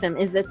supports them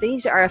is that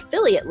these are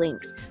affiliate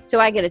links. So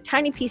I get a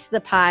tiny piece of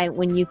the pie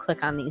when you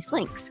click on these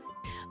links.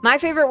 My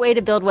favorite way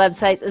to build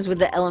websites is with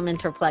the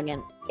Elementor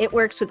plugin. It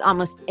works with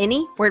almost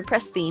any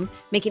WordPress theme,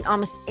 making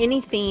almost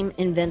any theme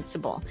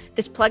invincible.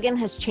 This plugin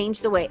has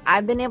changed the way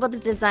I've been able to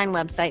design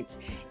websites,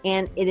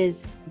 and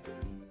it's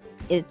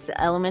the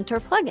Elementor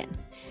plugin.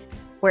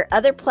 Where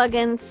other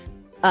plugins,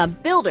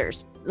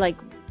 builders, like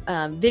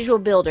visual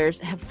builders,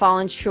 have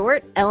fallen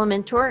short,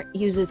 Elementor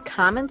uses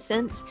common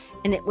sense,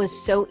 and it was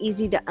so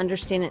easy to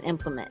understand and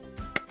implement.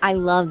 I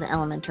love the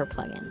Elementor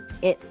plugin.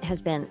 It has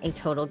been a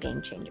total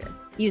game changer.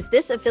 Use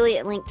this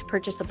affiliate link to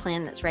purchase the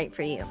plan that's right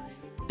for you.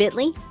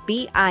 bit.ly,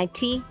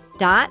 bit.ly,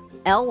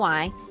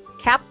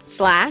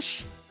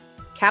 /,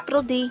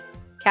 capital D,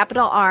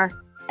 capital R,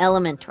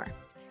 Elementor.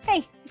 Hey,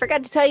 I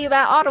forgot to tell you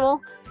about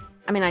Audible.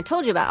 I mean, I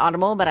told you about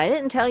Audible, but I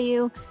didn't tell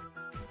you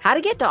how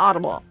to get to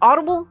Audible.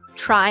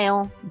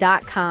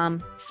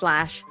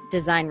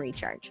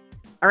 audibletrial.com/designrecharge.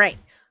 All right.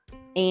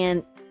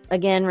 And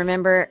again,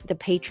 remember, the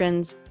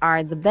patrons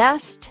are the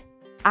best.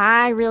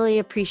 I really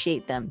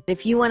appreciate them.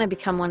 If you want to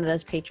become one of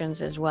those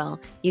patrons as well,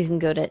 you can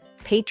go to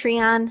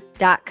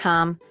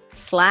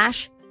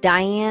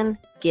patreon.com/Diane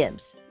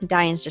Gibbs.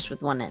 Diane's just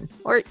with one N.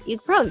 Or you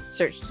can probably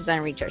search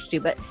Design Recharge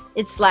too, but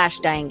it's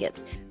 /Diane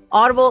Gibbs.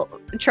 Audible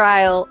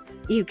trial,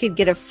 you could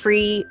get a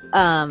free,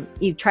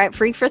 you try it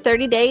free for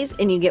 30 days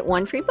and you get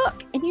one free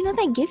book. And you know,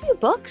 they give you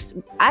books.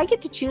 I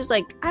get to choose,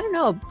 like, I don't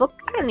know, a book.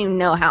 I don't even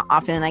know how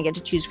often I get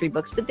to choose free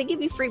books, but they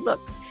give you free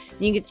books.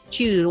 And you get to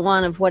choose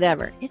one of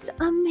whatever. It's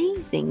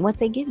amazing what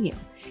they give you.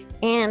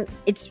 And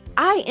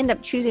I end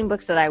up choosing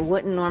books that I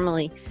wouldn't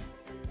normally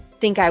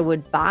think I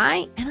would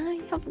buy. And I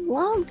have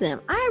loved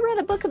them. I read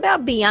a book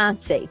about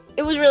Beyonce.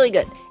 It was really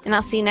good. And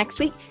I'll see you next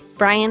week.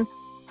 Brian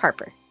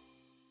Harper,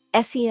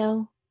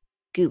 SEO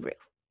guru,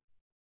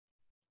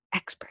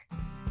 expert.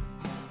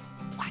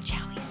 Watch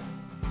how he's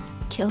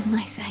killed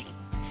my site.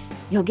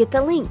 You'll get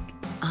the link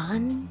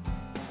on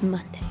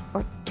Monday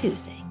or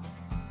Tuesday.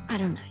 I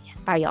don't know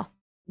yet. Bye, y'all.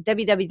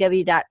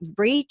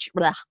 www.reach.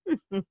 I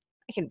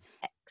can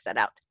X that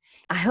out.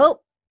 I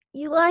hope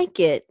you like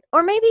it,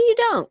 or maybe you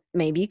don't.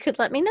 Maybe you could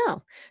let me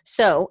know.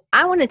 So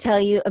I want to tell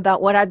you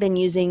about what I've been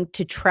using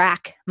to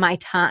track my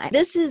time.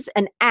 This is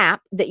an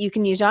app that you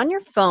can use on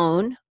your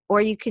phone or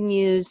you can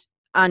use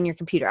on your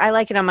computer. I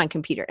like it on my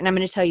computer, and I'm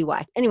going to tell you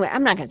why. Anyway,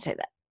 I'm not going to say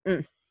that.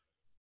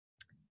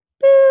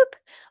 Boop.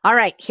 All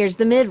right, here's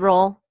the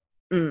mid-roll.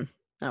 No,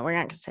 we're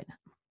not going to say that.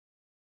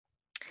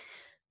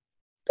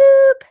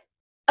 Boop.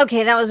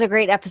 Okay, that was a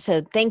great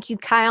episode. Thank you,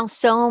 Kyle,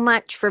 so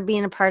much for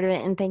being a part of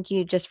it, and thank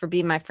you just for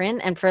being my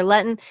friend and for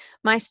letting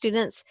my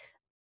students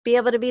be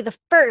able to be the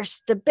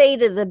first, the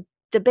beta,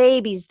 the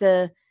babies,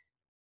 the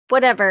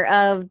whatever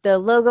of the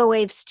Logo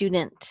Wave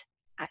student.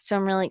 So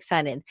I'm really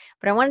excited.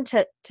 But I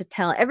wanted to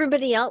tell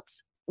everybody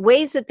else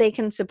ways that they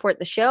can support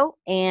the show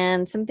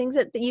and some things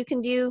that you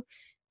can do.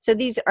 So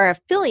these are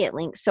affiliate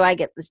links. So I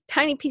get this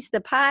tiny piece of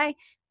the pie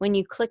when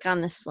you click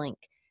on this link.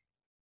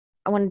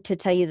 I wanted to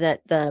tell you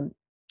that the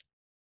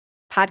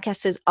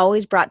podcast is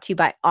always brought to you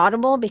by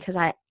Audible because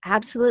I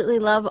absolutely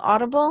love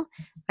Audible.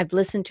 I've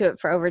listened to it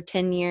for over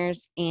 10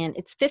 years and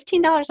it's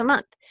 $15 a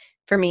month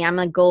for me. I'm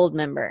a gold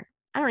member.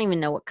 I don't even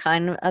know what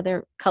kind of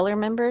other color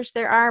members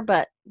there are,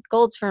 but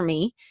gold's for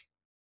me.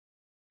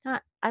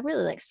 I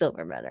really like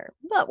silver better,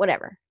 but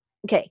whatever.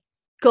 Okay,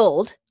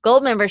 gold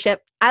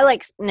membership. I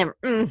like never.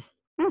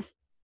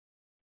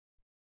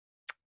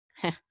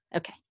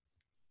 Okay.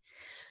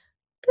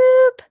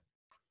 Boop.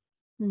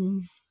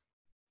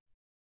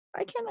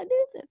 Why can't I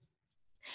do this?